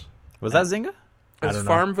Wars. Was that Zynga? I Is don't know.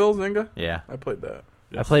 Farmville Zynga? Yeah. I played that.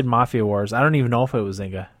 I played Mafia Wars. I don't even know if it was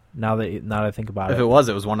Zynga. Now that I think about If it.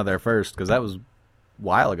 it was one of their first, because that was a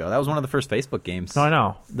while ago. That was one of the first Facebook games. No, I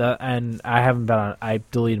know. And I haven't been on. I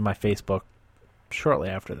deleted my Facebook shortly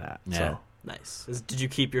after that. Yeah. So Nice. Did you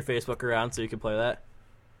keep your Facebook around so you could play that?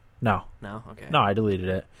 no, No? Okay. no, I deleted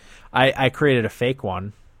it. I created a fake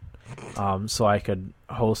one, so I could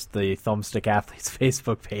host the Thumbstick Athletes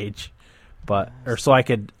Facebook page,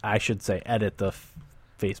 I should say, edit the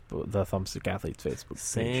the Thumbstick Athletes Facebook page.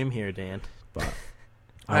 Same here, Dan. But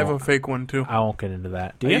I have a won't- fake one, too. I won't get into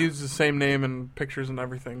that. Do I you? use the same name and pictures and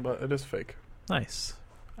everything, but it is fake. Nice.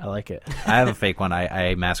 I like it. I have a fake one.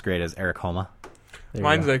 I masquerade as Eric Homa. There you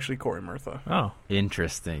Mine's go. actually Corey Murtha. Oh,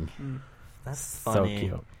 Interesting. That's so funny.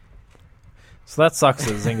 cute. So that sucks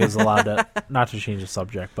that Zynga's allowed to, not to change the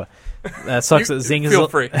subject, but that sucks that Zynga's Feel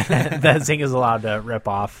free. that Zynga's allowed to rip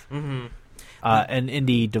off Mm-hmm. an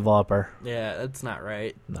indie developer. Yeah, that's not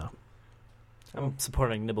right. No, I'm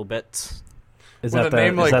supporting Nibblebits. is With that a the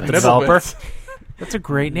name like the developer? Nibblebits. That's a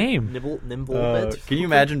great name. Nimblebit. Can you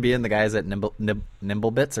imagine being the guys at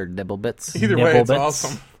Nimblebits or Nibblebits? Either way, it's Nibblebits.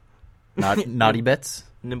 awesome. Naughty Bits?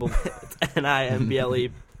 Nimblebit. Nimble.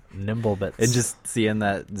 Nimblebits. And just seeing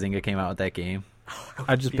that Zynga came out with that game.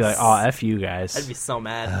 I'd just be like, oh, F you guys. I'd be so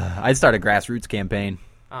mad. I'd start a grassroots campaign.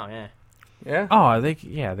 Oh yeah. Yeah. Oh, they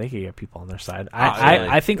could get people on their side. really?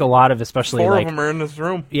 I think a lot of, especially Four like, of them are in this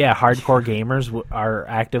room. yeah, hardcore gamers are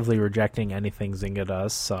actively rejecting anything Zynga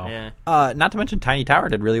does. So Yeah. Not to mention Tiny Tower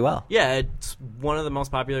did really well. Yeah, it's one of the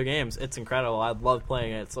most popular games. It's incredible. I love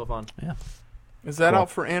playing it. It's so fun. Is that Cool. out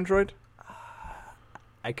for Android?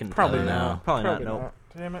 I can Probably tell you now. not. Probably not. Nope.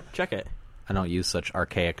 Damn it. Check it. I don't use such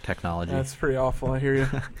archaic technology. That's pretty awful. I hear you.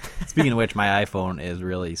 Speaking of which, my iPhone is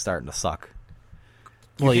really starting to suck.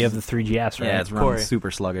 well, you have the 3GS, right? Yeah, it's running Corey.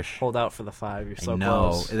 super sluggish. Hold out for the 5. You're so I know.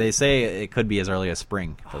 close. They say it could be as early as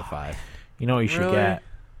spring for the 5. You know what you should Really? get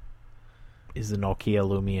is the Nokia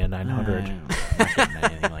Lumia 900. I'm not getting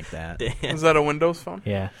anything like that. Damn. Is that a Windows phone?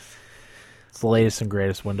 Yeah. It's the latest and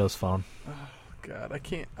greatest Windows phone. God, I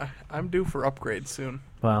can't. I'm due for upgrade soon.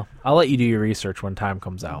 Well, I'll let you do your research when time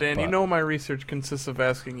comes out. Dan, you but- know my research consists of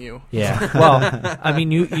asking you. Yeah. Well, I mean,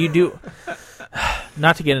 you do.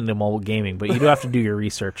 Not to get into mobile gaming, but you do have to do your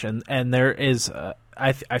research, and there is.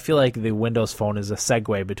 I feel like the Windows Phone is a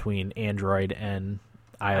segue between Android and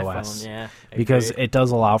iOS iPhone, yeah. I because agree. it does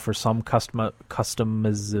allow for some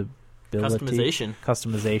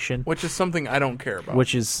customization, Which is something I don't care about.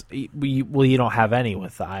 which is you don't have any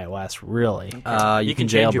with the iOS really. you can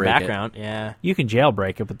change your jailbreak it. background. Yeah. You can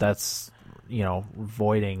jailbreak it, but that's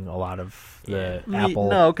voiding a lot of the Apple.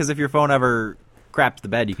 No, because if your phone ever craps the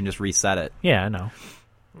bed, you can just reset it. Yeah, I know.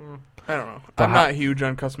 I don't know. But I'm how- not huge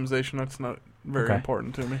on customization. That's not very Okay.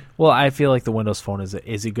 important to me. Well, I feel like the Windows Phone is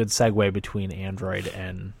a good segue between Android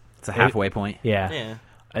and It's a halfway point. yeah. Yeah.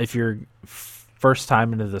 If you're first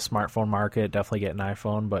time into the smartphone market, definitely get an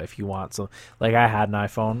iPhone. But if you want like I had an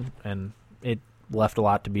iPhone and it left a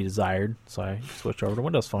lot to be desired, so I switched over to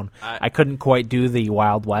Windows Phone. I couldn't quite do the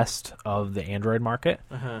Wild West of the Android market,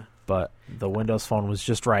 Uh-huh. but the Windows Phone was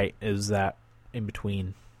just right. Is that in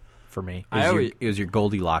between for me? It was your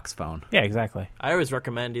Goldilocks phone. Yeah, exactly. I always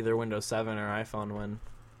recommend either Windows 7 or iPhone when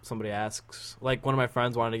somebody asks. Like, one of my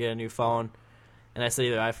friends wanted to get a new phone, and I said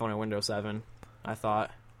either iPhone or Windows 7, I thought.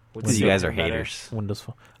 would Because you suit guys them are better. haters. Windows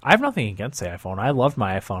Phone. I have nothing against the iPhone. I loved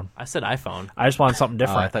my iPhone. I said iPhone. I just wanted something Oh,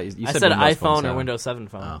 different. I thought you I said said Windows Phone iPhone or 7. Windows 7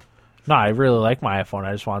 phone. Oh. No, I really like my iPhone.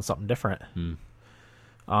 I just wanted something different. Hmm.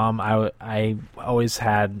 I always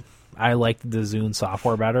had. I liked the Zune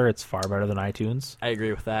software better. It's far better than iTunes. I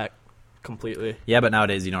agree with that. completely. Yeah, but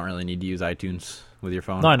nowadays you don't really need to use iTunes with your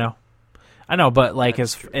phone. No, I know, but like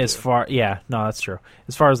That's as true, far that's true.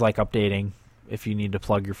 As far as like updating, if you need to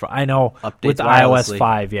plug your phone, I know Updates with wirelessly. iOS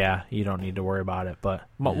 5, you don't need to worry about it. But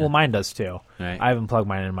well, mine does too. Right. I haven't plugged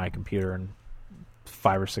mine in my computer in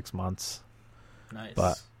 5 or 6 months. Nice.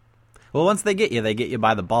 But- Well, once they get you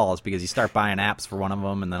by the balls because you start buying apps for one of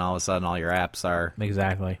them, and then all of a sudden all your apps are.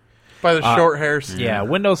 Exactly. By the short hairs. Yeah,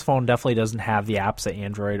 Windows Phone definitely doesn't have the apps that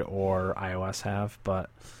Android or iOS have, but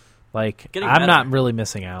like Getting I'm better. not really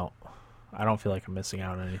missing out. I don't feel like I'm missing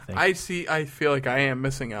out on anything. I feel like I am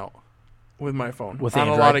missing out with my phone With on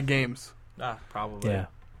Android? a lot of games. Probably. yeah.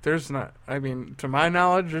 There's not. I mean, to my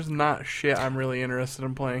knowledge, there's not shit I'm really interested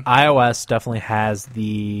in playing. iOS definitely has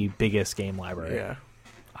the biggest game library Yeah.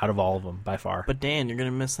 out of all of them by far. But Dan, you're gonna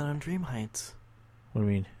miss that on Dream Heights. What do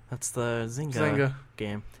you mean? That's the Zynga, Zynga.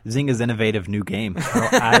 game. Zynga's innovative new game.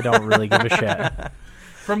 I don't really give a shit.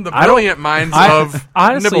 From the I don't- brilliant minds I of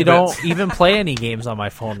honestly Nibblebits. don't even play any games on my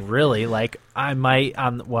phone. Really, like I might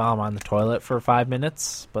I'm on the toilet for 5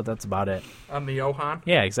 minutes, but that's about it. On the Johan.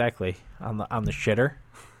 Yeah, exactly. On the shitter.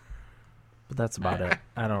 But that's about it.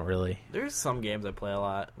 I don't really. There's some games I play a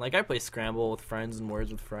lot. Like I play Scramble with friends and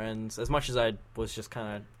Words with Friends. As much as I was just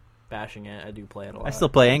kind of bashing it, I do play it a lot. I still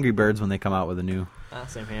play Angry Birds when they come out with a new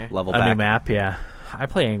Same here. level A pack. new map, yeah. I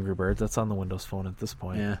play Angry Birds. That's on the Windows Phone at this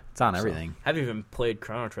point. Yeah, it's on everything. I've even played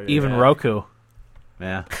Chrono Trigger. Even yet. Roku.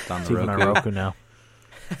 Yeah, it's on It's the even on Roku. Roku now.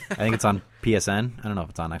 I think it's on PSN. I don't know if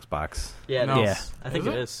it's on Xbox. Yeah, No. Yeah. I think Is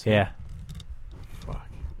it it? is. Yeah. Fuck.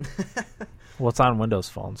 Well, it's on Windows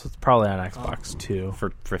Phone, so it's probably on Xbox too.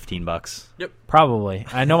 For $15. Probably.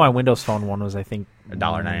 I know my Windows Phone one was, I think,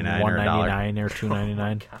 $1.99 or $1.99 or $2.99.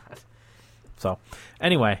 God. So,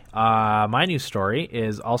 anyway, my news story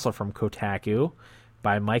is also from Kotaku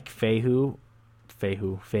by Mike Fahey,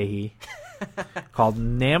 called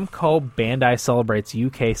Namco Bandai celebrates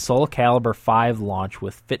UK Soul Calibur 5 launch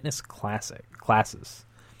with fitness classes.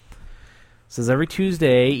 It says every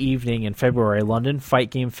Tuesday evening in February, London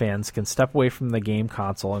fight game fans can step away from the game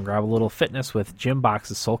console and grab a little fitness with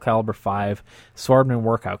Gymbox's Soul Calibur 5 Swordman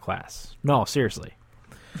workout class. No, seriously.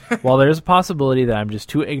 While there's a possibility that I'm just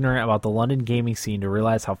too ignorant about the London gaming scene to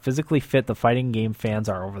realize how physically fit the fighting game fans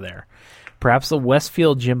are over there, perhaps the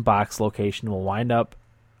Westfield Gymbox location will wind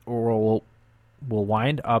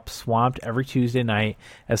up swamped every Tuesday night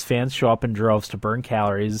as fans show up in droves to burn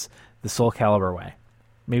calories the Soul Calibur way.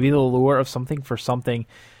 Maybe the lure of something for nothing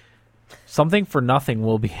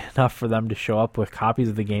will be enough for them to show up with copies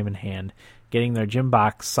of the game in hand, getting their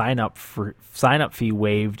Gymbox sign up fee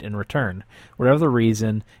waived in return. Whatever the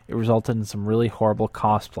reason, it resulted in some really horrible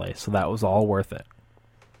cosplay, so that was all worth it.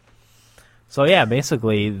 So yeah,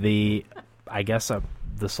 basically the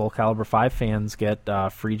Soul Calibur 5 fans get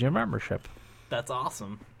free gym membership. That's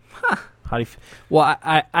awesome. How do you? Well,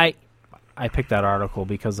 I picked that article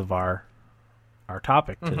because of our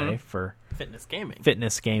topic today for Fitness gaming.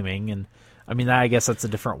 fitness gaming, and I mean I guess that's a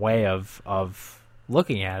different way of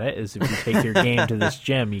looking at it. Is if you take your game to this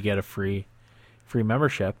gym, you get a free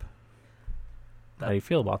membership. How do you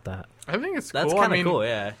feel about that? I think it's That's cool. I kind of mean, cool,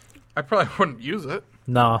 yeah. I probably wouldn't use it.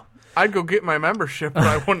 No. I'd go get my membership, but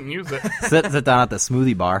I wouldn't use it. Sit down at the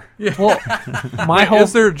smoothie bar. Well, my whole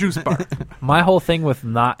Is there a juice bar? my whole thing with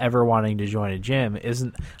not ever wanting to join a gym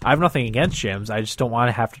isn't. I have nothing against gyms. I just don't want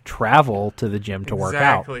to have to travel to the gym to work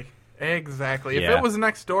out. Exactly. If Yeah. it was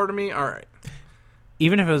next door to me, all right.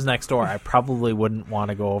 Even if it was next door, I probably wouldn't want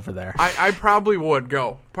to go over there. I probably would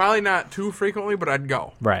go. Probably not too frequently, but I'd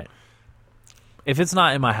go. Right. If it's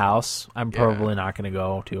not in my house, I'm probably not going to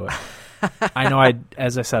go to it. I know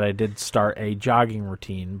as I said, I did start a jogging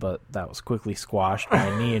routine, but that was quickly squashed by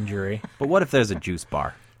a knee injury. But what if there's a juice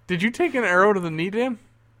bar? Did you take an arrow to the knee, Dan?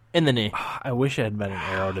 In the knee. I wish it had been an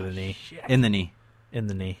arrow to the knee. In the knee. In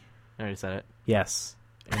the knee. I already said it. Yes.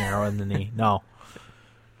 An arrow in the knee. No.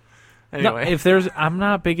 Anyway. No, I'm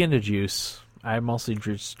not big into juice. I mostly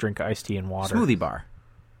just drink iced tea and water. Smoothie bar.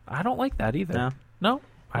 I don't like that either. No? No.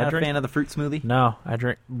 I Not a drink. fan of the fruit smoothie? No, I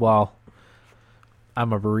drink. Well,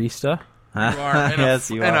 I'm a barista. you are, and, Yes,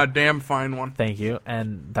 you and are. a damn fine one. Thank you.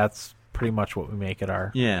 And that's pretty much what we make at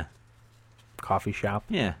our Yeah. coffee shop.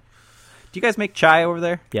 Yeah. Do you guys make chai over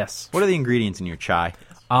there? Yes. What are the ingredients in your chai?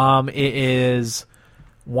 It is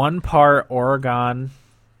 1 part Oregon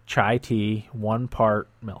chai tea, 1 part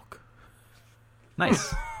milk.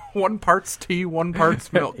 Nice. 1 part's tea, 1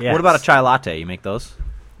 part's milk. Yes. What about a chai latte? You make those?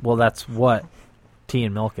 Well, that's what tea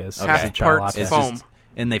and milk is. Half is a chai parts latte. It's foam. just-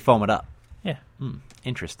 and they foam it up. Yeah.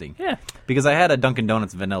 Interesting. Yeah. Because I had a Dunkin'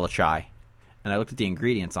 Donuts vanilla chai, and I looked at the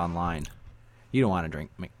ingredients online. You don't want to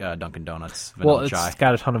drink Dunkin' Donuts vanilla Well, chai. it's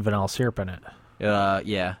got a ton of vanilla syrup in it.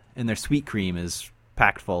 Yeah, and their sweet cream is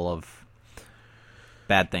packed full of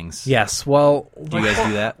bad things. Yes. Well, Do you guys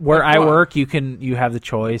do that? where Like I what? work, you have the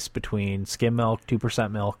choice between skim milk,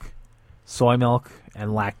 2% milk, soy milk,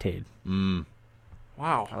 and lactate.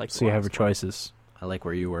 Wow. I like So you have your choices. I like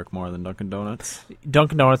where you work more than Dunkin' Donuts.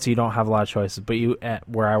 Dunkin' Donuts, you don't have a lot of choices, but at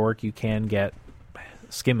where I work, you can get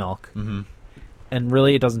skim milk, and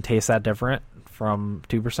really, it doesn't taste that different from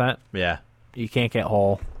 2%. Yeah. You can't get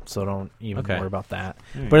whole, so don't even Okay. worry about that.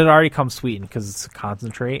 All right. But it already comes sweetened because it's a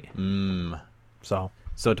concentrate. So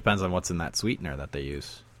So it depends on what's in that sweetener that they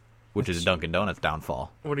use, which is Dunkin' Donuts'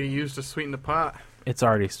 downfall. What do you use to sweeten the pot? it's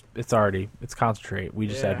concentrate. We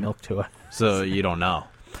just Yeah. add milk to it. So you don't know,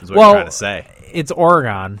 is what Well, you're trying to say. It's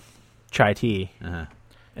Oregon chai tea. Uh-huh.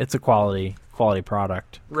 It's a quality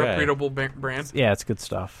product. Reputable brand. Yeah, it's good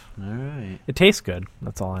stuff. All right. It tastes good.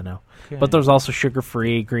 That's all I know. Okay. But there's also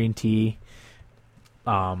sugar-free green tea.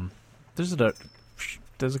 There's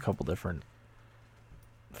a couple different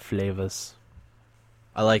flavors.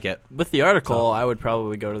 I like it. With the article, I would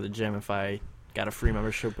probably go to the gym if I got a free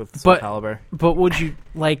membership with Soul But- Calibur. But would you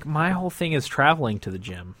like? My whole thing is traveling to the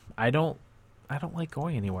gym. I don't like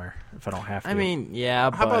going anywhere if I don't have to. I mean, yeah,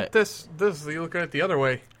 but How about this? You look at it the other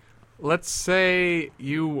way. Let's say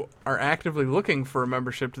you are actively looking for a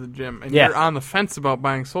membership to the gym, and Yeah. you're on the fence about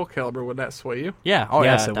buying Soul Calibur. Would that sway you? yeah, oh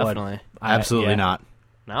Yes, yeah, it would. definitely. Absolutely yeah. not.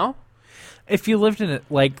 No, If you lived in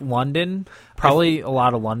like London, probably a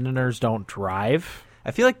lot of Londoners don't drive.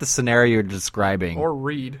 I feel like the scenario you're describing Or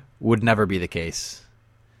read? would never be the case.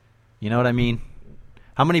 You know what I mean?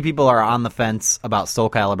 How many people are on the fence about Soul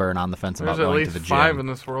Calibur and on the fence about There's at going least to the 5 gym? in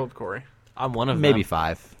this world, Corey. I'm one of Maybe them.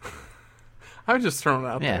 5. I was just throwing it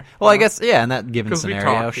out Yeah. there. Well, I guess in that given 'Cause we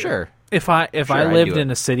scenario, talk here. sure. If I Sure, I'd lived do it.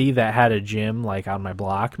 in a city that had a gym like on my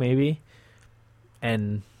block, maybe,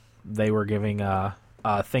 and they were giving a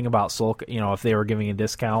thing about Soul, if they were giving a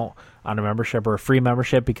discount on a membership or a free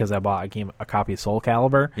membership because I bought a copy of Soul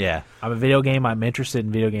Calibur. Yeah. I'm I'm interested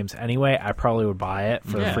in video games anyway. I probably would buy it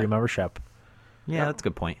for the Yeah. free membership Yeah, that's a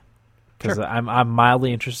good point. because I'm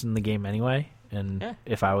mildly interested in the game anyway. And Yeah.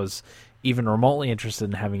 if I was even remotely interested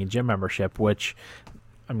in having a gym membership, which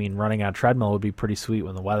I mean, running on a treadmill would be pretty sweet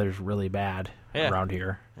when the weather's really bad Yeah. around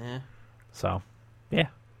here. Yeah. So, yeah,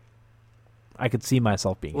 I could see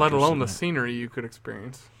myself being. Let alone the interested scenery you could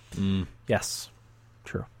experience. in it. Yes,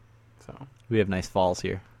 true. So We have nice falls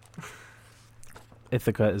here.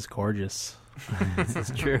 Ithaca is gorgeous.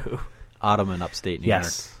 It's true. Autumn in upstate New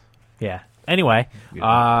Yes, yeah. Anyway,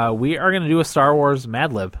 Beautiful. we are going to do a Star Wars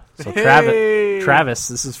Mad Lib. So, Hey! Travis,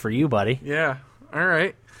 this is for you, buddy. yeah, all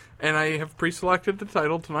right. And I have pre-selected the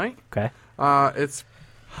title tonight. Okay. It's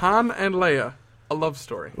Han and Leia, a love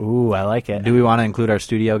story. York. I like it. York. Do we want to include our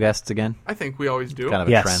studio guests again? I think we always do. Kind of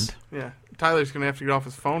a Yes. trend. Yeah. Tyler's gonna have to get off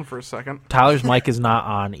his phone for a second. Tyler's mic is not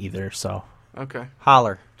on either, so Okay.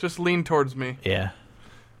 Holler. Just lean towards me. yeah.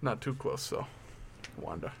 Not too close, so.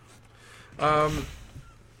 Wanda.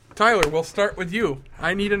 Tyler, we'll start with you.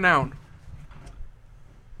 I need a noun.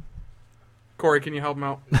 Corey, can you help him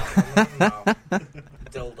out?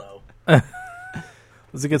 Dildo. It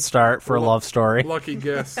was a good start for a love story. Lucky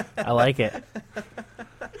guess. I like it.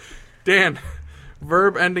 Dan,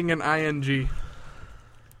 verb ending in ing.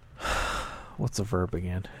 What's a verb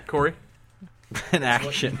again? Corey? An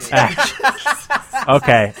action. Action.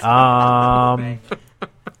 Okay.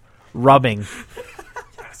 Rubbing.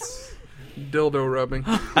 Dildo rubbing.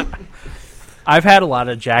 I've had a lot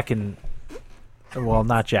of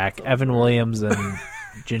not Jack, Evan Williams and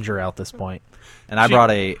ginger ale at this point. And I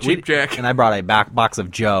brought a Cheap Jack. And I brought a back box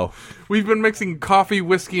of Joe. We've been mixing coffee,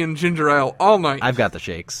 whiskey, and ginger ale all night. I've got the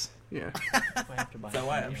shakes. Yeah.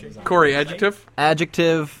 Corey, adjective?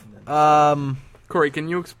 Adjective. Corey, can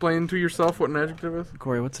you explain to yourself what an adjective is?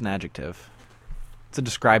 Corey, what's an adjective? It's a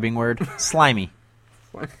describing word. Slimy.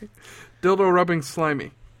 Dildo rubbing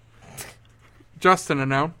slimy. Justin, a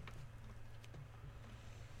noun.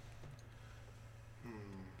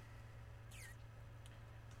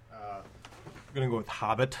 I'm gonna go with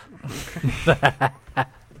Hobbit.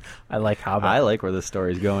 I like Hobbit. I like where this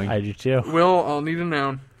story's going. I do too. Will, I'll need a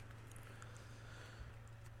noun.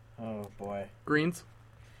 Oh boy. Greens.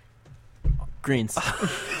 Greens.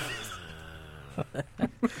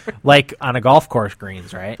 Like on a golf course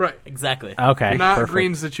greens, right? Right. Exactly. Okay. Not perfect.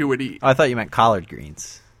 greens that you would eat. Oh, I thought you meant collard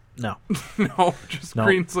greens. No. No, just No.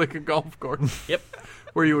 greens like a golf course. Yep.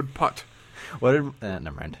 Where you would putt. What did?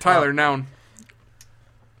 Never mind. Tyler, noun.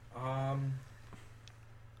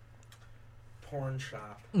 Porn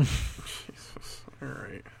shop. All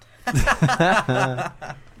right.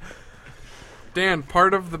 Dan,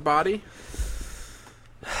 part of the body.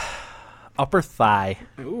 Upper thigh.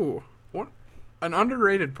 Ooh. What? An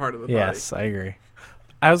underrated part of the Yes, I agree.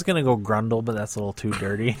 I was gonna go Grundle, but that's a little too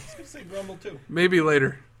dirty. I was gonna say Grumble too. body. Maybe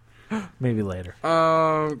later. Maybe later.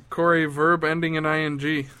 Corey, verb ending in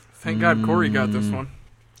ing. Thank God Corey got this one.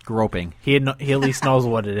 Groping. He at least knows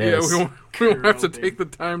what it Yeah, is. we won't have to take the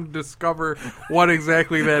time to discover what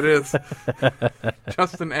exactly that is.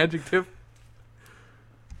 Just an adjective.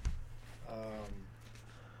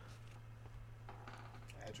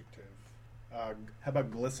 Adjective. How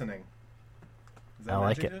about glistening? Is that I an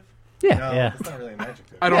like it. adjective? Yeah, No, yeah, it's not really an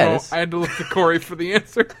adjective. I don't Yeah, it know. is. I had to look to Corey for the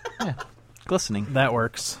answer. Glistening. that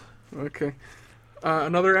works. Okay.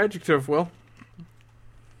 Another adjective, Will.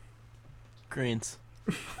 Greens.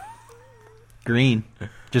 Green.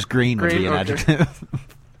 Just green would Green, be an okay. adjective.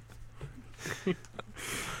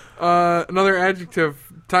 Another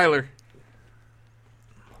adjective, Tyler.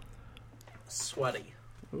 Sweaty.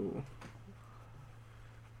 Ooh.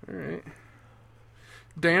 All right.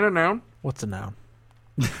 Dan, a noun. What's a noun?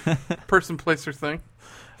 Person, place, or thing.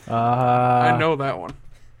 I I know that one.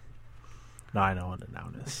 No, I know what a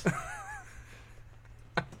noun is.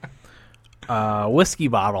 Whiskey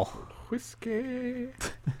bottle, Whiskey.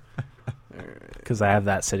 because I have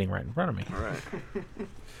that sitting right in front of me.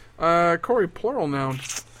 All right. Corey, plural noun.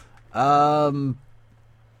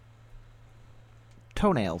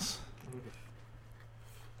 Toenails.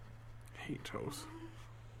 Hate toes.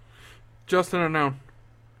 Justin, a noun.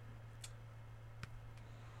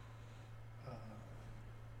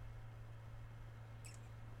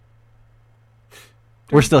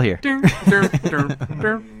 We're still here. Dun, dun, dun,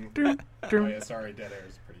 dun, dun, Oh dun. yeah, sorry, dead air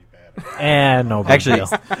is pretty bad. And no big Actually,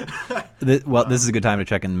 deal. well, this is a good time to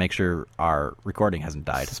check and make sure our recording hasn't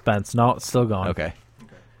died. Suspense. No, it's still going. Okay.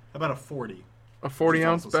 Okay. How about a 40? A 40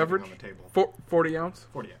 ounce It's also sitting beverage. on the table. 40 ounce.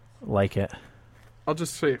 40 ounce. Like it. I'll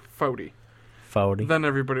just say 40. 40. Then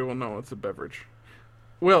everybody will know it's a beverage.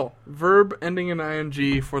 Will, verb ending in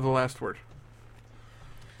ing for the last word.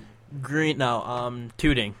 Green. No.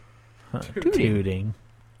 Tooting. Tooting.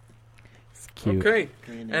 It's cute. Okay.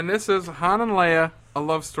 And this is Han and Leia, a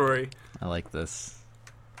love story, I like this.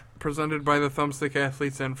 presented by the Thumbstick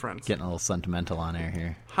Athletes and Friends. Getting a little sentimental on air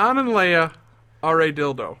here. Han and Leia are a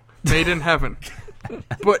dildo, made in heaven.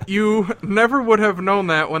 But you never would have known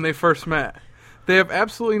that when they first met. They have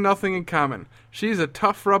absolutely nothing in common. She's a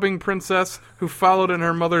tough-rubbing princess who followed in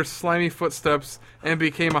her mother's slimy footsteps and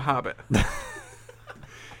became a hobbit.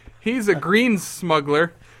 He's a green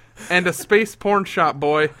smuggler and a space porn shop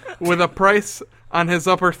boy with a price on his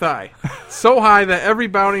upper thigh. So high that every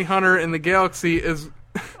bounty hunter in the galaxy is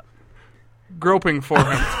groping for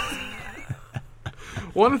him.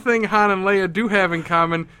 One thing Han and Leia do have in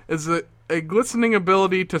common is a glistening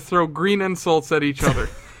ability to throw green insults at each other.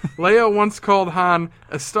 Leia once called Han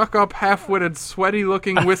a stuck-up, half-witted,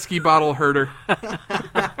 sweaty-looking whiskey bottle herder.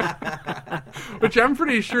 Which I'm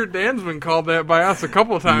pretty sure Dan's been called that by us a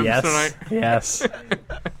couple of times Yes. tonight. Yes.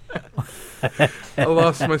 I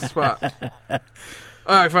lost my spot.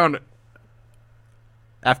 I found it.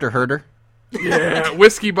 After herder. Yeah,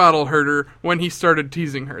 whiskey bottle herder when he started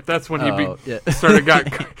teasing her. That's when he Yeah. started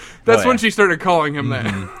that's Oh, when yeah. she started calling him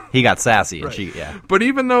that. He got sassy, Right. and she, yeah. But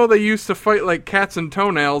even though they used to fight like cats and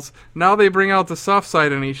toenails, now they bring out the soft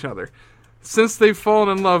side in each other. Since they've fallen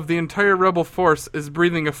in love, the entire rebel force is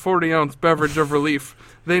breathing a 40-ounce beverage of relief.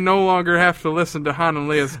 They no longer have to listen to Han and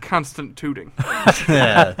Leia's constant tooting.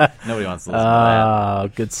 Nobody wants to listen to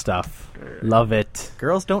that. Good stuff. Love it.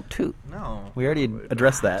 Girls don't toot. No. We already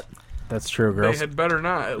addressed that. That's true, They girls. had better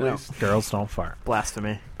not, at least. Girls don't fart.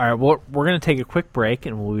 Blasphemy. All right, well, we're going to take a quick break,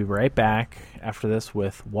 and we'll be right back after this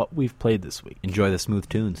with what we've played this week. Enjoy the smooth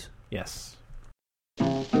tunes. Yes.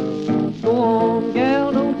 Go on,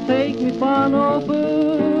 gal, don't take me for no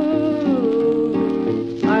fool.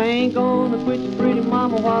 I ain't gonna quit your pretty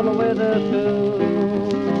mama while the weather's cool.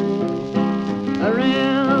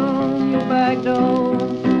 Around your back door,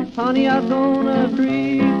 honey, I'm gonna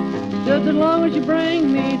creep. Just as long as you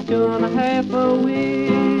bring me 2.5 a week.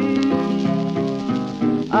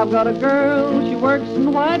 I've got a girl, she works in the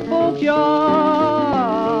white folks'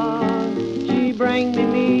 yard. She brings me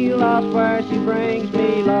meal, I swear she brings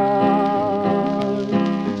me love.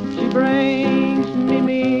 She brings me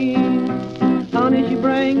meal, honey, she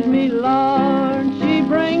brings me lard. She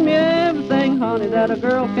brings me everything, honey, that a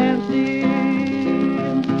girl can see.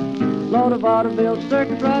 Lord of Vaudeville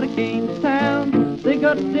circus right at Kingstown. They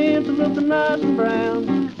got the sense of looking nice and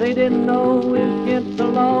brown. They didn't know it was against the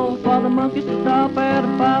law for the monkeys to stop at a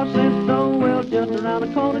 5-cent store. Well, just around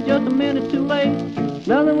the corner, just a minute too late.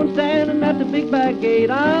 Another one standing at the big back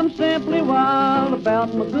gate. I'm simply wild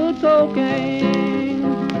about my good cocaine.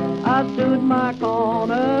 I stood in my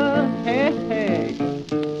corner, hey, hey.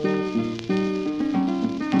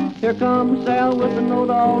 Here comes Sal with a note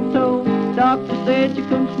all told. Doctor said you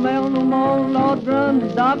couldn't smell no more. Lord, run,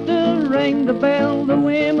 the doctor, ring the bell. The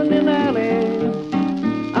women in the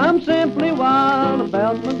alley. I'm simply wild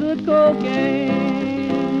about my good cocaine.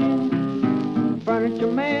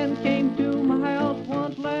 Furniture man came to my house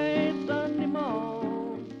once last Sunday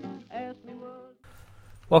morning. Asked me what.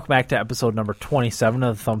 Welcome back to episode number 27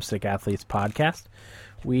 of the Thumbstick Athletes podcast.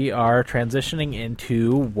 We are transitioning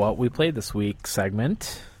into what we played this week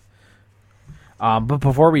segment. But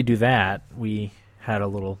before we do that, we had a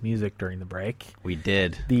little music during the break. We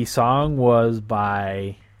did. The song was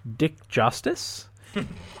by Dick Justice.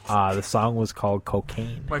 The song was called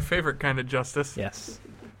Cocaine. My favorite kind of justice. Yes.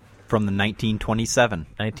 From the 1927.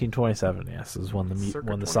 1927, yes, is when the Circa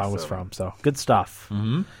when the song was 27. from. So, good stuff.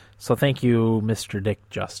 Mm-hmm. So, thank you, Mr. Dick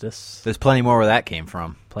Justice. There's plenty more where that came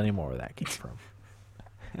from. Plenty more where that came from.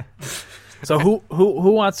 So, who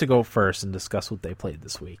wants to go first and discuss what they played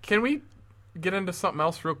this week? Can we get into something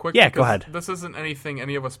else real quick? Yeah, go Because ahead. This isn't anything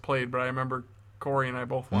any of us played, but I remember Corey and I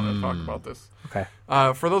both wanted to talk about this. Okay.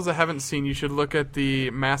 For those that haven't seen, you should look at the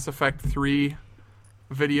Mass Effect 3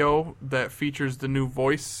 video that features the new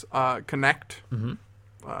voice connect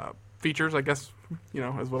features, I guess,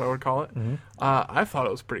 is what I would call it. I thought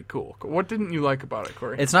it was pretty cool. What didn't you like about it,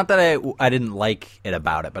 Corey? It's not that I didn't like it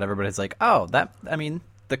about it, but everybody's like, oh, the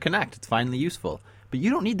Kinect, it's finally useful. But you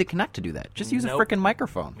don't need the Kinect to do that. Just use Nope. a frickin'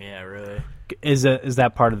 microphone. Yeah, really. Is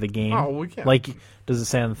that part of the game? Oh, we can. Like, does it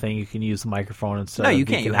say on the thing you can use the microphone instead? No, of you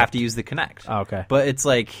the can't. You Kinect? have to use the Kinect. Oh, okay. But it's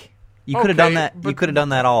like you could have done Okay, that. You but- could have done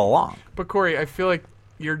that all along. But Corey, I feel like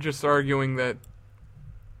you're just arguing that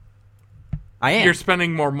I am. you're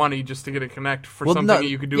spending more money just to get a Kinect for Well, something no, that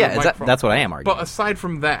you could do yeah, with a microphone. that's what I am arguing. But aside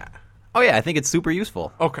from that, Oh yeah, I think it's super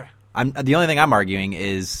useful. okay. The only thing I'm arguing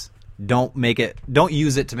is don't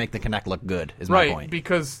use it to make the Kinect look good. Is my Right, point.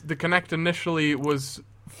 because the Kinect initially was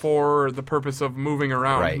for the purpose of moving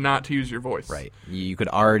around, Right. not to use your voice. Right. You could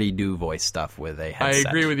already do voice stuff with a I headset.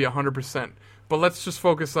 agree with you 100%. But let's just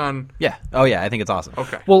focus on... Yeah. Oh yeah, I think it's awesome.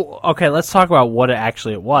 Okay. Well, okay, let's talk about what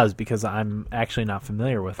it was, because I'm actually not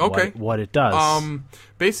familiar with Okay. what it does.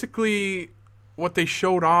 Basically, what they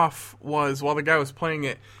showed off was, while the guy was playing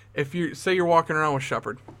it, if you say you're walking around with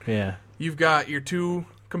Shepard, Yeah. you've got your two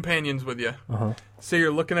companions with you. Uh-huh. Say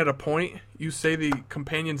you're looking at a point, you say the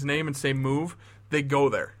companion's name and say move, they go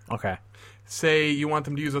there. Okay. Say you want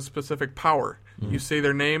them to use a specific power, you say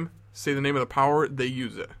their name, say the name of the power, they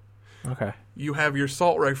use it. Okay. You have your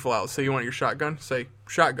assault rifle out. Say you want your shotgun, say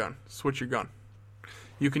shotgun, switch your gun.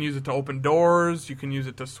 You can use it to open doors, you can use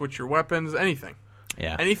it to switch your weapons, anything.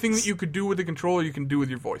 Yeah. Anything that you could do with the controller, you can do with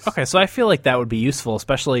your voice. Okay, so I feel like that would be useful,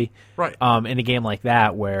 especially Right. in a game like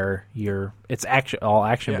that where it's all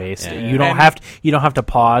action based. Yeah. You don't And- have to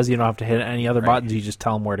pause. You don't have to hit any other buttons. You just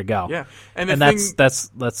tell them where to go. Yeah. and the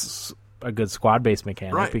that's a good squad based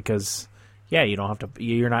mechanic Right. because you don't have to.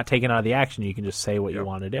 You're not taken out of the action. You can just say what you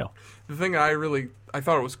want to do. The thing I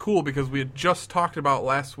thought it was cool because we had just talked about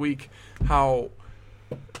last week how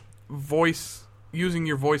using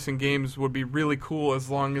your voice in games would be really cool as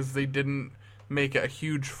long as they didn't make it a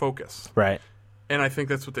huge focus. Right. And I think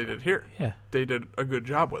that's what they did here. Yeah. They did a good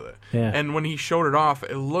job with it. Yeah. And when he showed it off,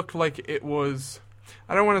 it looked like it was,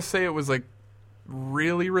 I don't want to say it was like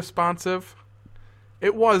really responsive.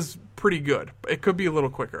 It was pretty good. It could be a little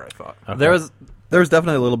quicker, I thought. Okay. There was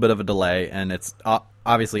definitely a little bit of a delay, and it's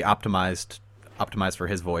obviously optimized for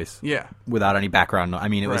his voice. Yeah. Without any background. I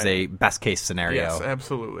mean, it was Right. a best case scenario. Yes,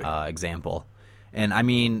 absolutely. Example. And I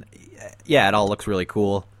mean, yeah, it all looks really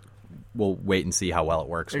cool. We'll wait and see how well it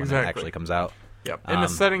works when it Exactly. actually comes out. Yep. In the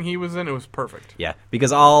setting he was in, it was perfect. Yeah,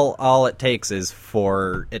 because all it takes is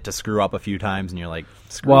for it to screw up a few times, and you're like,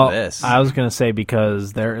 screw Well, this. I was going to say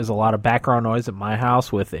because there is a lot of background noise at my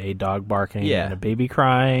house with a dog barking Yeah. and a baby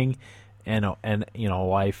crying and a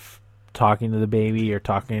wife talking to the baby or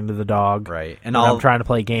talking to the dog. Right. And And I'm trying to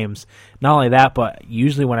play games. Not only that, but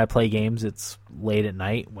usually when I play games, it's late at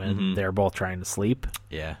night when they're both trying to sleep.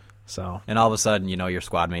 Yeah. So And all of a sudden, your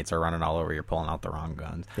squad mates are running all over. You're pulling out the wrong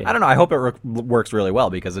guns. Yeah. I don't know. I hope it works really well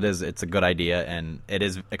because it's a good idea and it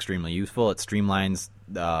is extremely useful. It streamlines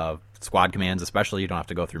squad commands, especially. You don't have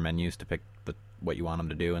to go through menus to pick what you want them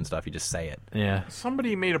to do and stuff. You just say it. yeah,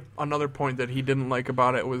 Somebody made another point that he didn't like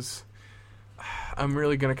about it was, I'm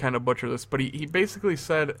really going to kind of butcher this, but he basically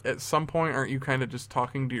said at some point, aren't you kind of just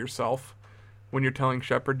talking to yourself when you're telling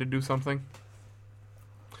Shepard to do something?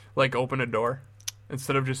 Like open a door.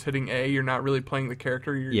 Instead of just hitting A, you're not really playing the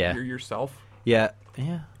character, you're yourself. Yeah.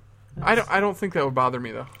 Yeah. I don't think that would bother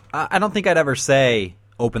me though. I don't think I'd ever say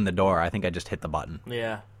open the door. I think I just hit the button.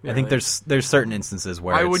 Yeah. I think there's certain instances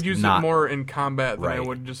where I it's would use not, it more in combat than I Right.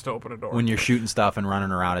 would just to open a door. when you're shooting stuff and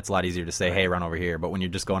running around. It's a lot easier to say, "Hey, run over here." But when you're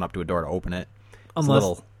just going up to a door to open it, it's a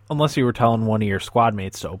little. Unless you were telling one of your squad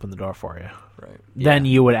mates to open the door for you. right. Then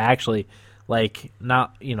you would actually, like,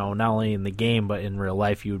 not only in the game, but in real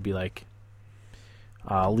life, you would be like,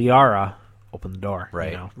 Liara, open the door.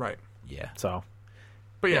 Right. Right. Yeah, So,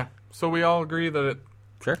 But yeah, so we all agree that it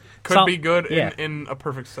sure. could Sound- be good yeah. in a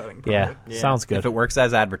perfect setting. Probably. yeah, Yeah. sounds If good. it works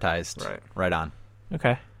as advertised, Right. right on.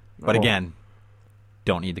 Okay. But Cool. again,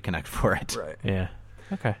 don't need to connect for it. Right. Yeah.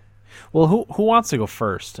 Okay. Well, who wants to go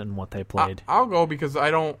first and what they played? I'll go because I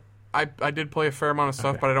don't. I did play a fair amount of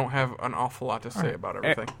stuff, Okay. but I don't have an awful lot to say about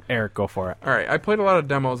everything. Eric, go for it. All right, I played a lot of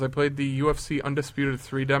demos. I played the UFC Undisputed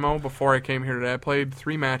 3 demo before I came here today. I played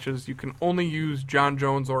 3 matches. You can only use John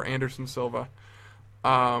Jones or Anderson Silva,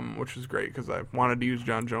 which was great because I wanted to use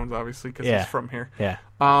John Jones, obviously, because Yeah. he's from here. Yeah.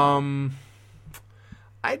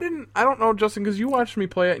 I don't know, Justin, because you watched me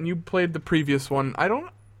play it and you played the previous one. I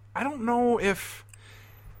don't know if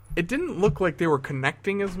it didn't look like they were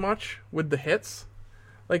connecting as much with the hits.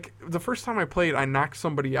 Like the first time I played, I knocked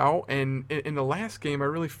somebody out, and in the last game, I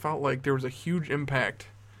really felt like there was a huge impact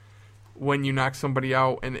when you knocked somebody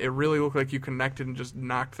out, and it really looked like you connected and just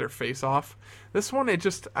knocked their face off. This one,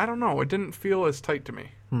 I don't know, it didn't feel as tight to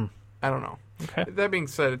me. I don't know. Okay. That being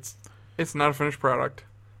said, it's not a finished product.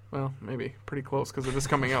 Well, maybe pretty close because it is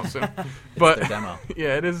coming out soon. But Their demo.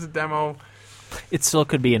 yeah, it is a demo. It still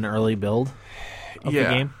could be an early build of yeah, the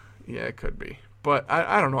game. yeah, it could be. But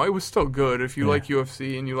I don't know. It was still good. If you Yeah. like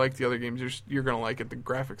UFC and you like the other games, you're gonna like it. The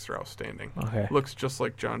graphics are outstanding. Okay. Looks just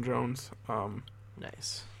like John Jones.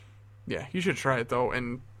 Nice. Yeah, you should try it though.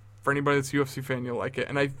 And for anybody that's a UFC fan, you'll like it.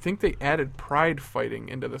 And I think they added pride fighting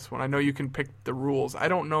into this one. I know you can pick the rules. I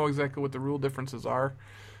don't know exactly what the rule differences are,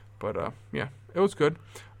 but yeah, it was good.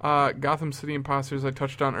 Gotham City Imposters I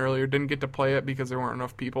touched on earlier. Didn't get to play it because there weren't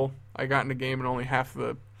enough people. I got in the game and only half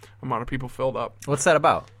the amount of people filled up. What's that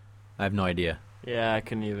about? I have no idea. Yeah, I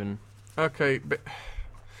couldn't even. Okay,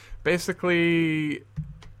 basically,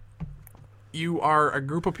 you are a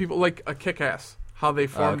group of people like a Kick-Ass. How they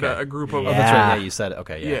formed Okay. a group of Yeah. Oh, that's right. Yeah, you said it.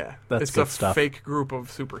 Okay, yeah. yeah, That's it's good a stuff. fake group of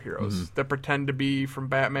superheroes that pretend to be from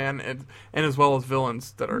Batman, and as well as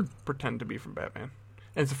villains that are pretend to be from Batman.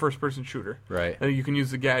 And it's a first-person shooter. Right. And you can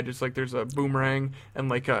use the gadgets like there's a boomerang and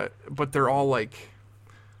like but they're all like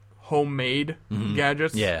homemade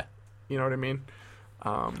gadgets. Yeah. You know what I mean?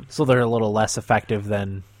 So they're a little less effective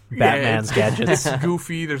than Batman's gadgets. It's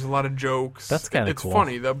goofy. There's a lot of jokes. That's kinda It's cool.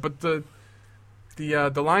 funny though, but the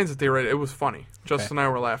lines that they read, it was funny. Justin and I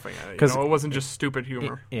were laughing at it. 'Cause- It wasn't just stupid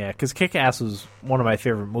humor. Yeah, because Kick-Ass was one of my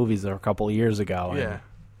favorite movies a couple of years ago. and Yeah.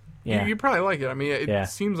 yeah, You probably like it. I mean, it Yeah.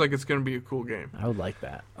 seems like it's going to be a cool game. I would like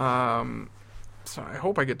that. So I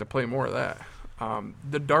hope I get to play more of that.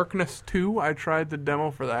 The Darkness 2, I tried the demo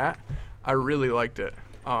for that. I really liked it.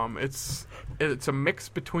 It's a mix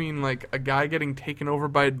between like a guy getting taken over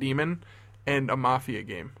by a demon and a mafia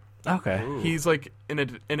game. Okay. He's like in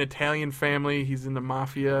an Italian family. He's in the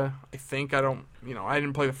mafia. I think I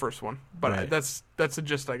didn't play the first one, but Right. that's the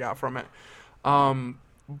gist I got from it.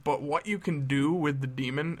 But what you can do with the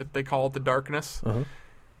demon, they call it the Darkness.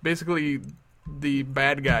 Basically, the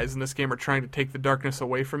bad guys in this game are trying to take the darkness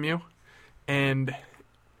away from you, and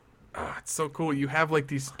it's so cool. You have like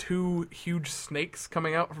these 2 huge snakes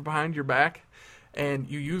coming out from behind your back, and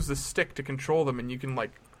you use the stick to control them, and you can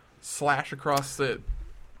like slash across the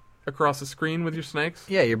screen with your snakes.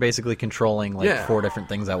 Yeah, you're basically controlling like Yeah. 4 different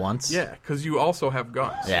things at once. Yeah, because you also have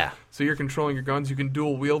guns. Yeah. So you're controlling your guns. You can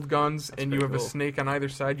dual wield guns, and you pretty have a cool. snake on either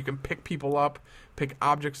side. You can pick people up, pick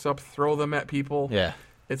objects up, throw them at people. Yeah.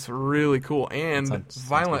 It's really cool and Sounds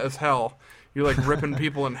violent as hell. You're like ripping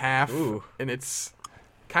people in half, Ooh. and it's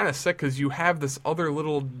kind of sick because you have this other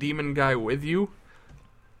little demon guy with you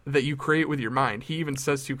that you create with your mind. He even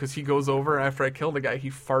says to you, because he goes over after I killed a guy, he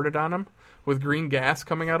farted on him with green gas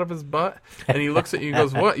coming out of his butt, and he looks at you and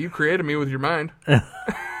goes, "What? You created me with your mind."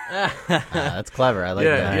 That's clever. I like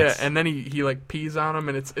Yeah, that. yeah. And then he like pees on him,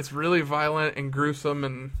 and it's really violent and gruesome.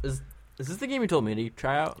 And Is this the game you told me to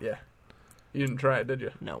try out? yeah, you didn't try it, did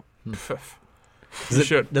you? No. You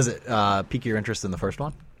should. Does it pique your interest in the first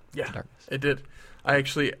one? Yeah, Darkness. it did. I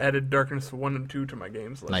actually added Darkness 1 and 2 to my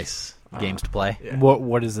games list. Nice. Games to play. Yeah.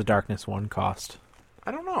 What does the Darkness one cost?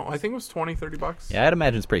 I don't know. I think it was $20-$30. Yeah, I'd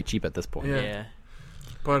imagine it's pretty cheap at this point. Yeah. Yeah.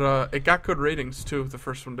 But it got good ratings too. The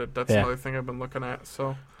first one did. That's Yeah. another thing I've been looking at.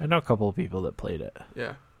 So I know a couple of people that played it.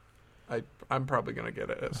 yeah, I'm probably gonna get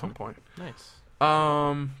it at some point. Nice.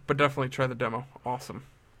 But definitely try the demo. Awesome.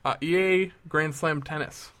 EA Grand Slam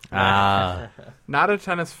Tennis. Ah. Not a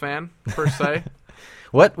tennis fan per se.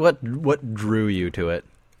 What drew you to it?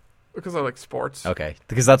 because I like sports. Okay,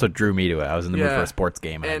 because that's what drew me to it. I was in the mood Yeah. for a sports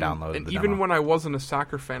game, and I downloaded and the even demo. when I wasn't a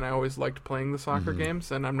soccer fan, I always liked playing the soccer games,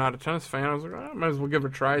 and I'm not a tennis fan. I was like, I might as well give it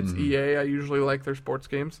a try. It's EA. I usually like their sports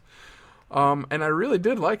games. And I really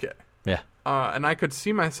did like it. Yeah. And I could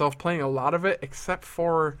see myself playing a lot of it, except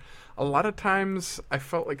for a lot of times I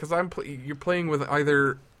felt like, because you're playing with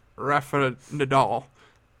either Rafa Nadal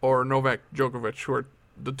or Novak Djokovic, who are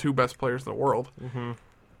the two best players in the world. Mm-hmm.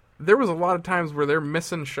 There was a lot of times where they're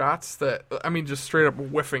missing shots that, I mean, just straight up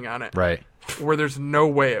whiffing on it. Right. Where there's no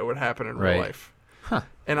way it would happen in real Right. life.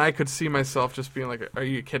 And I could see myself just being like, are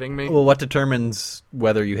you kidding me? Well, what determines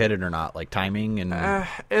whether you hit it or not? Like timing and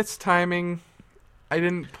It's timing. I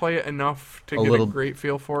didn't play it enough to A get little- a great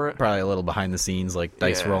feel for it. probably a little behind the scenes, like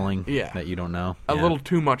dice Yeah. rolling. Yeah. That you don't know. A Yeah. little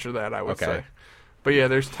too much of that, I would Okay. say. But yeah,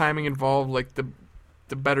 there's timing involved. Like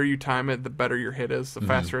the better you time it, the better your hit is, the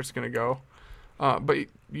faster it's going to go. But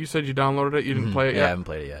you said you downloaded it. You didn't play it Yeah, I yet? haven't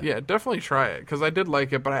played it yet. Yeah, definitely try it, because I did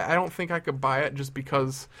like it, but I don't think I could buy it just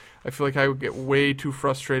because I feel like I would get way too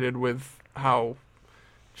frustrated with how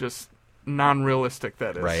just non-realistic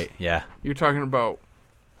that is. Right. Yeah. You're talking about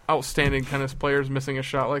outstanding tennis players missing a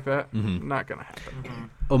shot like that? Not going to happen.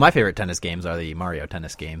 Well, my favorite tennis games are the Mario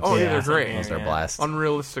tennis games. Oh, yeah, Yeah. they're great. Those are a Yeah. blast.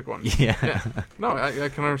 Unrealistic ones. Yeah. No, I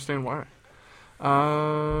can understand why.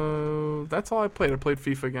 That's all I played. I played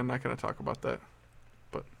FIFA again. Not going to talk about that.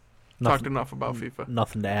 But talked enough about FIFA.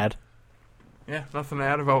 Nothing to add. Yeah, nothing to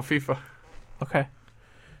add about FIFA. Okay.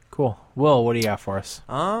 Cool. Will, what do you got for us?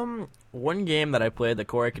 One game that I played that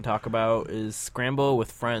Corey can talk about is Scramble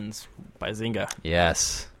with Friends by Zynga.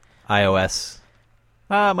 Yes. iOS.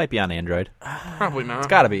 It might be on Android. Probably not. It's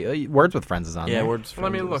got to be. Words with Friends is on Yeah, there. Words.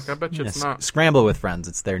 Let me Friends look. is- I bet you it's Yes. not. Scramble with Friends.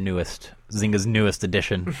 It's their Zynga's newest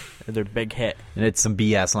edition. Their big hit. And it's some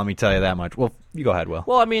BS, let me tell you that much. Well, you go ahead, Will.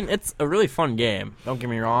 Well, I mean, it's a really fun game. Don't get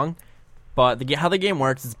me wrong, but how the game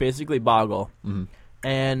works is basically Boggle,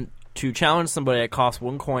 and to challenge somebody, it costs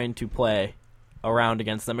 1 coin to play a round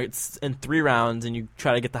against them. It's in 3 rounds, and you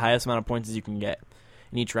try to get the highest amount of points as you can get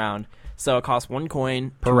in each round. So it costs 1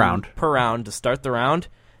 coin Per round. to start the round,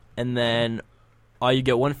 and then you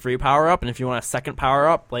get 1 free power up. And if you want a second power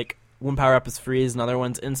up, like 1 power up is free, another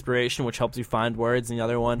one's inspiration, which helps you find words, and the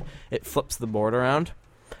other one it flips the board around.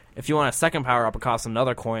 If you want a second power up, it costs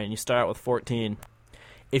another coin. You start out with 14.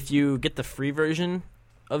 If you get the free version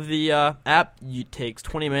of the app, it takes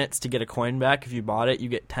 20 minutes to get a coin back. If you bought it, you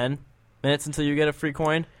get 10 minutes until you get a free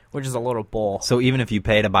coin, which is a little bull. So even if you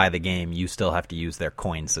pay to buy the game, you still have to use their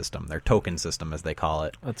coin system, their token system, as they call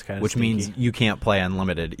it. That's kind of Which means you can't play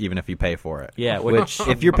unlimited even if you pay for it. Yeah, Which,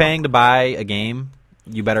 if you're paying to buy a game,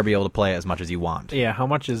 you better be able to play it as much as you want. Yeah, how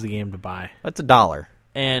much is the game to buy? That's $1.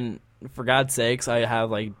 And for God's sakes, I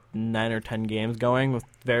have like 9 or 10 games going with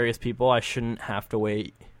various people. I shouldn't have to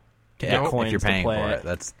wait to get coins If you're to paying play for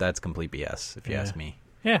it, that's complete BS, if you Yeah. ask me.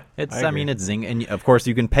 Yeah, I mean, it's Zing, and of course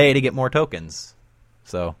you can pay to get more tokens.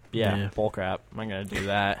 So Yeah, Yeah. bullcrap. I'm not going to do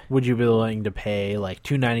that. Would you be willing to pay like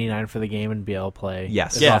 $2.99 for the game and be able to play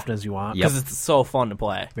Yes. as Yeah. often as you want? Yep. Because it's so fun to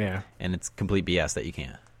play. Yeah. and it's complete BS that you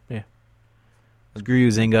can't. Yeah. Screw you,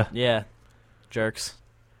 Zynga. Yeah, jerks.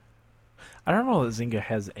 I don't know that Zynga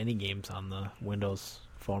has any games on the Windows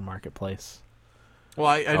Phone Marketplace. Well,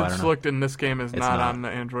 I don't just know. looked, and this game is It's not not. on the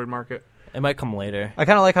Android market. It might come later. I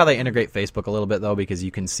kind of like how they integrate Facebook a little bit though, because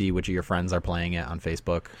you can see which of your friends are playing it on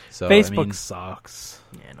Facebook. So Facebook I mean, sucks.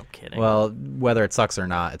 Yeah, no kidding. well, whether it sucks or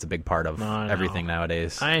not, it's a big part of No, I know. everything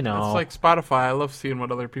nowadays. I know. It's like Spotify. I love seeing what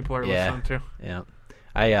other people are Yeah. listening to.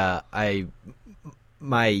 Yeah,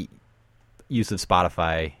 my use of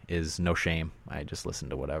Spotify is no shame. I just listen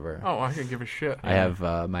to whatever. Oh, I could give a shit. I have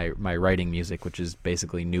my writing music, which is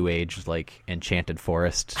basically new age, like Enchanted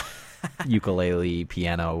Forest, ukulele,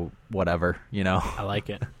 piano, whatever. You know. I like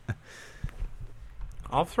it.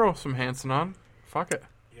 I'll throw some Hanson on. Fuck it.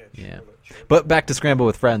 Yeah. But back to Scramble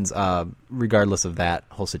with Friends, regardless of that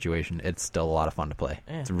whole situation, it's still a lot of fun to play.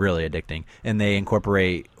 Yeah. It's really addicting. And they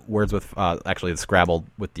incorporate words with, actually, the Scrabble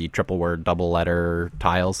with the triple word, double letter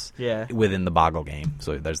tiles Yeah. within the Boggle game.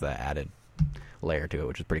 So there's that added layer to it,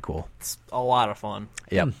 which is pretty cool. It's a lot of fun.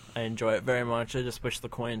 Yep. I enjoy it very much. I just wish the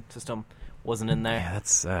coin system wasn't in there. Yeah,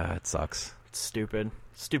 that's, it sucks. It's stupid.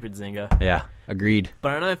 Stupid Zynga. Yeah, agreed.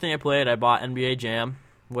 But another thing I played, I bought NBA Jam,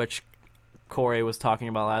 which Corey was talking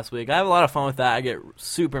about last week. I have a lot of fun with that. I get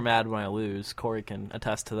super mad when I lose. Corey can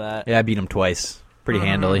attest to that. Yeah, I beat him twice. Pretty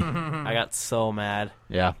handily. I got so mad.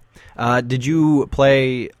 Yeah. Did you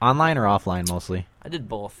play online or offline mostly? I did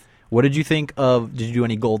both. What did you think of, did you do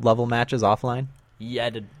any gold level matches offline? Yeah, I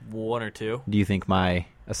did 1 or 2. Do you think my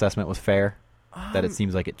assessment was fair? That it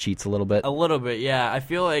seems like it cheats a little bit? A little bit, yeah. I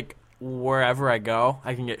feel like wherever I go,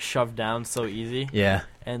 I can get shoved down so easy. Yeah,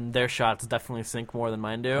 And their shots definitely sink more than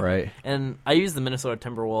mine do. right. And I use the Minnesota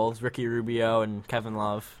Timberwolves, Ricky Rubio and Kevin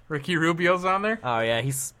Love. Ricky Rubio's on there. Oh yeah,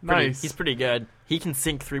 he's pretty good. He can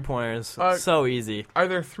sink 3-pointers so easy. Are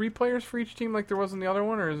there 3 players for each team like there was in the other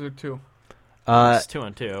one, or is there 2? It's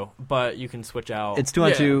 2-on-2, but you can switch out. It's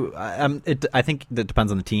 2-on-2. I think that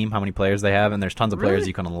depends on the team, how many players they have, and there's tons of players Really?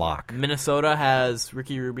 you can unlock. Minnesota has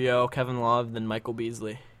Ricky Rubio, Kevin Love, then Michael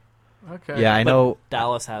Beasley. Okay. Yeah, I But know.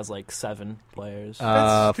 Dallas has like 7 players.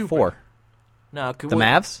 That's stupid. 4. No, The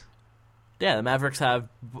Mavs, Yeah, the Mavericks have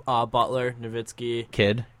Butler, Nowitzki,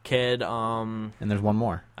 Kid, Kidd. and there's one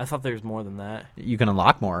more. I thought there was more than that. You can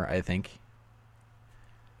unlock more, I think.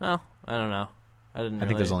 Oh, I don't know. I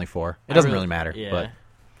think there's only 4. It I doesn't really- really matter. yeah.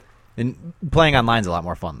 But playing online's a lot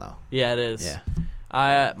more fun, though. Yeah, it is.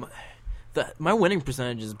 Yeah. My winning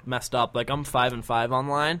percentage is messed up. Like I'm 5-5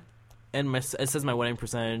 online, and it says my winning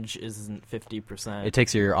percentage isn't 50%. It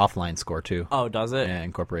takes your offline score, too. Oh, does it? Yeah, it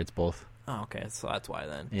incorporates both. Oh, okay. So that's why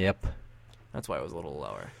then. Yep. That's why it was a little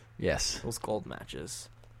lower. Yes. Those gold matches.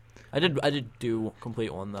 I did do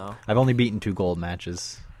complete one though. I've only beaten 2 gold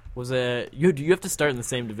matches. Was it you have to start in the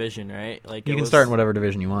same division, right? Like You it can was, start in whatever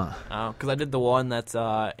division you want. Oh, because I did the one that's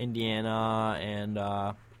Indiana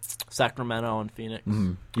and Sacramento and Phoenix.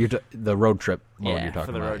 Mm-hmm. The road trip mode Yeah, you're talking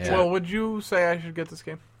for the about. road yeah. trip. Well, would you say I should get this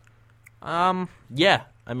game? Yeah.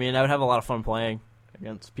 I mean, I would have a lot of fun playing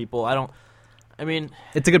against people.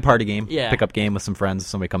 It's a good party game. Yeah. Pick up game with some friends. If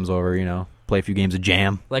somebody comes over, play a few games of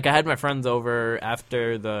Jam. Like I had my friends over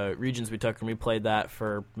after the regions we took, and we played that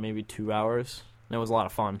for maybe 2 hours. And it was a lot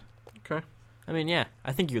of fun. Okay. I mean, yeah,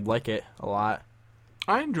 I think you'd like it a lot.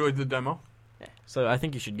 I enjoyed the demo. So I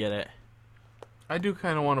think you should get it. I do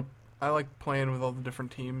kind of want to. I like playing with all the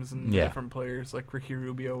different teams and Yeah. different players. Like Ricky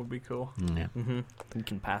Rubio would be cool. Yeah. Mm-hmm. You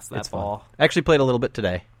can pass that It's fun. ball. I actually played a little bit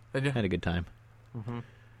today. Did you? Had a good time. Mm-hmm.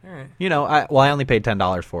 All right. I only paid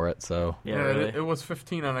 $10 for it, so Yeah, really. it was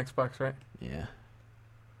 15 on Xbox, right? yeah.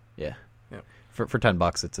 Yep. For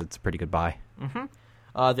 $10, it's a pretty good buy. Mm-hmm.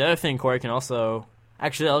 The other thing, Corey can also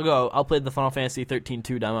actually, I'll play the Final Fantasy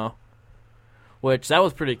 13-2 demo, which that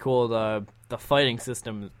was pretty cool. The fighting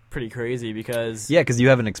system is pretty crazy because Yeah, because you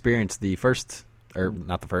haven't experienced the first, or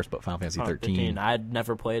not the first, but Final Fantasy Final 13. I'd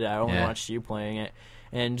never played it. I only Yeah. watched you playing it,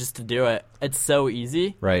 and just to do it, it's so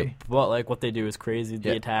easy. Right. But like what they do is crazy. The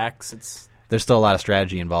Yeah. attacks, it's There's still a lot of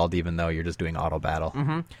strategy involved, even though you're just doing auto battle.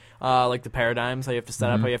 like the paradigms, how you have to set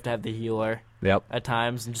up, Mhm. how you have to have the healer Yep. at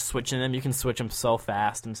times, and just switching them. You can switch them so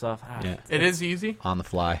fast and stuff. Yeah. It is easy On the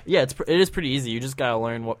fly. Yeah, it is pretty easy. You just gotta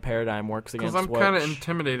learn what paradigm works because against I'm kind of which.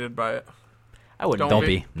 intimidated by it. I wouldn't. Don't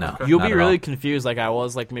be. No. Okay. You'll not be at really all. confused, like I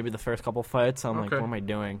was, like maybe the first couple fights. I'm like, Okay. what am I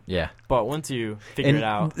doing? Yeah. But once you figure And it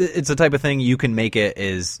out, it's the type of thing you can make it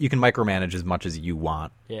is you can micromanage as much as you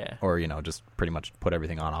want, yeah, or just pretty much put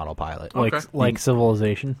everything on autopilot. Okay. Like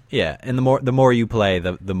Civilization. Yeah, and the more you play,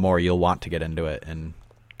 the more you'll want to get into it and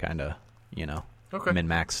kind of Okay. min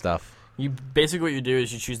max stuff. you basically what you do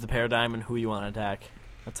is you choose the paradigm and who you want to attack.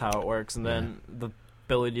 That's how it works, and then the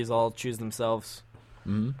abilities all choose themselves.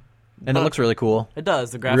 Mm-hmm. And it looks really cool. It does.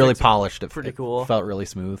 The graphics Really are polished. It pretty it cool. Felt really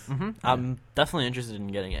smooth. Mhm. I'm definitely interested in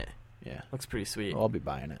getting it. Yeah, Looks pretty sweet. I'll be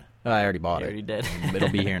buying it. I already bought You it. already did. It'll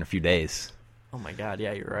be here in a few days. Oh my god,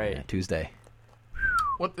 yeah, you're right. Yeah, Tuesday,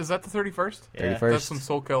 What is that? The 31st? Yeah. 31st. That's when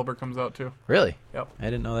Soul Calibur comes out too. Really? Yep. I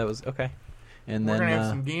didn't know that was okay. And We're then gonna have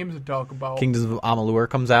some games to talk about. Kingdoms of Amalur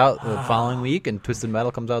comes out the following week, and Twisted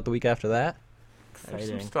Metal comes out the week after that. There's some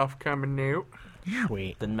Exciting. stuff coming out.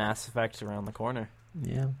 Sweet. Then Mass Effect's around the corner.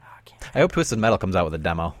 Yeah. I can't. I hope Twisted Metal comes out with a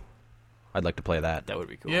demo. I'd like to play that. That would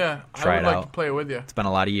be cool. Yeah, Try I it would like out. to play it with you. It's been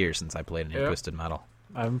a lot of years since I played any Yep. Twisted Metal.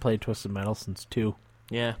 I haven't played Twisted Metal since 2.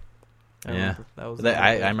 Yeah. I Yeah. remember. That was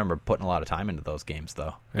I remember putting a lot of time into those games,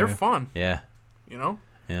 though. They're Yeah. fun, Yeah. you know.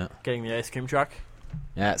 Yeah. getting the ice cream truck.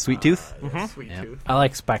 Yeah. Sweet Tooth. Sweet Yeah. tooth. I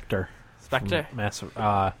like Spectre. Spectre. Mass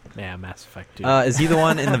Effect 2. Is he the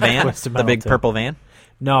one in the van? Twisted The Metal big too. purple van?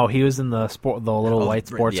 No, he was in the little white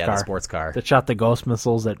sports yeah, car the sports car. that shot the ghost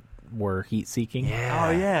missiles that were heat seeking. Yeah.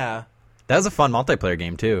 Oh yeah. That was a fun multiplayer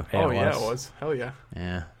game too. Yeah, Oh it yeah, was. it was. Hell yeah.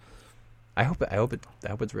 Yeah. I hope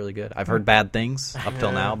it's really good. I've heard bad things up till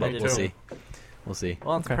Yeah, now, me but we'll too. see. We'll see.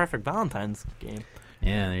 Well, it's a Okay. perfect Valentine's game.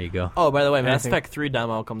 Yeah, there you go. Oh, by the way, Mass Anything- Effect 3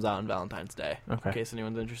 demo comes out on Valentine's Day. Okay. In case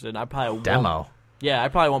anyone's interested, I probably won't. Demo. Yeah, I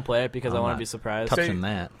probably won't play it because I I'm want to not be surprised. Touching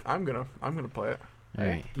that. I'm gonna play it. All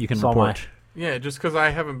right. You can So am I. report. Yeah, just because I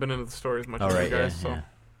haven't been into the story as much All as right. you Yeah. guys, so Yeah.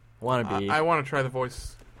 Want to be? I want to try the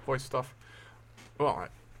voice stuff. Well,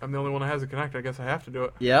 I'm the only one that has a Connect. I guess I have to do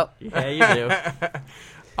it. Yep. yeah, you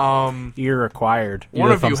do. You're required. One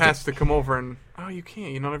the of you thumbstick. has to come over and. Oh, you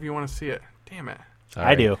can't. None of you want to see it. Damn it.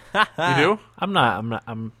 I do. You do?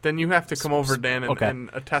 I'm. Then you have to come over, Dan, and, okay. and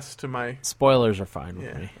attest to my. Spoilers are fine with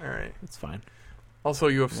Yeah. me. All right. It's fine. Also,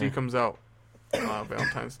 UFC comes out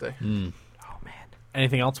Valentine's Day.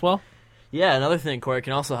 Anything else, Will? Yeah, another thing Corey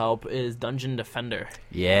can also help is Dungeon Defender.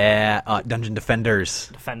 Yeah, Dungeon Defenders.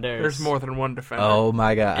 Defenders. There's more than one defender. Oh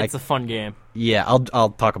my god! It's a fun game.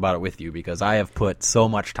 I'll talk about it with you because I have put so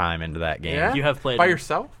much time into that game. Yeah? You have played by it.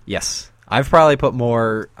 yourself? Yes, I've probably put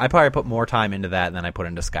more. I probably put more time into that than I put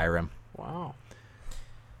into Skyrim. Wow.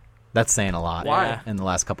 That's saying a lot. Why? In the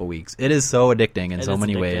last couple weeks, it is so addicting in It so is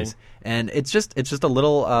many addicting. ways, and it's just a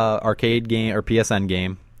little arcade game or PSN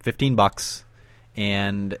game, $15,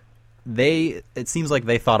 and it seems like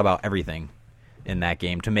they thought about everything in that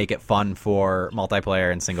game to make it fun for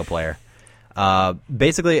multiplayer and single player.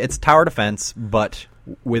 Basically, it's tower defense, but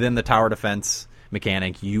within the tower defense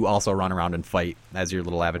mechanic, you also run around and fight as your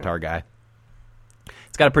little avatar guy.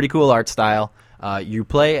 It's got a pretty cool art style. You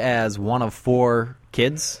play as one of 4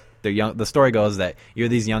 kids. They're young. The story goes that you're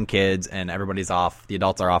these young kids, and everybody's off. The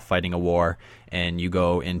adults are off fighting a war, and you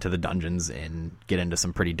go into the dungeons and get into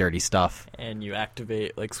some pretty dirty stuff. And you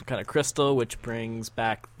activate like some kind of crystal, which brings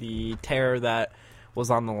back the terror that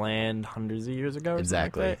was on the land hundreds of years ago. Or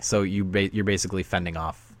Exactly. something like that. So you're basically fending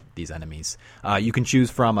off these enemies. You can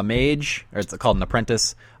choose from a mage, or it's called an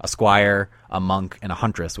apprentice, a squire, a monk, and a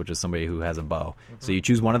huntress, which is somebody who has a bow. So you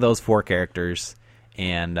choose one of those 4 characters,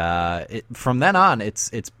 and from then on,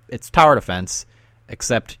 it's tower defense,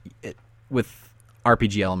 except with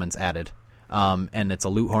RPG elements added. And it's a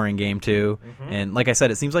loot whoring game too. And like I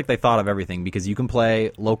said, it seems like they thought of everything because you can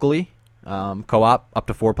play locally, co-op up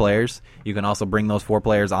to 4 players. You can also bring those 4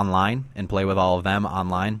 players online and play with all of them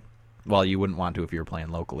online. Well, you wouldn't want to if you were playing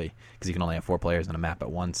locally because you can only have 4 players in a map at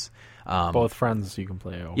once. Both friends you can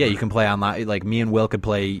play over. Yeah, you can play online. Like me and Will could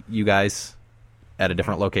play you guys at a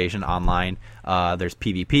different location online. There's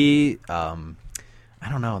PvP. I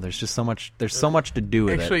don't know. There's just so much. There's so much to do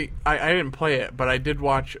with it. Actually, I didn't play it, but I did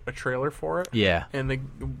watch a trailer for it. Yeah.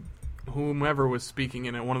 And whomever was speaking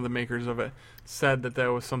in it, one of the makers of it, said that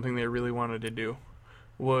was something they really wanted to do,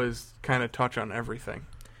 was kind of touch on everything.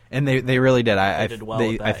 And they really did. I did well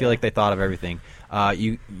with that, I feel yeah. like they thought of everything.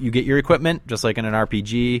 You get your equipment just like in an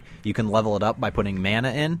RPG. You can level it up by putting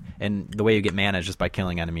mana in, and the way you get mana is just by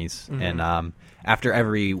killing enemies. Mm-hmm. And after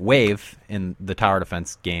every wave in the tower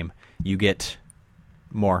defense game, you get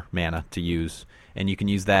more mana to use, and you can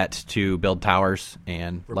use that to build towers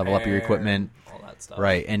and level up your Repair, equipment. all that stuff.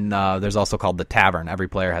 Right, and there's also called the tavern. Every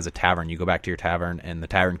player has a tavern. You go back to your tavern, and the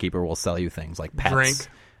tavern keeper will sell you things like pets. Drink?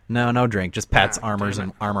 No drink. Just pets, Ah, armor damn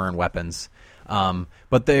it. and weapons.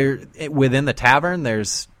 But within the tavern,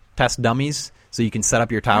 there's test dummies, so you can set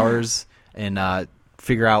up your towers and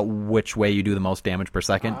figure out which way you do the most damage per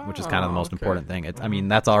second, which is kind of the most okay. important thing. I mean,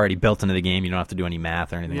 that's already built into the game. You don't have to do any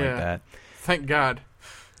math or anything Yeah. like that. Thank God.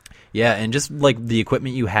 Yeah, and just like the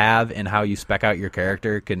equipment you have and how you spec out your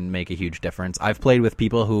character can make a huge difference. I've played with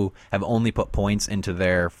people who have only put points into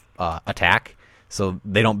their attack, so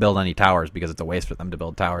they don't build any towers because it's a waste for them to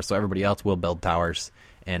build towers. So everybody else will build towers,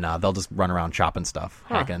 and they'll just run around chopping stuff,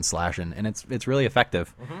 hacking and slashing, and it's really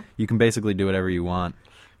effective. You can basically do whatever you want.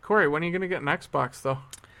 Corey, when are you going to get an Xbox, though?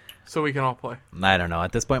 So we can all play. I don't know.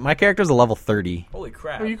 At this point, my character's a level 30. Holy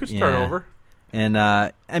crap. Oh, you could start Yeah. over. And,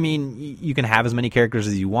 I mean, you can have as many characters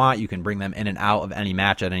as you want. You can bring them in and out of any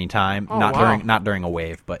match at any time. Oh, not wow. not during a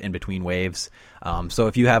wave, but in between waves. So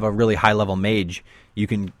if you have a really high-level mage, you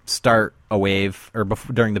can start a wave, or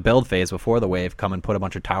during the build phase before the wave, come and put a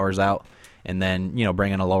bunch of towers out, and then,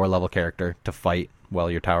 bring in a lower-level character to fight while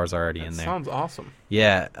your tower's already in there. Sounds awesome.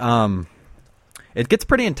 Yeah, it gets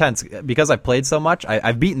pretty intense. Because I've played so much,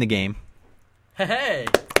 I've beaten the game. Hey.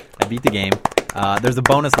 I beat the game. There's a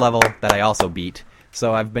bonus level that I also beat.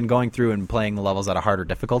 So I've been going through and playing the levels at a harder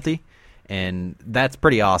difficulty. And that's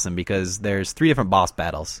pretty awesome because there's 3 different boss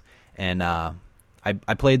battles. And I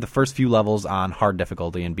played the first few levels on hard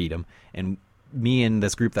difficulty and beat them. And me and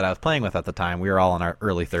this group that I was playing with at the time, we were all in our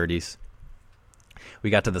early 30s. We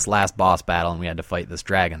got to this last boss battle, and we had to fight this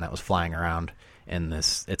dragon that was flying around in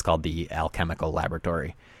this. It's called the Alchemical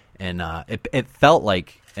Laboratory. And it felt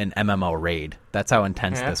like an MMO raid. That's how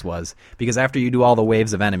intense this was. Because after you do all the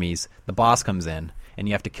waves of enemies, the boss comes in, and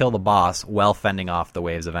you have to kill the boss while fending off the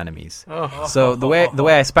waves of enemies. Oh. So the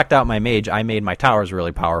way I spec'd out my mage, I made my towers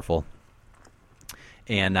really powerful,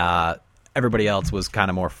 and everybody else was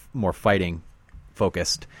kind of more fighting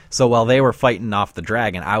focused. So while they were fighting off the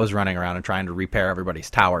dragon, I was running around and trying to repair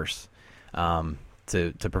everybody's towers.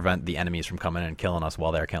 to prevent the enemies from coming in and killing us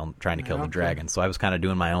while they're trying to kill the dragon. So I was kind of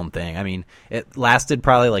doing my own thing. I mean, it lasted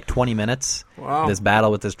probably like 20 minutes, Wow. this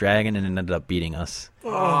battle with this dragon, and it ended up beating us.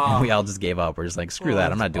 Oh. And we all just gave up. We're just like, screw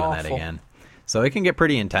that. I'm not doing that awful. again. So it can get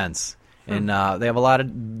pretty intense. And they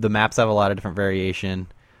have the maps have a lot of different variation.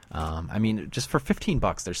 I mean, just for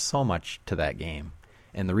 $15, there's so much to that game.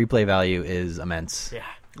 And the replay value is immense. Yeah.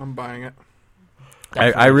 I'm buying it.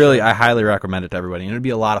 I highly recommend it to everybody. And it'd be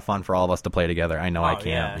a lot of fun for all of us to play together. I know I can't.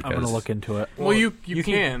 yeah. Because I'm going to look into it. Well, you You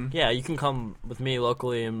can. Yeah, you can come with me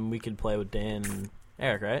locally, and we could play with Dan and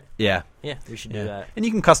Eric, right? Yeah. Yeah, we should do that. And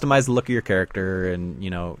you can customize the look of your character, and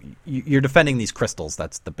you're defending these crystals.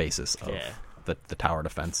 That's the basis of the tower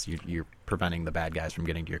defense. You're preventing the bad guys from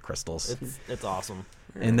getting to your crystals. It's awesome.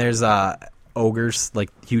 And there's ogres, like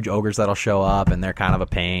huge ogres that'll show up, and they're kind of a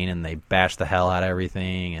pain, and they bash the hell out of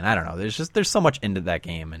everything. And I don't know, there's so much into that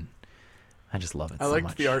game, and I just love it. I so liked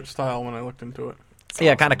much. the art style when I looked into it.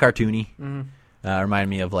 Yeah, kind of cartoony. Mm-hmm. Reminded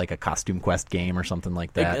me of like a Costume Quest game or something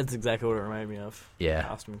like that. That's exactly what it reminded me of. Yeah.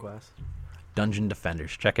 Costume Quest. Dungeon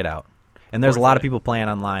Defenders, check it out. And there's a lot of people playing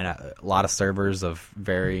online, a lot of servers of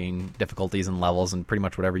varying difficulties and levels, and pretty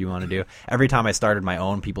much whatever you want to do. Every time I started my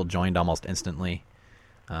own, people joined almost instantly.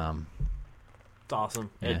 It's awesome.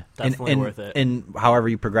 Yeah. It's definitely worth it. And however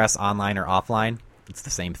you progress online or offline, it's the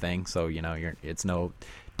same thing. So it's no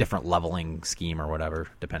different leveling scheme or whatever,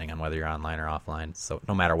 depending on whether you're online or offline. So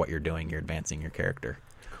no matter what you're doing, you're advancing your character.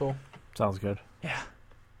 Cool. Sounds good. Yeah.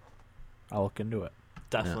 I'll look into it.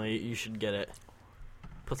 Definitely, you should get it.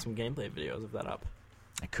 Put some gameplay videos of that up.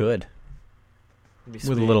 I could. It'd be With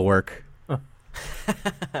a sweet. little work. A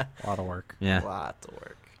lot of work. Yeah. Lots of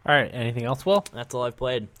work. All right. Anything else, Will? That's all I've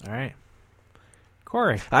played. All right.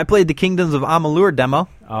 Corey. I played the Kingdoms of Amalur demo.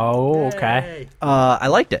 Oh, okay. I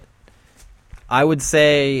liked it. I would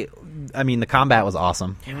say, I mean, the combat was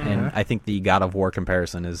awesome, and I think the God of War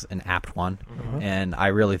comparison is an apt one. And I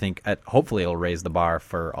really think, hopefully, it'll raise the bar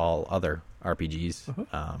for all other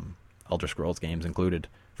RPGs, Elder Scrolls games included,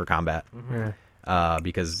 for combat.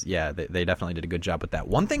 Because they definitely did a good job with that.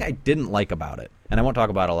 One thing I didn't like about it, and I won't talk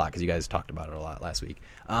about it a lot because you guys talked about it a lot last week.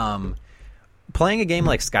 Playing a game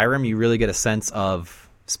like Skyrim, you really get a sense of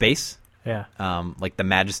space. Yeah. Like the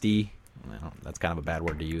majesty. Well, that's kind of a bad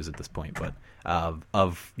word to use at this point, but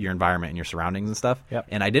of your environment and your surroundings and stuff. Yep.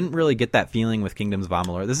 And I didn't really get that feeling with Kingdoms of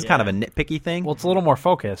Amalur. This is kind of a nitpicky thing. Well, it's a little more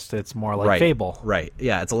focused. It's more like Fable. Right.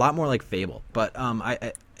 Yeah, it's a lot more like Fable. But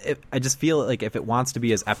I just feel like if it wants to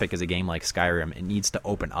be as epic as a game like Skyrim, it needs to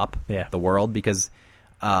open up the world, because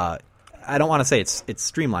I don't want to say it's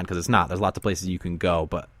streamlined, because it's not. There's lots of places you can go,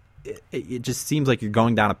 but it just seems like you're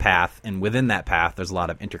going down a path, and within that path there's a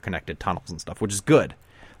lot of interconnected tunnels and stuff, which is good.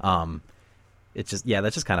 It's just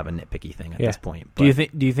that's just kind of a nitpicky thing at this point. But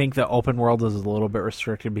Do you think the open world is a little bit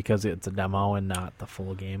restricted because it's a demo and not the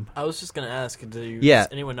full game? I was just going to ask, does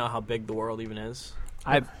anyone know how big the world even is?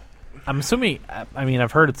 I'm assuming. I mean,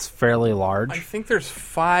 I've heard it's fairly large. I think there's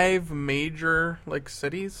 5 major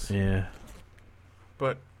cities, Yeah.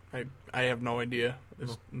 but I have no idea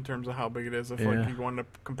in terms of how big it is. If you wanted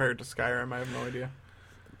to compare it to Skyrim, I have no idea.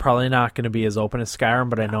 Probably not going to be as open as Skyrim,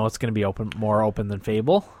 but I know it's going to be more open than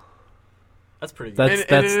Fable. That's pretty good. That's-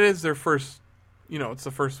 And it is their first. It's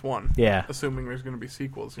the first one. Yeah. Assuming there's going to be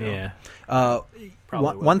sequels. Yeah.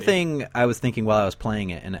 one thing I was thinking while I was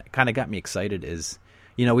playing it, and it kind of got me excited, is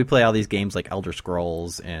we play all these games like Elder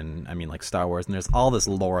Scrolls and like Star Wars, and there's all this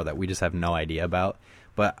lore that we just have no idea about.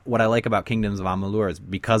 But what I like about Kingdoms of Amalur is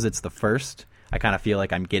because it's the first, I kind of feel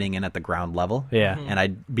like I'm getting in at the ground level. Yeah.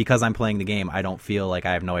 And because I'm playing the game, I don't feel like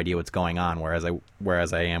I have no idea what's going on,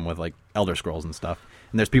 whereas I am with like Elder Scrolls and stuff.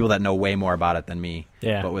 And there's people that know way more about it than me.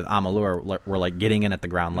 Yeah. But with Amalur, we're like getting in at the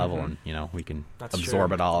ground level, and we can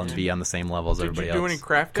absorb it all and be on the same level as everybody Did you do else. any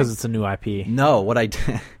crafting? Because it's a new IP. No, what I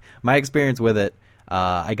did, my experience with it,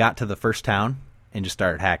 I got to the first town and just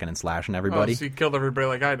started hacking and slashing everybody. Oh, so you killed everybody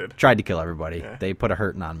like I did. Tried to kill everybody. Yeah. They put a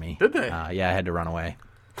hurting on me. Did they? Yeah, I had to run away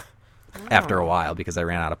after a while because I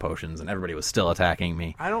ran out of potions and everybody was still attacking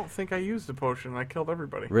me. I don't think I used a potion. I killed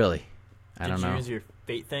everybody. Really? I don't Did you know. use your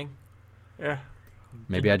fate thing? Yeah.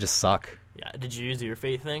 Maybe I just suck. Yeah. Did you use your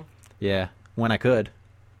fate thing? Yeah, when I could.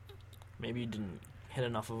 Maybe you didn't hit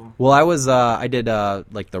enough of them. Well, I did I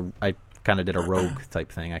kind of did a rogue type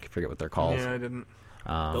thing. I forget what they're called. Yeah, I didn't.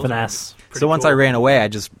 Those Finesse. are pretty So once I cool. ran away, I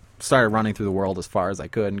just started running through the world as far as I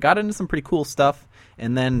could and got into some pretty cool stuff.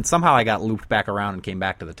 And then somehow I got looped back around and came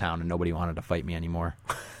back to the town, and nobody wanted to fight me anymore.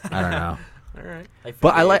 I don't know, All right.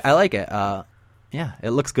 but I like it. Yeah,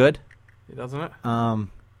 it looks good. Doesn't it?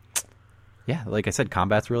 Yeah, like I said,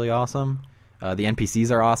 combat's really awesome. The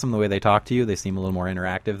NPCs are awesome. The way they talk to you, they seem a little more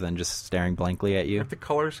interactive than just staring blankly at you. Aren't the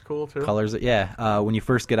colors cool too? Colors, yeah. When you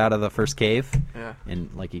first get out of the first cave, Yeah. and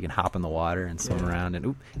like you can hop in the water and swim around,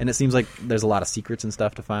 and it seems like there's a lot of secrets and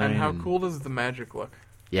stuff to find. And how cool does the magic look?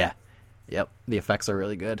 Yeah, yep. The effects are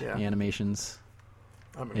really good. Yeah. The animations.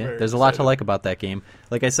 I'm Yeah, very there's a lot to excited. like about that game.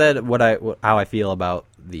 Like I said, how I feel about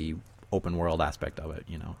the open world aspect of it,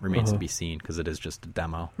 remains to be seen because it is just a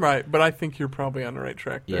demo. Right, but I think you're probably on the right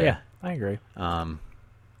track there. Yeah, I agree.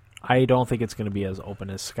 I don't think it's going to be as open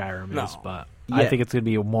as Skyrim No. is, but I Yeah. think it's going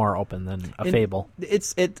to be more open than a And Fable.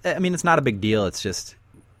 I mean, it's not a big deal. It's just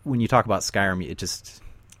when you talk about Skyrim, it just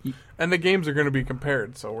And the games are going to be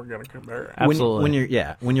compared, so we're going to compare it. Absolutely.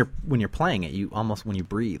 when you're playing it, you almost when you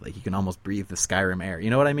breathe, like you can almost breathe the Skyrim air. You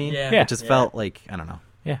know what I mean? Yeah. Yeah. It just felt like, I don't know,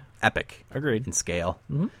 Yeah, epic agreed. in scale.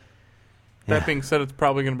 That being said, it's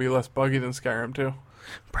probably going to be less buggy than Skyrim too.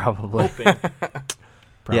 Probably. Hoping.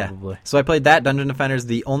 Probably. Yeah. So I played that Dungeon Defenders.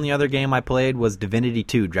 The only other game I played was Divinity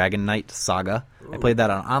 2 Dragon Knight Saga. I played that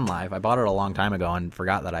on OnLive. I bought it a long time ago and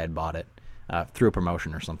forgot that I had bought it through a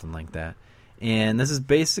promotion or something like that. And this is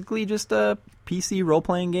basically just a PC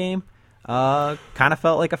role-playing game. Kind of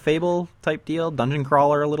felt like a Fable type deal. Dungeon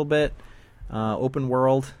crawler a little bit. Open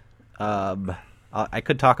world. I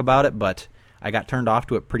could talk about it, but I got turned off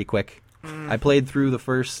to it pretty quick. I played through the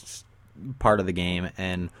first part of the game,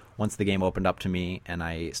 and once the game opened up to me and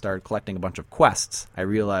I started collecting a bunch of quests, I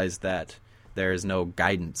realized that there is no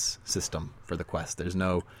guidance system for the quest. There's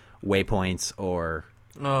no waypoints or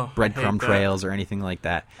Oh, breadcrumb I hate that. trails or anything like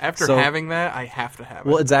that. After So- having that, I have to have it.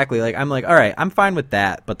 well, exactly. Like I'm like, all right, I'm fine with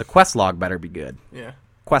that, but the quest log better be good. Yeah.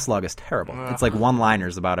 Quest log is terrible. Ugh. It's like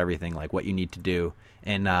one-liners about everything, like what you need to do,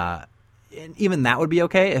 and even that would be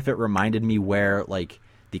okay if it reminded me where like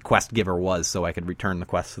the quest giver was, so I could return the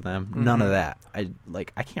quest to them. None of that.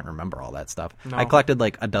 I can't remember all that stuff. No. I collected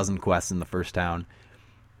like a dozen quests in the first town.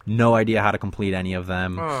 No idea how to complete any of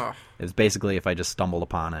them. Ugh. It was basically if I just stumbled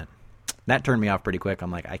upon it. That turned me off pretty quick.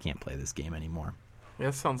 I'm like, I can't play this game anymore. Yeah,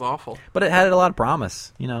 that sounds awful. But it had a lot of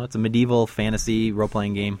promise. It's a medieval fantasy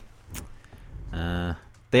role-playing game.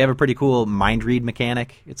 They have a pretty cool mind read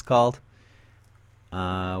mechanic, it's called,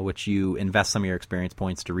 which you invest some of your experience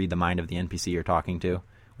points to read the mind of the NPC you're talking to,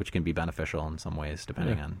 which can be beneficial in some ways,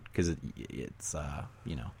 depending on, because it's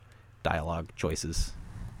dialogue choices.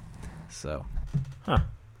 So,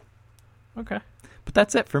 Okay. but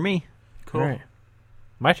that's it for me. Cool. All right.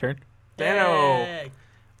 My turn. Dano. Yay.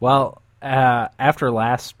 Well, after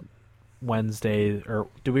last Wednesday, or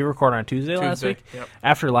did we record on Tuesday last week? Yep.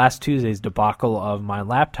 After last Tuesday's debacle of my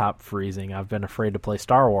laptop freezing, I've been afraid to play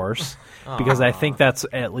Star Wars because I think that's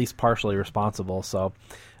at least partially responsible. So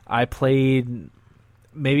I played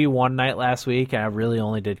maybe one night last week, and I really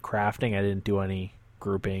only did crafting. I didn't do any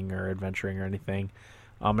grouping or adventuring or anything.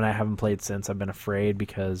 And I haven't played since. I've been afraid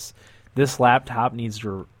because this laptop needs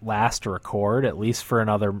to last to record at least for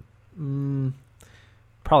another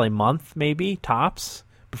probably month, maybe, tops,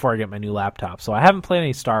 before I get my new laptop. So I haven't played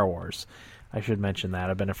any Star Wars. I should mention that.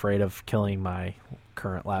 I've been afraid of killing my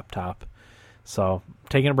current laptop. So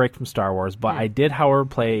taking a break from Star Wars. But I did, however,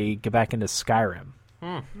 get back into Skyrim.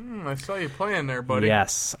 I saw you playing there, buddy.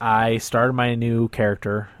 Yes, I started my new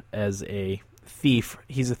character as a thief.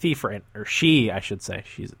 He's a thief, or she, I should say.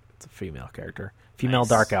 It's a female character. Female Nice.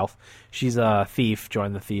 dark elf. She's a thief,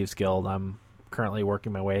 joined the Thieves Guild. I'm currently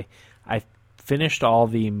working my way. I finished all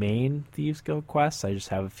the main Thieves Guild quests. I just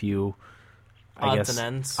have a few Odds and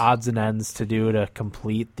ends. odds and ends to do to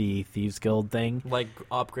complete the Thieves Guild thing. Like,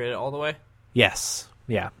 upgrade it all the way? Yes.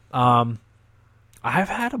 Yeah. I've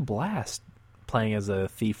had a blast playing as a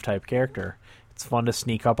thief type character. It's fun to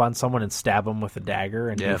sneak up on someone and stab them with a dagger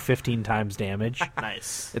and Yeah. do 15 times damage.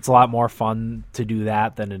 Nice. It's a lot more fun to do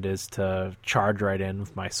that than it is to charge right in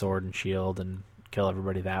with my sword and shield and kill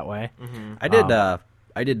everybody that way. I did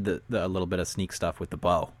the little bit of sneak stuff with the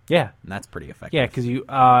bow, Yeah. and that's pretty effective. Yeah, because you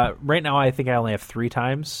right now I think I only have 3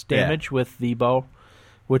 times damage with the bow,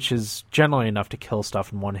 which is generally enough to kill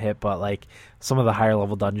stuff in one hit. But like some of the higher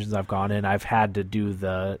level dungeons I've gone in, I've had to do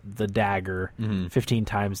the dagger, 15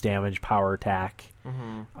 times damage, power attack,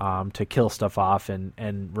 to kill stuff off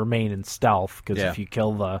and remain in stealth. Because Yeah. if you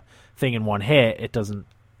kill the thing in one hit, it doesn't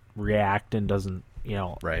react and doesn't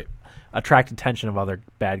Right. attract attention of other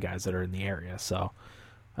bad guys that are in the area. So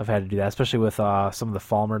I've had to do that, especially with some of the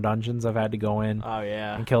Falmer dungeons. I've had to go in Oh,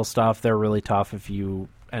 yeah. and kill stuff. They're really tough if you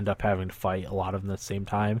end up having to fight a lot of them at the same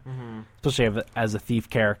time. Especially as a thief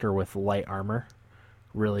character with light armor.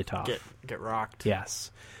 Really tough. Get rocked.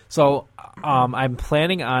 Yes. So I'm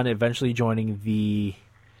planning on eventually joining the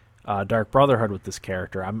Dark Brotherhood with this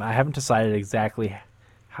character. I haven't decided exactly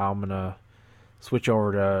how I'm going to switch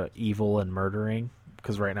over to evil and murdering,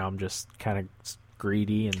 because right now I'm just kind of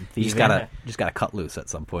greedy and thieving. You just gotta cut loose at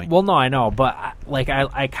some point. Well, no, I know, but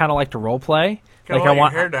I kind of like to role play. Gotta Like let I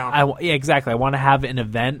want your hair down. yeah, exactly. I want to have an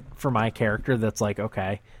event for my character that's like,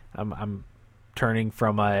 okay, I'm turning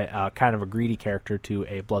from a kind of a greedy character to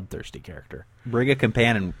a bloodthirsty character. Bring a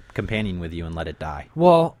companion with you and let it die.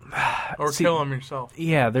 Well, Or see, kill him yourself.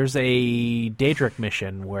 yeah, there's a Daedric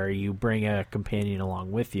mission where you bring a companion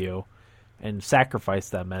along with you and sacrifice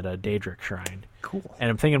them at a Daedric shrine. Cool. And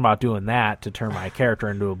I'm thinking about doing that to turn my character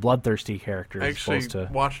into a bloodthirsty character I as actually opposed to.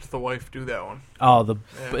 watched the wife do that one. Oh,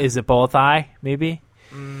 Yeah. is it both eye? Maybe.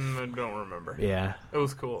 I don't remember. Yeah, It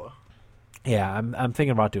was cool though. yeah. I'm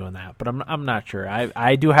thinking about doing that, but I'm not sure.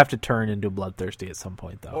 I do have to turn into bloodthirsty at some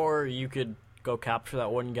point though. Or you could go capture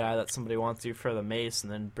that one guy that somebody wants you for the mace,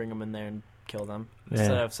 and then bring him in there and kill them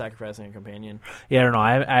instead Yeah. of sacrificing a companion. Yeah, I don't know.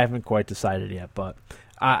 I haven't quite decided yet, but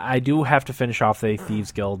I do have to finish off the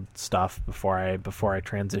Thieves Guild stuff before I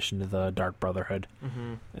transition to the Dark Brotherhood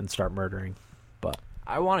and start murdering. But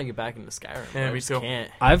I want to get back into Skyrim. Yeah, I me just too.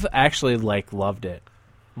 can't. I've actually loved it.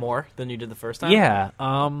 More than you did the first time? Yeah.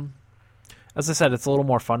 As I said, it's a little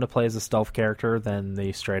more fun to play as a stealth character than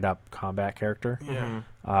the straight up combat character.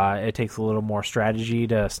 Yeah. It takes a little more strategy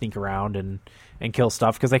to sneak around and kill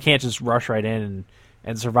stuff, because I can't just rush right in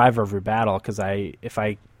and survive every battle, because if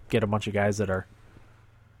I get a bunch of guys that are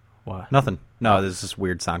what? Nothing. No, there's this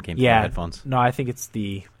weird sound came through Yeah. my headphones. No, I think it's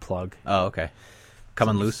the plug. Oh, okay.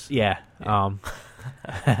 Coming loose. Yeah.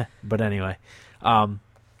 But anyway,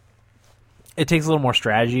 it takes a little more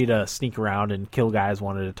strategy to sneak around and kill guys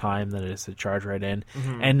one at a time than it is to charge right in.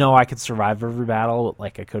 And no, I could survive every battle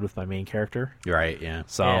like I could with my main character. You're right. Yeah.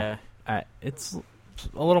 So Yeah. it's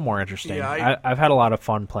a little more interesting. Yeah, I've had a lot of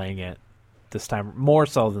fun playing it this time, more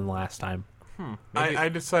so than last time. I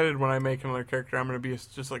decided when I make another character, I'm going to be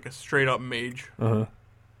just like a straight up mage.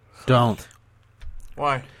 Don't.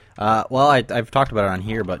 Why? Well, I've talked about it on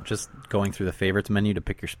here, but just going through the favorites menu to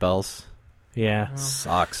pick your spells Yeah.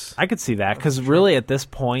 sucks. I could see that, because really at this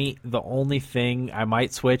point, the only thing I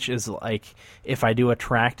might switch is like if I do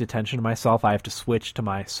attract attention to myself, I have to switch to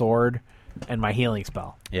my sword and my healing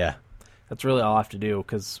spell. Yeah. That's really all I have to do,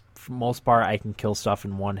 because for the most part, I can kill stuff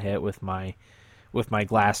in one hit with my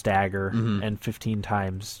glass dagger and 15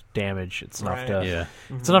 times damage. It's enough Right. to Yeah.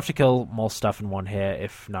 it's enough to kill most stuff in one hit.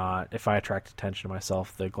 If not, if I attract attention to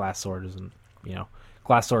myself, the glass sword isn't.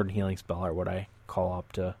 Glass sword and healing spell are what I call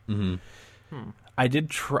up to. I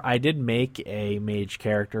did make a mage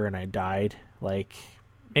character, and I died like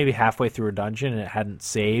maybe halfway through a dungeon, and it hadn't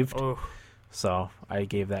saved. Oh, So I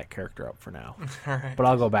gave that character up for now. All right. But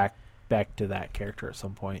I'll go back to that character at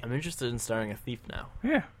some point. I'm interested in starting a thief now.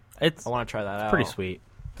 Yeah, it's I want to try that out. pretty sweet.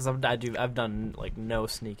 Because I've done like no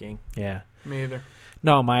sneaking. Yeah. Me either.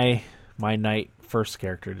 No, my knight first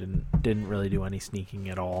character didn't really do any sneaking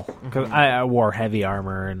at all, because I wore heavy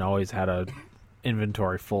armor and always had a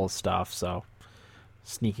inventory full of stuff, so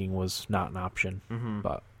sneaking was not an option.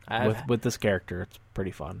 But with this character, it's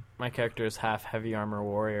pretty fun. My character is half heavy armor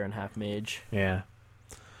warrior and half mage. Yeah,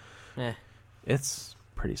 Eh, it's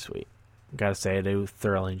pretty sweet. Gotta say, I do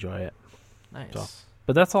thoroughly enjoy it. nice. So.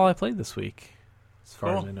 But that's all I played this week, as far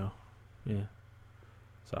as Cool. I know. Yeah.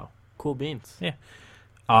 So. Cool beans. Yeah.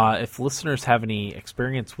 If listeners have any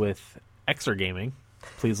experience with Exergaming,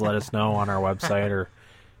 please let us know on our website or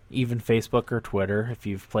even Facebook or Twitter if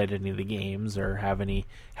you've played any of the games or have an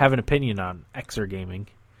opinion on Exergaming.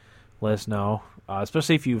 Let us know,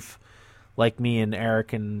 especially if you've, like me and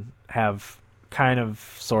Eric, and have kind of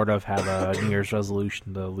sort of have a New Year's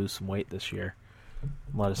resolution to lose some weight this year.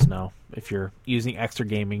 Let us know if you're using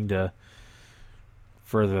Exergaming to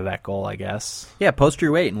further that goal, I guess. Yeah. Post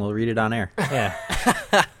your weight and we'll read it on air. Yeah.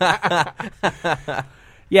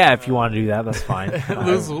 Yeah, if you want to do that, that's fine.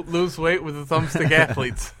 lose weight with the thumbstick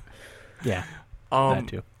athletes. Yeah, that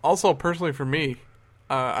too. Also, personally for me,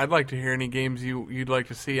 I'd like to hear any games you'd like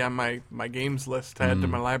to see on my games list to add to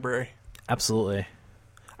my library. Absolutely.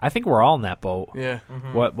 I think we're all in that boat. Yeah.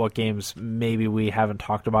 What games maybe we haven't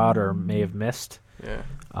talked about or may have missed Yeah.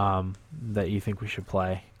 that you think we should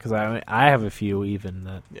play? Because I have a few even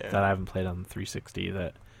that I haven't played on the 360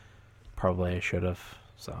 that probably I should have.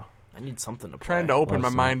 So I need something to play. Trying to open my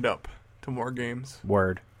Awesome. mind up to more games.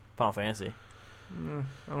 word. Final Fantasy. I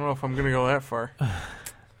don't know if I'm gonna go that far.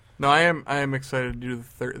 No, I am excited to do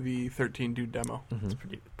the 13 dude demo. It's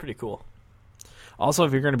pretty cool. Also,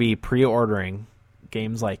 if you're going to be pre-ordering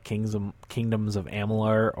games like Kingdoms of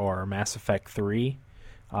Amalur or Mass Effect 3,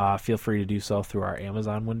 feel free to do so through our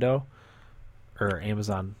Amazon window or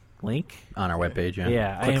Amazon link on our webpage.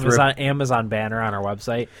 Yeah, Click through. Amazon banner on our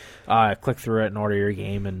website. Click through it and order your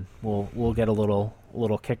game, and we'll get a little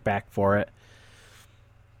kickback for it.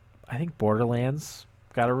 I think Borderlands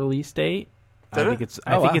got a release date. Did I think it?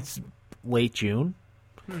 it's late June.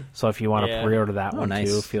 So if you want to Yeah. pre-order that one nice.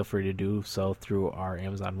 too, feel free to do so through our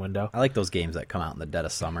Amazon window. I like those games that come out in the dead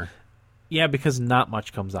of summer. Yeah, because not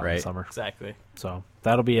much comes out in Right. summer, Exactly. so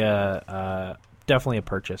that'll be a definitely a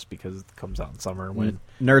purchase because it comes out in summer. When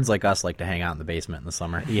Nerds like us like to hang out in the basement in the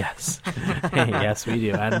summer. yes, yes, we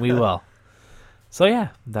do, and we will. So yeah,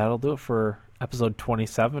 that'll do it for episode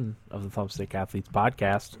 27 of the Thumbstick Athletes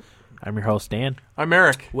podcast. I'm your host Dan. I'm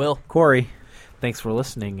Eric. Will. Corey. Thanks for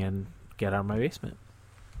listening, and get out of my basement.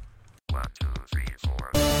 1, 2, 3,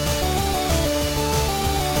 4.